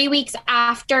 3 weeks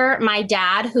after, my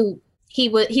dad, he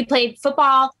played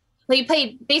football. He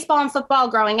played baseball and football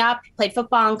growing up. He played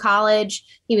football in college.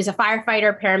 He was a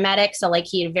firefighter, paramedic. So like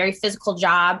he had a very physical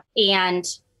job, and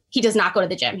he does not go to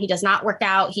the gym. He does not work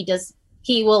out.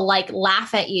 He will like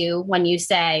laugh at you when you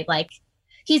say like,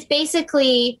 he's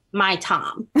basically my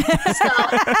Tom.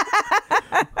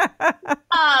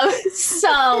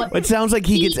 So it sounds like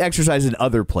he gets exercise in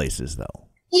other places though.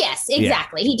 Yes,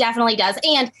 exactly. Yeah. He definitely does.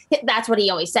 And that's what he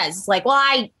always says. It's like, well,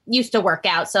 I used to work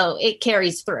out, so it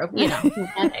carries through, you know.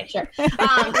 Okay, sure. So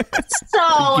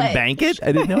you can bank it?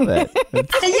 I didn't know that.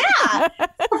 Yeah.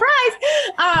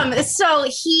 Surprise. So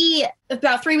he,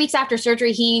 about 3 weeks after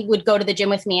surgery, he would go to the gym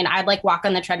with me, and I'd like walk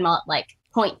on the treadmill at like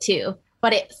 0.2.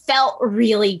 But it felt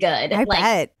really good. I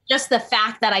bet. Just the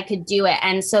fact that I could do it.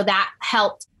 And so that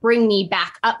helped bring me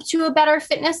back up to a better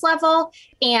fitness level.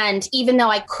 And even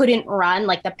though I couldn't run,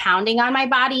 like the pounding on my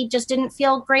body just didn't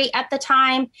feel great at the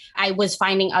time, I was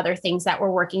finding other things that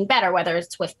were working better, whether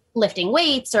it's with lifting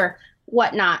weights or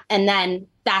whatnot. And then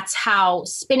that's how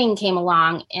spinning came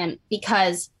along. And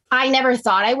because I never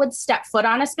thought I would step foot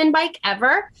on a spin bike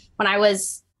ever. When I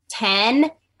was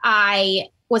 10, I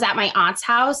was at my aunt's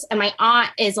house, and my aunt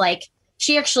is like,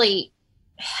 she actually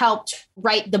helped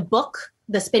write the book,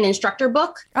 the spin instructor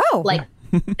book. Oh, like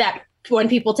that when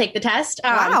people take the test.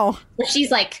 Wow.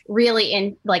 She's like really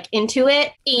into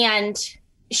it. And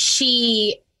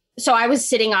so I was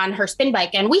sitting on her spin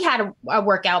bike, and we had a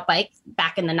workout bike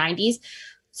back in the 90s.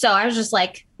 So I was just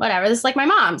like, whatever, this is like my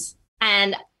mom's.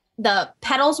 And the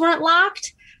pedals weren't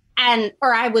locked,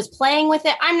 or I was playing with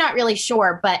it. I'm not really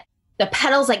sure, but the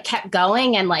pedals like kept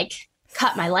going and like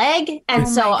cut my leg. And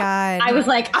so I was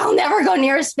like, I'll never go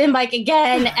near a spin bike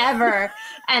again, ever.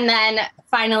 And then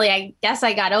finally, I guess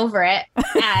I got over it.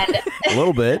 And a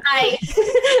little bit.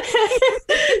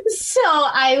 So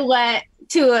I went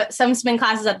to some spin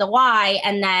classes at the Y,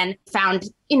 and then found,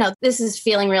 this is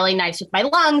feeling really nice with my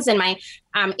lungs, and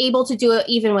I'm able to do it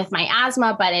even with my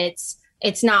asthma, but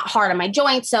it's not hard on my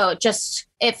joints. So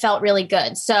it felt really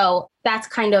good. So that's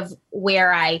kind of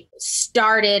where I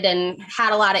started and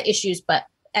had a lot of issues, but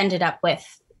ended up with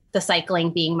the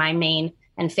cycling being my main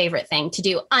and favorite thing to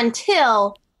do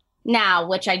until now,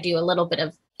 which I do a little bit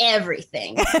of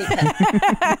everything, because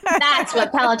that's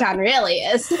what Peloton really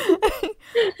is.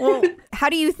 Well, how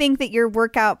do you think that your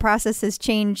workout process has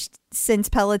changed since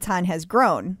Peloton has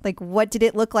grown? Like, what did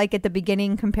it look like at the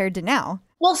beginning compared to now?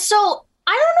 Well, so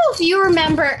I don't know if you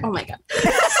remember. Oh my God.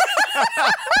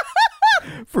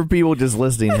 For people just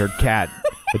listening, her cat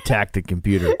attacked the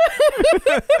computer.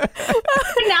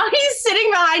 Now he's sitting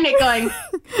behind it going,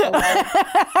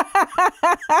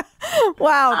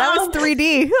 wow, that was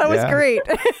 3D. That was great.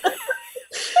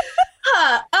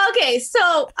 Okay,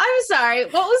 so I'm sorry.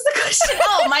 What was the question?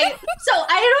 So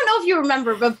I don't know if you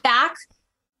remember, but back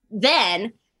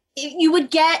then you would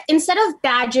get, instead of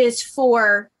badges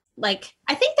for like,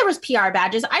 I think there was PR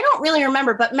badges. I don't really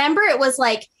remember, but remember it was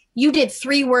like, you did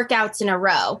 3 workouts in a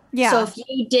row. Yeah. So if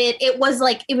you did, it was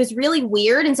really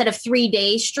weird. Instead of 3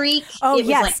 day streak. Oh, it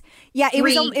yes. Was like yeah.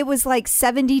 It was like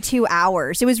 72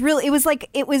 hours. It was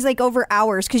like over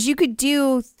hours, because you could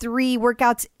do 3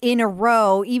 workouts in a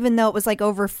row, even though it was like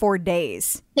over 4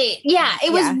 days. Yeah.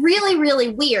 It was really, really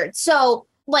weird. So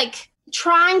like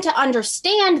trying to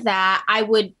understand that, I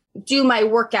would do my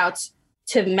workouts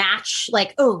to match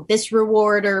like, oh, this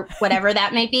reward or whatever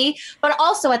that may be. But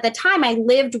also at the time I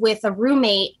lived with a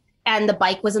roommate, and the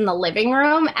bike was in the living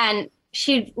room, and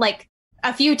she'd like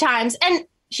a few times, and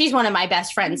she's one of my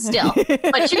best friends still,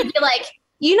 but she'd be like,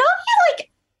 you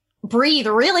like breathe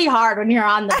really hard when you're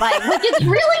on the bike. Like it's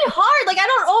really hard. Like I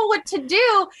don't know what to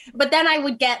do. But then I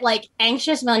would get like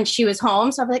anxious when she was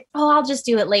home. So I'm like, oh, I'll just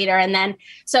do it later. And then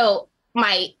so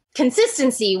my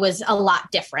consistency was a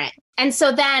lot different. And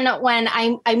so then when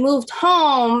I moved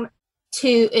home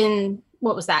in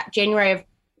January of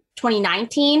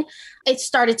 2019, it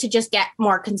started to just get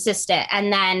more consistent.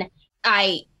 And then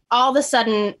I all of a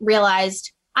sudden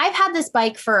realized I've had this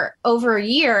bike for over a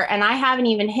year and I haven't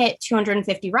even hit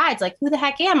 250 rides. Like, who the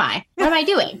heck am I? What am I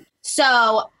doing?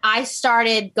 So I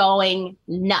started going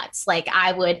nuts. Like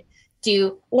I would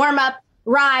do warm up,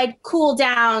 ride, cool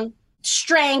down,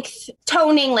 strength,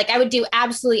 toning. Like I would do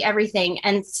absolutely everything.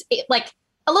 And like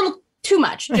a little too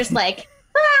much, just like,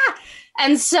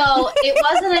 And so it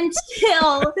wasn't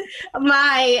until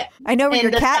I know where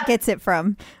your cat gets it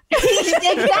from.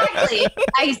 Exactly.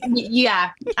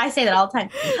 I say that all the time.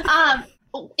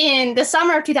 In the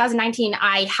summer of 2019,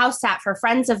 I house sat for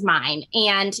friends of mine,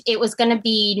 and it was going to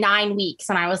be 9 weeks.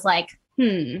 And I was like,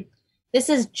 this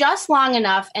is just long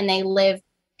enough. And they live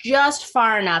just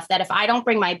far enough that if I don't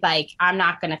bring my bike, I'm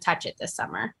not going to touch it this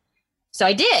summer. So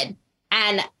I did.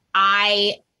 And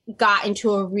I got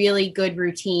into a really good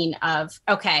routine of,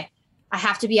 okay, I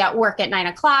have to be at work at 9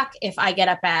 o'clock. If I get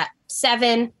up at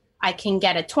 7, I can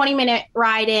get a 20-minute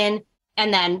ride in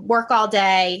and then work all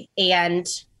day and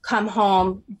come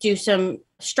home, do some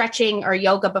stretching or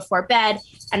yoga before bed.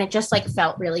 And it just like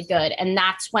felt really good. And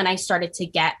that's when I started to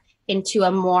get into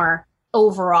a more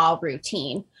overall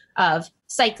routine of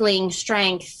cycling,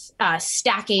 strength,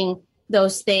 stacking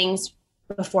those things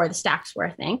before the stacks were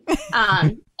a thing.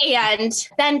 And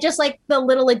then just like the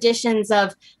little additions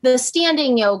of the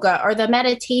standing yoga or the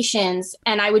meditations.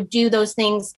 And I would do those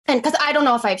things. And because I don't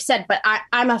know if I've said, but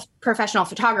I'm a professional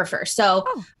photographer. So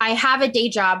I have a day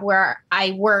job where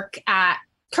I work at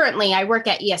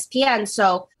ESPN.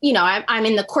 So, you know, I'm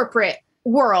in the corporate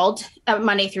world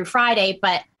Monday through Friday,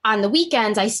 but on the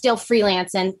weekends, I still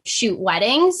freelance and shoot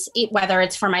weddings, whether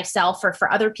it's for myself or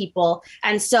for other people.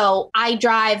 And so I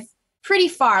drive pretty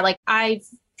far. Like I've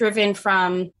driven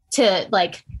to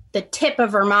like the tip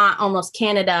of Vermont, almost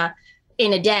Canada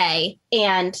in a day,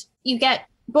 and you get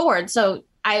bored. So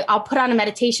I'll put on a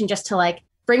meditation just to like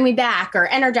bring me back or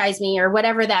energize me or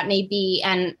whatever that may be.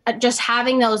 And just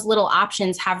having those little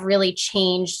options have really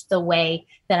changed the way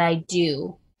that I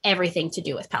do everything to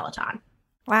do with Peloton.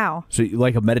 Wow. So you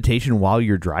like a meditation while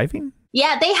you're driving?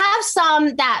 Yeah, they have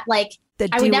some that like,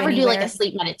 I would never do like a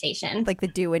sleep meditation. Like the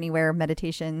do anywhere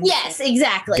meditations. Yes,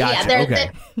 exactly. Gotcha.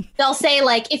 Yeah, they'll say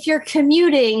like, if you're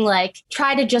commuting, like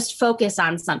try to just focus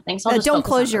on something. So don't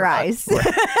close your eyes.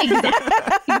 Exactly.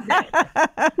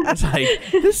 It's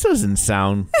like, this doesn't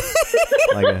sound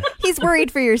like a... He's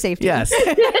worried for your safety. Yes.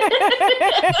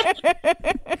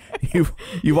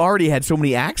 You've already had so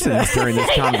many accidents during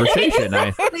this conversation.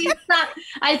 Please stop.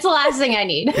 It's the last thing I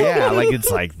need. Yeah, like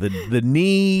it's like the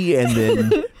knee and then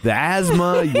the asthma.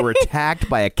 You were attacked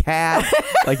by a cat.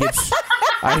 Like it's...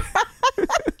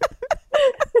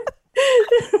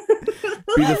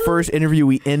 Be the first interview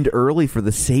we end early for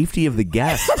the safety of the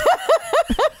guest.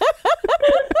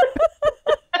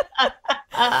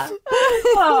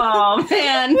 Oh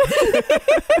man.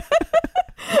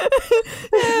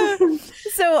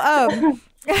 So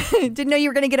didn't know you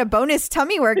were going to get a bonus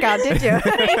tummy workout, did you?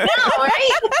 I know,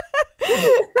 right?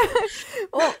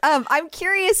 Well, I'm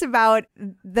curious about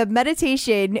the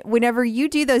meditation. Whenever you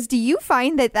do those, do you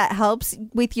find that helps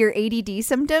with your ADD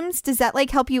symptoms? Does that like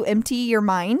help you empty your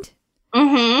mind?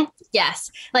 Mm-hmm.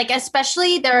 Yes. Like,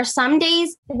 especially there are some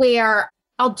days where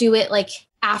I'll do it like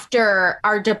after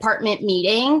our department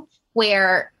meeting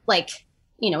where like,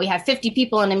 you know, we have 50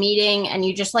 people in a meeting and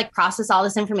you just like process all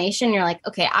this information. You're like,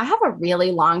 okay, I have a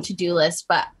really long to-do list,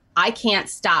 but I can't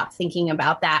stop thinking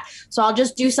about that. So I'll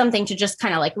just do something to just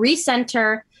kind of like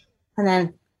recenter and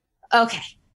then, okay,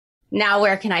 now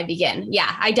where can I begin?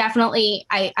 Yeah, I definitely,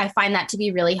 I find that to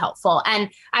be really helpful. And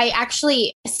I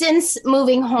actually, since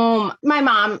moving home, my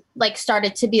mom like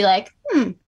started to be like,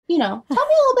 you know, tell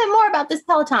me a little bit more about this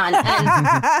Peloton.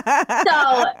 And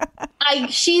so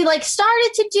she like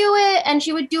started to do it and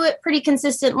she would do it pretty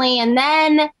consistently. And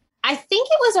then I think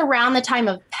it was around the time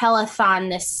of Peloton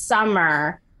this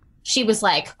summer, she was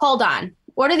like, hold on,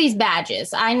 what are these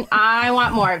badges? I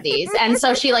want more of these. And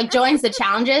so she like joins the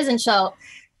challenges. And so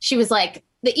she was like,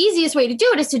 the easiest way to do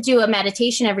it is to do a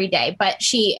meditation every day, but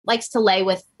she likes to lay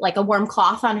with like a warm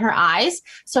cloth on her eyes.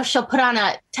 So she'll put on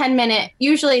a 10-minute,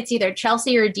 usually it's either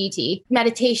Chelsea or DT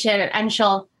meditation, and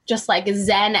she'll just like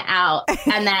zen out.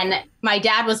 And then my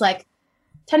dad was like,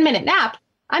 10-minute nap,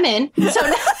 I'm in. So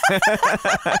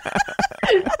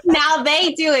now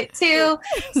they do it too.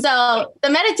 So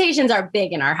the meditations are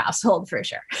big in our household for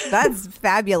sure. That's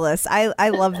fabulous. I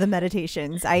love the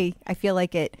meditations. I feel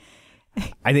like it.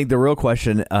 I think the real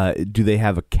question, do they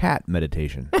have a cat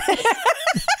meditation?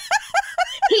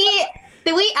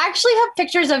 We actually have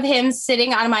pictures of him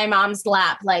sitting on my mom's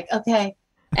lap, like, okay.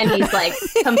 And he's like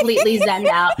completely zened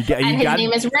out. And his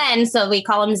name is Ren, so we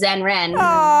call him Zen Ren.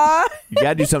 Aww. You got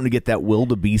to do something to get that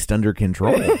wildebeest under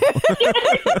control.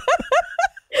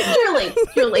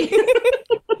 Truly.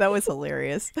 That was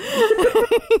hilarious.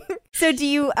 So do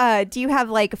you have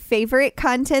like favorite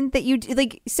content that you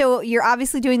like? So you're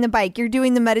obviously doing the bike, you're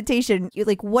doing the meditation. You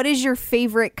like, what is your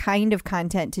favorite kind of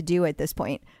content to do at this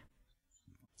point?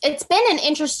 It's been an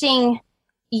interesting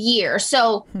year.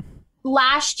 So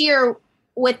last year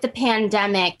with the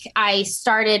pandemic, I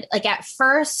started like at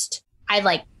first, I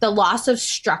like the loss of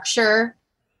structure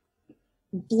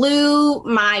blew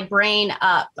my brain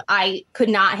up. I could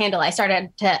not handle it. I started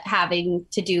having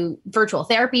to do virtual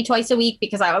therapy twice a week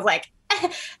because I was like,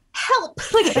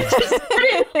 help, like I just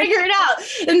couldn't figure it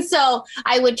out. And so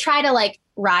I would try to like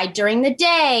ride during the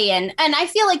day. And I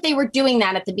feel like they were doing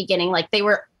that at the beginning. Like they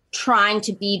were trying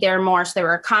to be there more. So they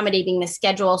were accommodating the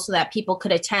schedule so that people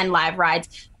could attend live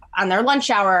rides on their lunch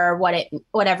hour or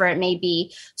whatever it may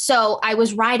be. So I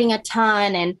was riding a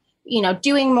ton and,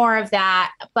 doing more of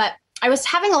that. But I was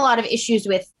having a lot of issues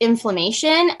with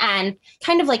inflammation and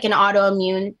kind of like an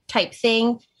autoimmune type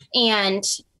thing. And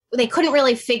they couldn't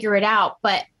really figure it out.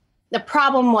 But the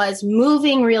problem was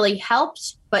moving really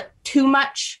helped, but too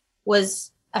much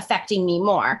was affecting me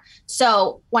more.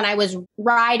 So when I was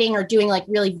riding or doing like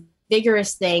really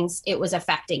vigorous things, it was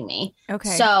affecting me. Okay.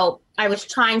 So I was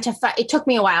trying to, it took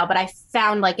me a while, but I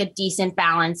found like a decent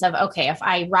balance of, okay, if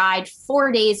I ride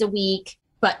 4 days a week,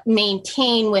 but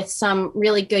maintain with some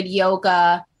really good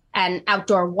yoga and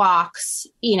outdoor walks,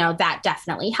 that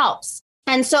definitely helps.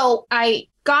 And so I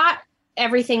got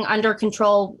everything under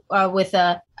control with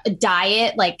a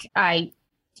diet. Like I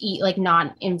eat like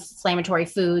non-inflammatory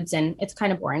foods, and it's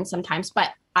kind of boring sometimes, but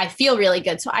I feel really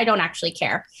good. So I don't actually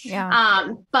care. Yeah.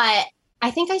 But I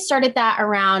think I started that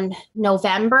around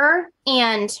November.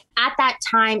 And at that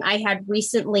time I had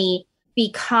recently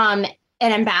become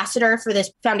an ambassador for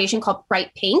this foundation called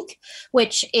Bright Pink,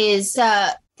 which is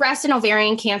breast and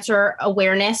ovarian cancer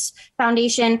awareness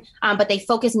foundation. But they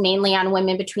focus mainly on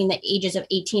women between the ages of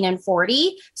 18 and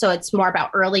 40. So it's more about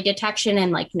early detection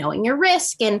and like knowing your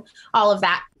risk and all of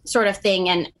that sort of thing.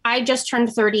 And I just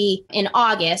turned 30 in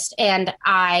August, and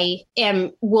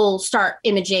will start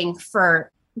imaging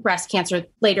for breast cancer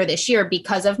later this year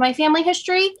because of my family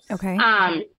history. Okay.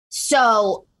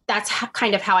 So that's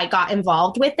kind of how I got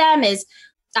involved with them. Is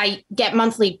I get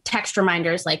monthly text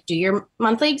reminders, like do your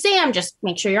monthly exam, just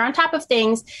make sure you're on top of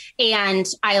things. And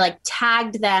I like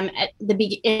tagged them at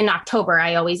in October.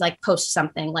 I always like post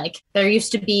something like there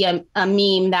used to be a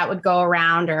meme that would go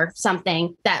around or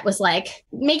something that was like,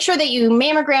 make sure that you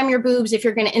mammogram your boobs if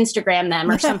you're going to Instagram them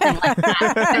or something like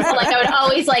that. And so like I would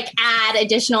always like add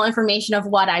additional information of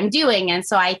what I'm doing. And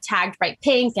so I tagged Bright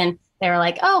Pink, and they were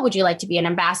like, oh, would you like to be an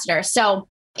ambassador? So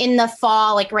in the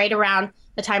fall, like right around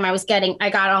the time I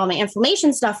got all my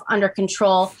inflammation stuff under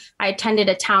control, I attended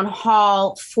a town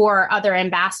hall for other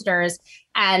ambassadors,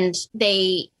 and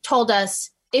they told us,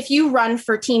 if you run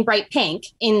for Team Bright Pink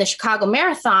in the Chicago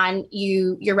Marathon,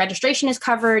 your registration is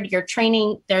covered, your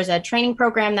training, there's a training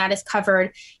program that is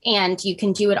covered, and you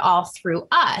can do it all through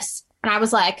us. And I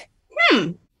was like,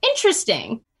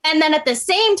 interesting. And then at the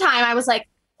same time, I was like,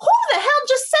 who the hell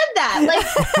just said that? Like,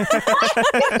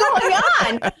 what is going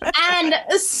on?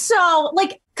 And so,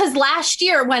 like, because last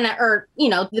year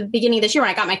the beginning of this year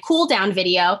when I got my cool down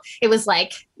video, it was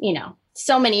like,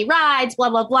 so many rides,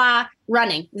 blah, blah, blah,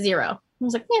 running, 0. I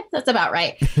was like, yeah, that's about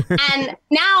right. And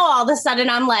now all of a sudden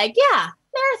I'm like, yeah,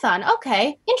 marathon.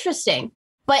 Okay, interesting.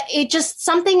 But it just,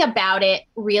 something about it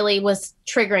really was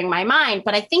triggering my mind.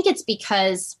 But I think it's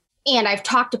because, and I've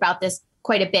talked about this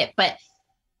quite a bit, but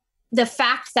the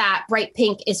fact that Bright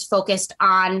Pink is focused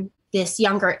on this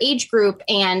younger age group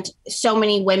and so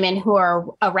many women who are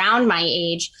around my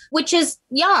age, which is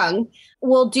young,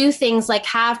 will do things like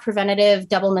have preventative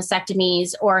double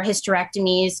mastectomies or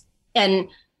hysterectomies and,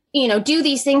 do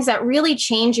these things that really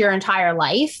change your entire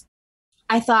life.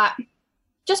 I thought,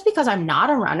 just because I'm not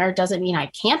a runner doesn't mean I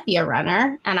can't be a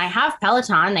runner. And I have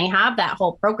Peloton, they have that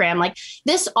whole program. Like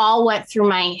this all went through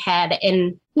my head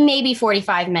in maybe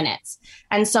 45 minutes.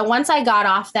 And so once I got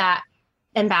off that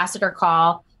ambassador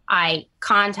call, I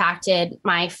contacted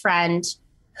my friend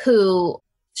who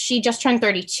she just turned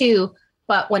 32,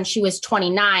 but when she was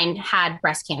 29 had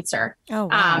breast cancer. Oh,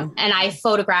 wow. And I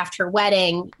photographed her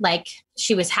wedding, like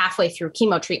she was halfway through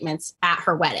chemo treatments at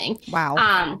her wedding.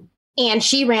 Wow. And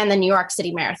she ran the New York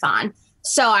City Marathon.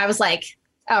 So I was like,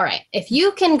 all right, if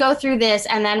you can go through this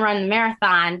and then run the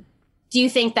marathon, do you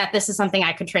think that this is something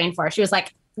I could train for? She was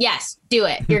like, yes, do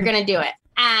it. You're going to do it.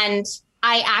 And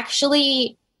I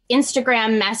actually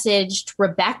Instagram messaged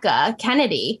Rebecca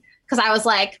Kennedy because I was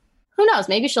like, who knows?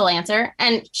 Maybe she'll answer.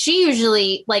 And she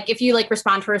usually, like, if you like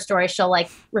respond to her story, she'll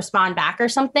like respond back or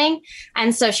something.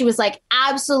 And so she was like,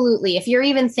 absolutely. If you're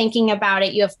even thinking about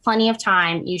it, you have plenty of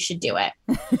time. You should do it.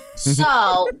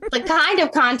 So the kind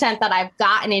of content that I've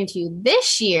gotten into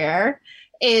this year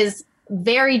is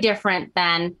very different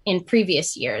than in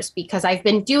previous years, because I've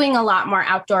been doing a lot more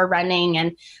outdoor running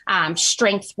and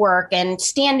strength work and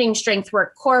standing strength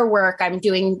work, core work. I'm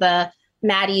doing the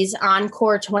Maddie's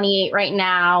Encore 28 right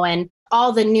now, and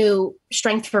all the new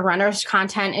Strength for Runners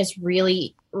content is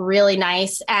really, really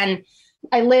nice. And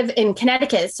I live in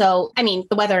Connecticut, so I mean,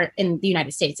 the weather in the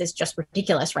United States is just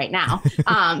ridiculous right now.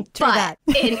 But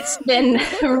it's been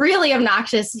really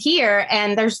obnoxious here,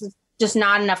 and there's just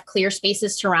not enough clear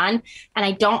spaces to run. And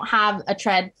I don't have a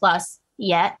Tread Plus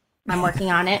yet. I'm working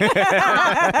on it.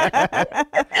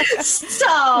 So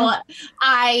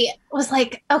I was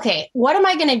like, okay, what am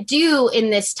I going to do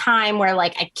in this time where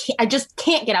like I just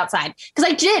can't get outside?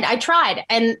 Because I tried,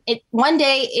 and one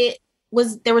day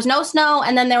there was no snow,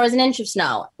 and then there was an inch of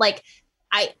snow. Like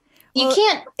you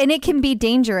can't, and it can be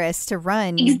dangerous to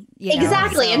run.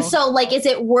 Exactly. And so like, is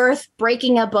it worth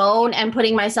breaking a bone and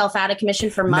putting myself out of commission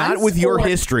for months? Not with your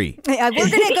history. We're going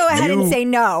to go ahead and say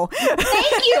no.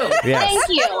 Thank you. Yes. Thank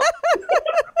you.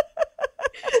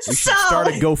 We should start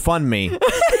a GoFundMe.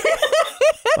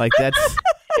 Like that's.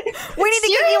 We need to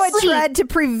give you a tread to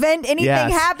prevent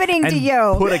anything happening to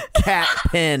you. Put a cat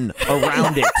pen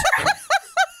around it.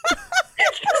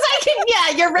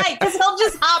 Yeah, you're right. Because he'll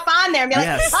just hop on there and be like,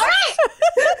 all right.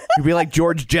 You'd be like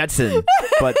George Jetson,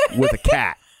 but with a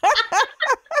cat.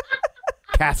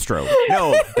 Castro.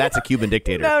 No, that's a Cuban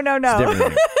dictator. No. It's a different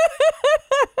thing.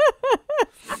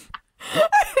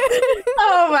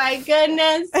 Oh my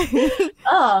goodness.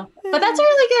 Oh, but that's a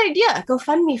really good idea. Go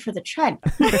fund me for the tread.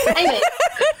 Anyway.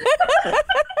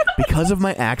 Because of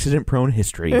my accident-prone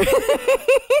history,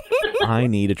 I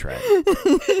need a tread.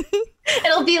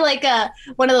 It'll be like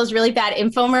one of those really bad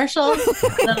infomercials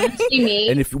that you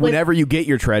made. And whenever you get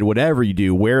your tread, whatever you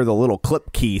do, wear the little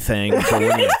clip key thing. So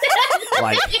when you,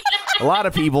 like a lot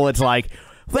of people, it's like,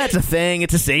 that's a thing.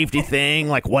 It's a safety thing.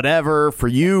 Like whatever for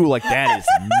you, like that is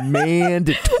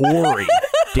mandatory.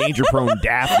 Danger-prone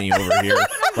Daphne over here.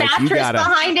 Like mattress you gotta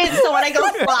behind it, so when I go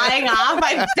flying off,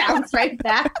 I bounce right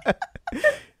back.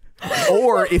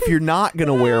 Or if you're not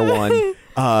gonna wear one,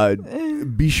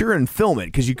 be sure and film it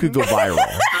because you could go viral.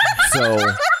 So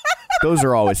those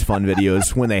are always fun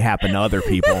videos when they happen to other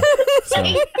people. So.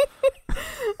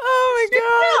 Oh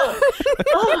my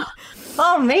god!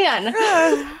 Oh man,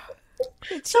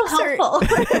 it's so helpful.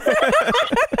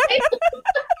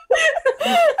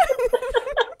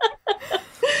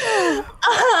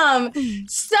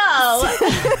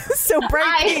 So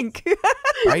bright pink.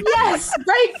 Yes,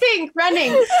 bright pink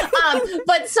running.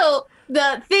 But so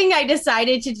the thing I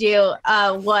decided to do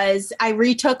was I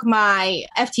retook my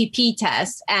FTP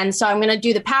test. And so I'm going to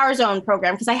do the Power Zone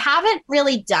program because I haven't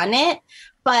really done it.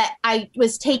 But I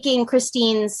was taking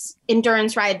Christine's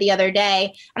endurance ride the other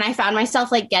day and I found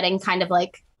myself like getting kind of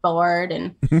like bored.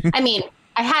 And I mean,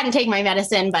 I hadn't taken my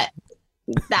medicine, but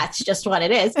that's just what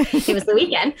it is. It was the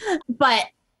weekend. But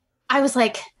I was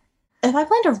like, if I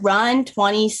plan to run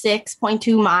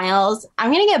 26.2 miles,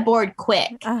 I'm going to get bored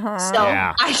quick. So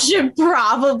I should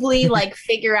probably like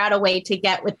figure out a way to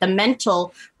get with the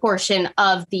mental portion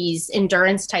of these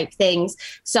endurance type things.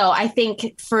 So I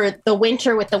think for the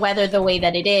winter with the weather the way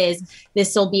that it is,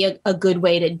 this will be a good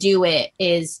way to do it,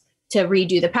 is to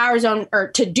redo the Power Zone or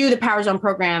to do the Power Zone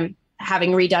program,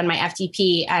 having redone my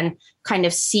FTP and kind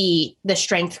of see the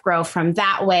strength grow from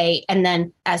that way. And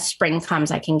then as spring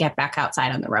comes, I can get back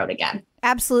outside on the road again.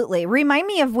 Absolutely. Remind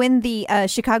me of when the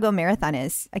Chicago Marathon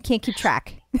is. I can't keep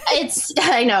track.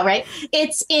 I know, right?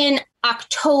 It's in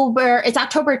October. It's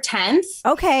October 10th.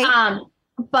 Okay.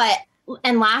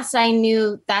 And last I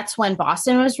knew, that's when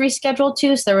Boston was rescheduled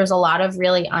too. So there was a lot of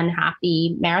really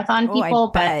unhappy marathon people,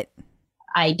 but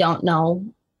I don't know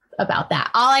about that.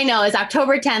 All I know is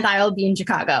October 10th, I will be in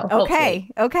Chicago. Okay.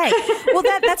 Well,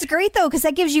 that's great though, because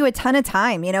that gives you a ton of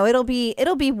time. You know, it'll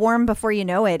be warm before you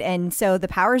know it, and so the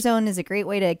Power Zone is a great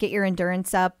way to get your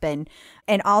endurance up, and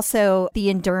also the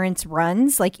endurance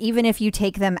runs. Like even if you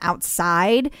take them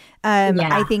outside,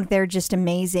 I think they're just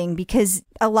amazing because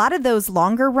a lot of those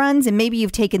longer runs, and maybe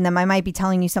you've taken them, I might be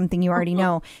telling you something you already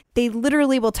know. They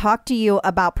literally will talk to you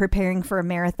about preparing for a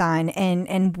marathon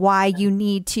and why you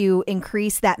need to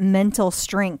increase that mental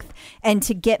strength and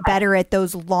to get better at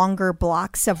those longer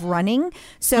blocks of running.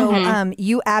 So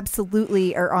you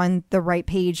absolutely are on the right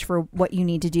page for what you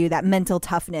need to do, that mental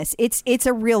toughness. It's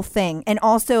a real thing. And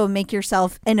also make yourself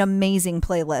yourself an amazing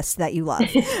playlist that you love.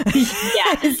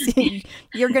 Yeah.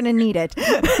 You're going to need it.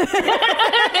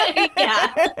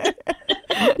 Yeah.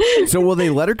 So will they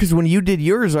let her? Because when you did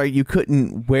yours, you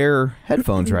couldn't wear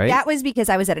headphones, right? That was because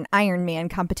I was at an Ironman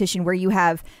competition where you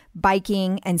have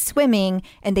biking and swimming,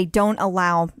 and they don't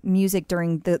allow music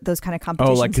during those kind of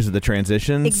competitions. Oh, like because of the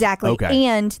transitions? Exactly. Okay.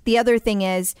 And the other thing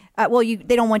is,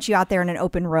 they don't want you out there on an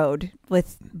open road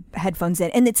with headphones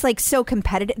in. And it's like so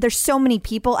competitive. There's so many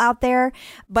people out there.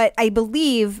 But I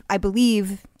believe,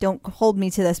 don't hold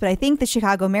me to this, but I think the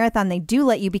Chicago Marathon, they do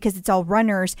let you because it's all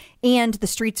runners and the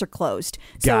streets are closed.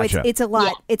 So Gotcha. it's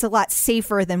a lot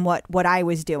safer than what I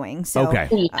was doing. So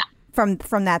Okay.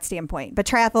 from that standpoint. But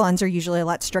triathlons are usually a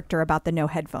lot stricter about the no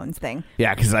headphones thing.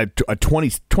 Yeah, because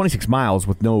 26 miles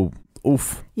with no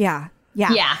oof. Yeah.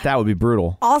 That would be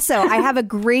brutal. Also, I have a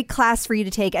great class for you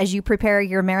to take as you prepare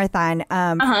your marathon.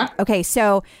 Okay,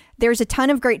 so there's a ton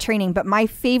of great training, but my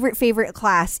favorite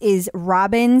class is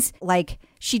Robin's. Like,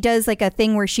 she does like a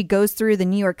thing where she goes through the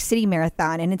New York City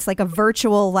Marathon, and it's like a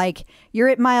virtual, like, you're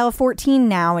at mile 14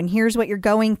 now, and here's what you're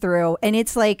going through. And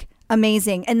it's like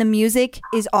amazing. And the music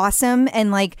is awesome.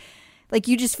 And like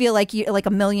you just feel like you like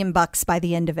 $1 million by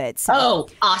the end of it. So. Oh,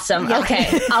 awesome. Yeah.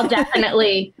 Okay. I'll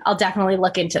definitely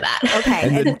look into that. Okay.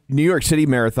 And the New York City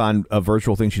Marathon, a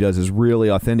virtual thing she does, is really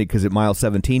authentic because at mile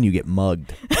 17 you get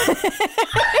mugged.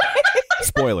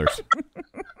 Spoilers.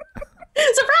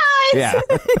 Surprise! Yeah.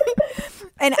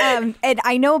 And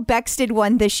I know Bex did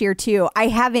one this year too. I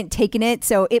haven't taken it,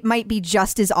 so it might be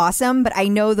just as awesome. But I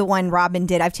know the one Robin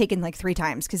did, I've taken like 3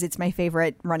 times because it's my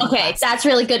favorite running. Okay, class. that's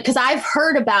really good because I've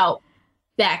heard about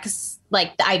Bex.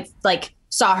 Like I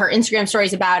saw her Instagram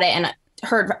stories about it and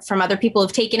heard from other people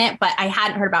who've taken it, but I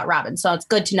hadn't heard about Robin. So it's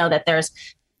good to know that there's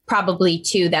probably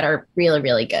 2 that are really,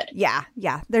 really good. Yeah.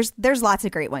 There's lots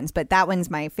of great ones, but that one's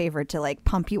my favorite to like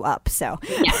pump you up. So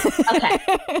yeah,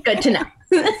 okay, good to know.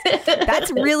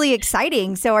 That's really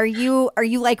exciting. So are you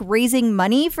like raising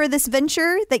money for this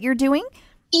venture that you're doing?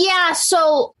 Yeah,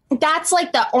 so that's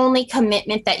like the only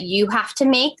commitment that you have to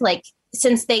make. Like,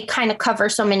 since they kind of cover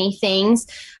so many things,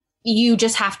 you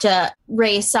just have to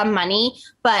raise some money.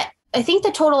 But I think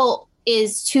the total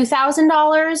is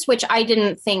 $2,000, which I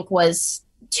didn't think was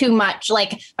too much.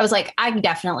 Like, I was like, I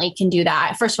definitely can do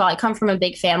that. First of all, I come from a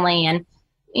big family and,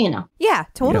 you know. Yeah,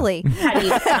 totally.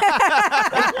 Yeah.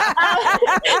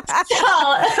 So,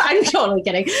 I'm totally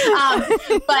kidding.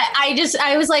 But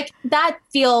I was like, that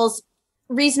feels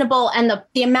reasonable. And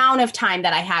the amount of time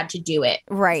that I had to do it.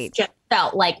 Right. Just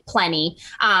felt like plenty.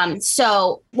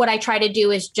 So what I try to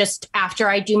do is just after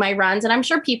I do my runs, and I'm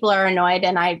sure people are annoyed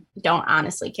and I don't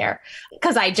honestly care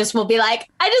because I just will be like,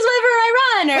 I just went for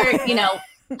my run, or, you know,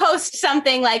 post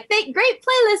something like, great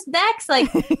playlist, Bex, like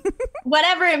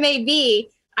whatever it may be.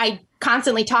 I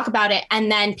constantly talk about it. And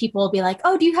then people will be like,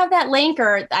 oh, do you have that link?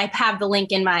 Or I have the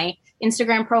link in my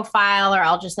Instagram profile, or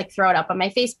I'll just like throw it up on my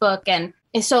Facebook. And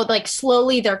so like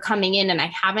slowly they're coming in, and I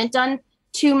haven't done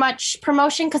too much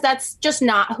promotion because that's just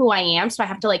not who I am. So I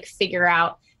have to like figure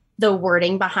out the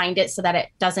wording behind it so that it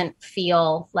doesn't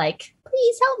feel like,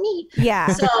 please help me. Yeah.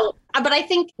 So, but I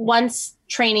think once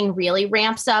training really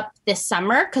ramps up this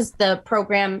summer, because the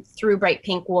program through Bright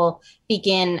Pink will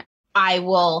begin, I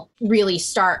will really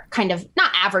start kind of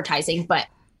not advertising, but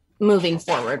moving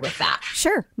forward with that.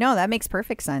 Sure. No, that makes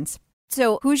perfect sense.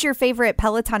 So who's your favorite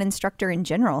Peloton instructor in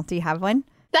general? Do you have one?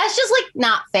 That's just like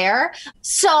not fair.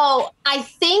 So I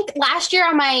think last year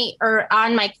on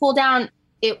my cool down,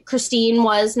 Christine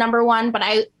was number 1, but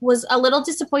I was a little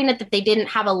disappointed that they didn't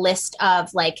have a list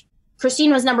of like,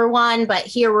 Christine was number 1, but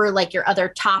here were like your other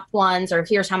top ones, or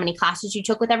here's how many classes you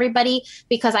took with everybody.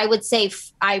 Because I would say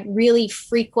I really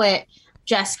frequent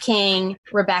Jess King,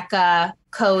 Rebecca,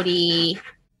 Cody,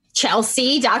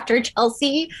 Chelsea, Dr.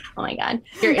 Chelsea. Oh my God.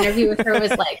 Your interview with her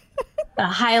was like the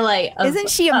highlight of, Isn't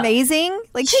she amazing?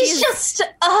 Like she's just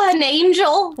an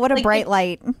angel. What a like, bright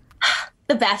light.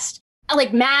 The best.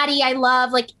 Like Maddie, I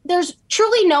love. Like, there's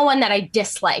truly no one that I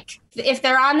dislike. If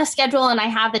they're on the schedule and I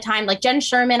have the time, like Jen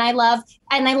Sherman, I love.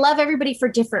 And I love everybody for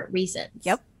different reasons.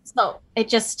 Yep. So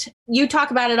you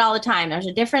talk about it all the time. There's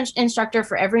a different instructor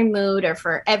for every mood or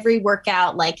for every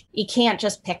workout. Like, you can't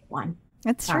just pick one.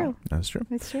 That's true. That's true.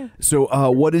 That's true.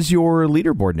 So what is your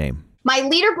leaderboard name? My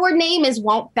leaderboard name is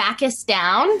Won't Back Us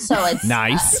Down. So it's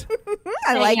nice.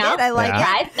 I like it. I like it.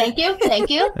 Right. Thank you. Thank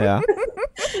you. Yeah.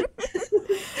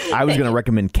 I was going to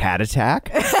recommend Cat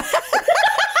Attack,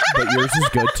 but yours is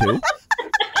good too.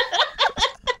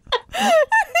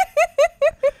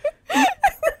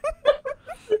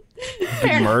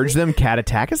 You merge them, Cat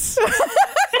Attackus? Is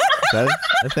that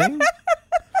a thing?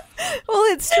 Well,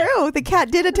 it's true. The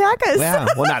cat did attack us. Yeah.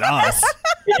 Well, not us.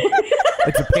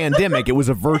 it's a pandemic. It was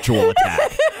a virtual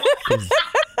attack. 'Cause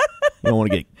you don't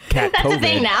want to get cat That's COVID. a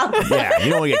thing now. Yeah,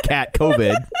 you don't want to get cat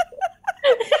COVID.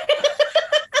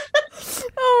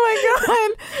 Oh my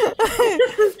God.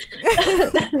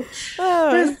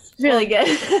 It's really good.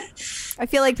 I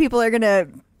feel like people are going to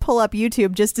pull up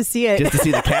YouTube just to see it. Just to see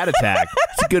the cat attack.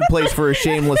 It's a good place for a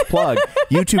shameless plug.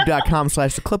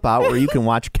 YouTube.com/theclipout where you can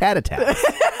watch cat attacks.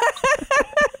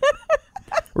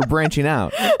 We're branching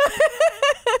out.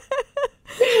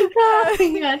 Oh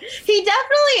my God. He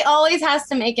definitely always has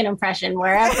to make an impression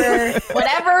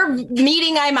whatever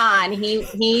meeting I'm on.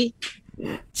 He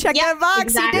Check that box.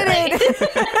 Exactly. He did it.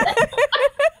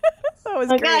 That was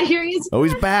Oh great. God, here he is. Oh,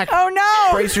 he's back. Oh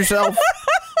no. Brace yourself.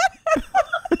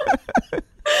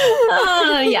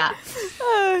 Yeah.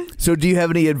 So do you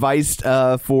have any advice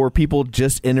for people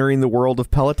just entering the world of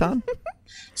Peloton?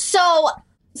 So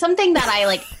something that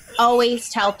I always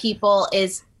tell people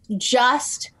is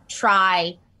just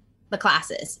try the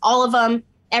classes, all of them,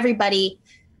 everybody.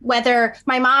 Whether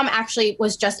my mom actually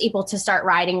was just able to start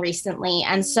riding recently,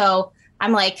 and so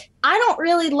I'm like, I don't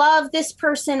really love this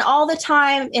person all the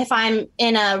time if I'm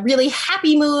in a really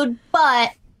happy mood,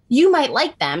 but you might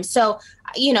like them. So,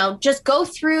 just go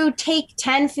through, take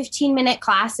 10, 15-minute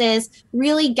classes,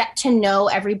 really get to know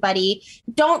everybody.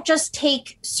 Don't just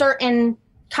take certain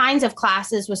kinds of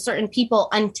classes with certain people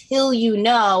until you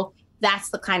know that's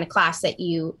the kind of class that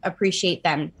you appreciate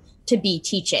them to be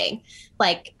teaching.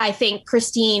 I think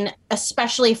Christine,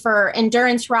 especially for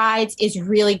endurance rides, is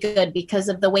really good because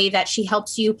of the way that she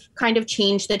helps you kind of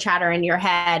change the chatter in your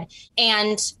head.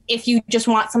 And if you just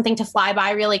want something to fly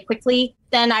by really quickly,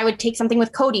 then I would take something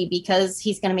with Cody because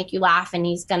he's going to make you laugh and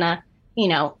he's going to,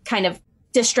 kind of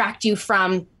distract you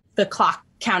from the clock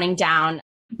counting down.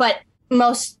 But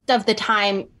most of the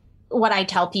time, what I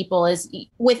tell people is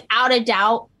without a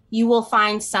doubt, you will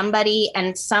find somebody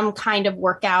and some kind of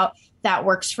workout that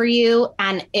works for you,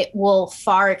 and it will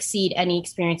far exceed any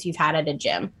experience you've had at a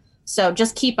gym. So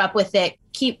just keep up with it,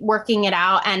 keep working it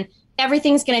out, and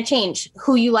everything's going to change.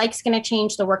 Who you like is going to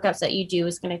change. The workouts that you do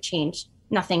is going to change.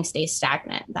 Nothing stays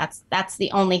stagnant. That's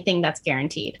the only thing that's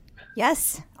guaranteed.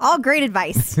 Yes. All great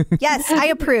advice. Yes, I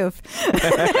approve.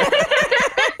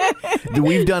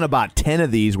 We've done about 10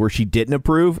 of these where she didn't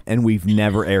approve, and we've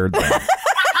never aired them.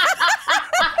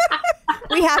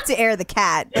 We have to air the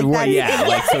cat. Well,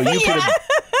 yeah, so you could have...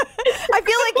 I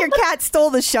feel like your cat stole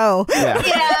the show. Yeah.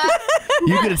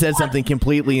 You could have said something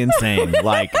completely insane,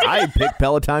 like, I picked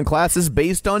Peloton classes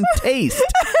based on taste.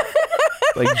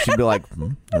 She'd be like,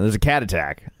 there's a cat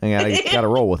attack. I gotta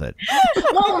roll with it.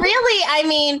 Well, really, I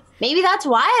mean, maybe that's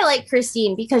why I like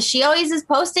Christine, because she always is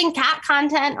posting cat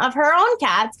content of her own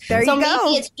cats. There so you go.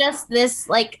 Maybe it's just this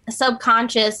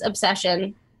subconscious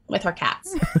obsession with her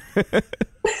cats.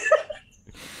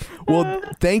 Well,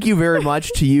 thank you very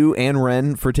much to you and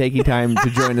Ren for taking time to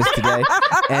join us today.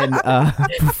 And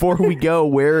before we go,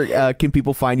 where can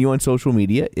people find you on social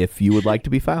media if you would like to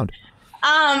be found?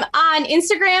 On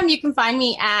Instagram, you can find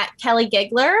me at Kelly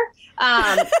Giggler.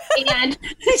 And and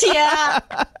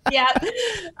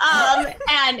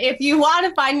if you want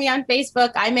to find me on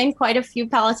Facebook, I'm in quite a few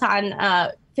Peloton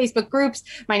Facebook groups.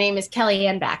 My name is Kelly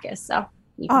Anne Backus, so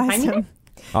you can find me there.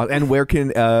 And where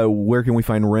can we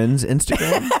find Ren's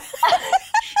Instagram?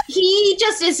 He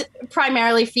just is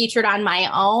primarily featured on my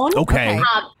own. Okay.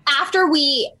 After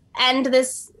we end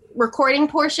this recording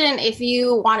portion, if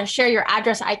you want to share your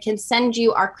address, I can send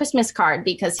you our Christmas card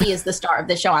because he is the star of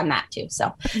the show on that too.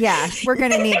 So yeah, we're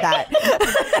gonna need that.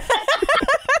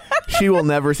 She will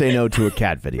never say no to a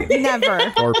cat video.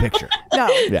 Never. Or a picture. No.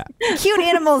 Yeah. Cute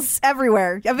animals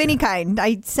everywhere of any kind.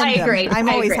 I send them. agree. I'm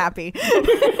I always agree. happy.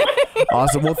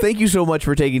 Awesome. Well, thank you so much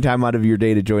for taking time out of your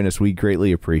day to join us. We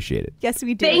greatly appreciate it. Yes,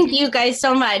 we do. thank you guys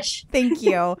so much. Thank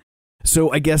you.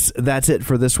 So I guess that's it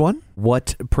for this one.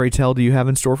 What, pray tell, do you have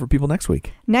in store for people next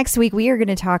week? Next week, we are going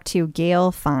to talk to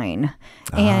Gail Fine.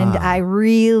 And I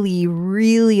really,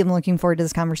 really am looking forward to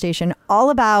this conversation all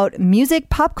about music,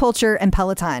 pop culture, and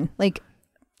Peloton.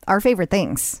 Our favorite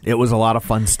things. It was a lot of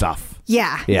fun stuff.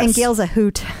 Yeah. Yes. And Gail's a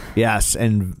hoot. Yes,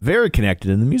 and very connected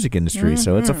in the music industry.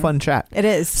 So it's a fun chat. It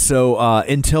is. So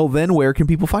until then, where can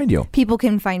people find you? People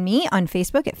can find me on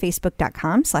Facebook at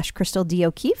facebook.com/Crystal D.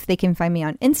 O'Keefe. They can find me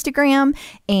on Instagram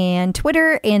and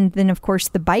Twitter, and then, of course,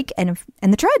 the bike and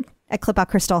the tread At Clip Out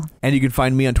Crystal. And you can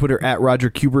find me on Twitter at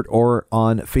Roger Kubert or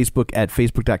on Facebook at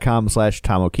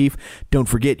facebook.com/Tom O'Keefe. Don't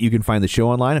forget, you can find the show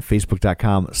online at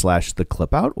facebook.com/The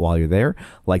Clip Out. While you're there,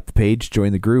 like the page,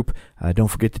 join the group. Don't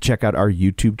forget to check out our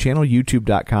YouTube channel,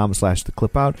 youtube.com/The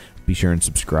Clip Out. Be sure and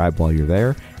subscribe while you're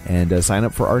there, and sign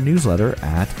up for our newsletter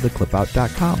at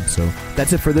theclipout.com. So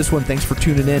that's it for this one. Thanks for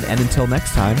tuning in, and until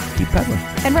next time, keep pedaling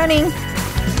and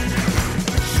running.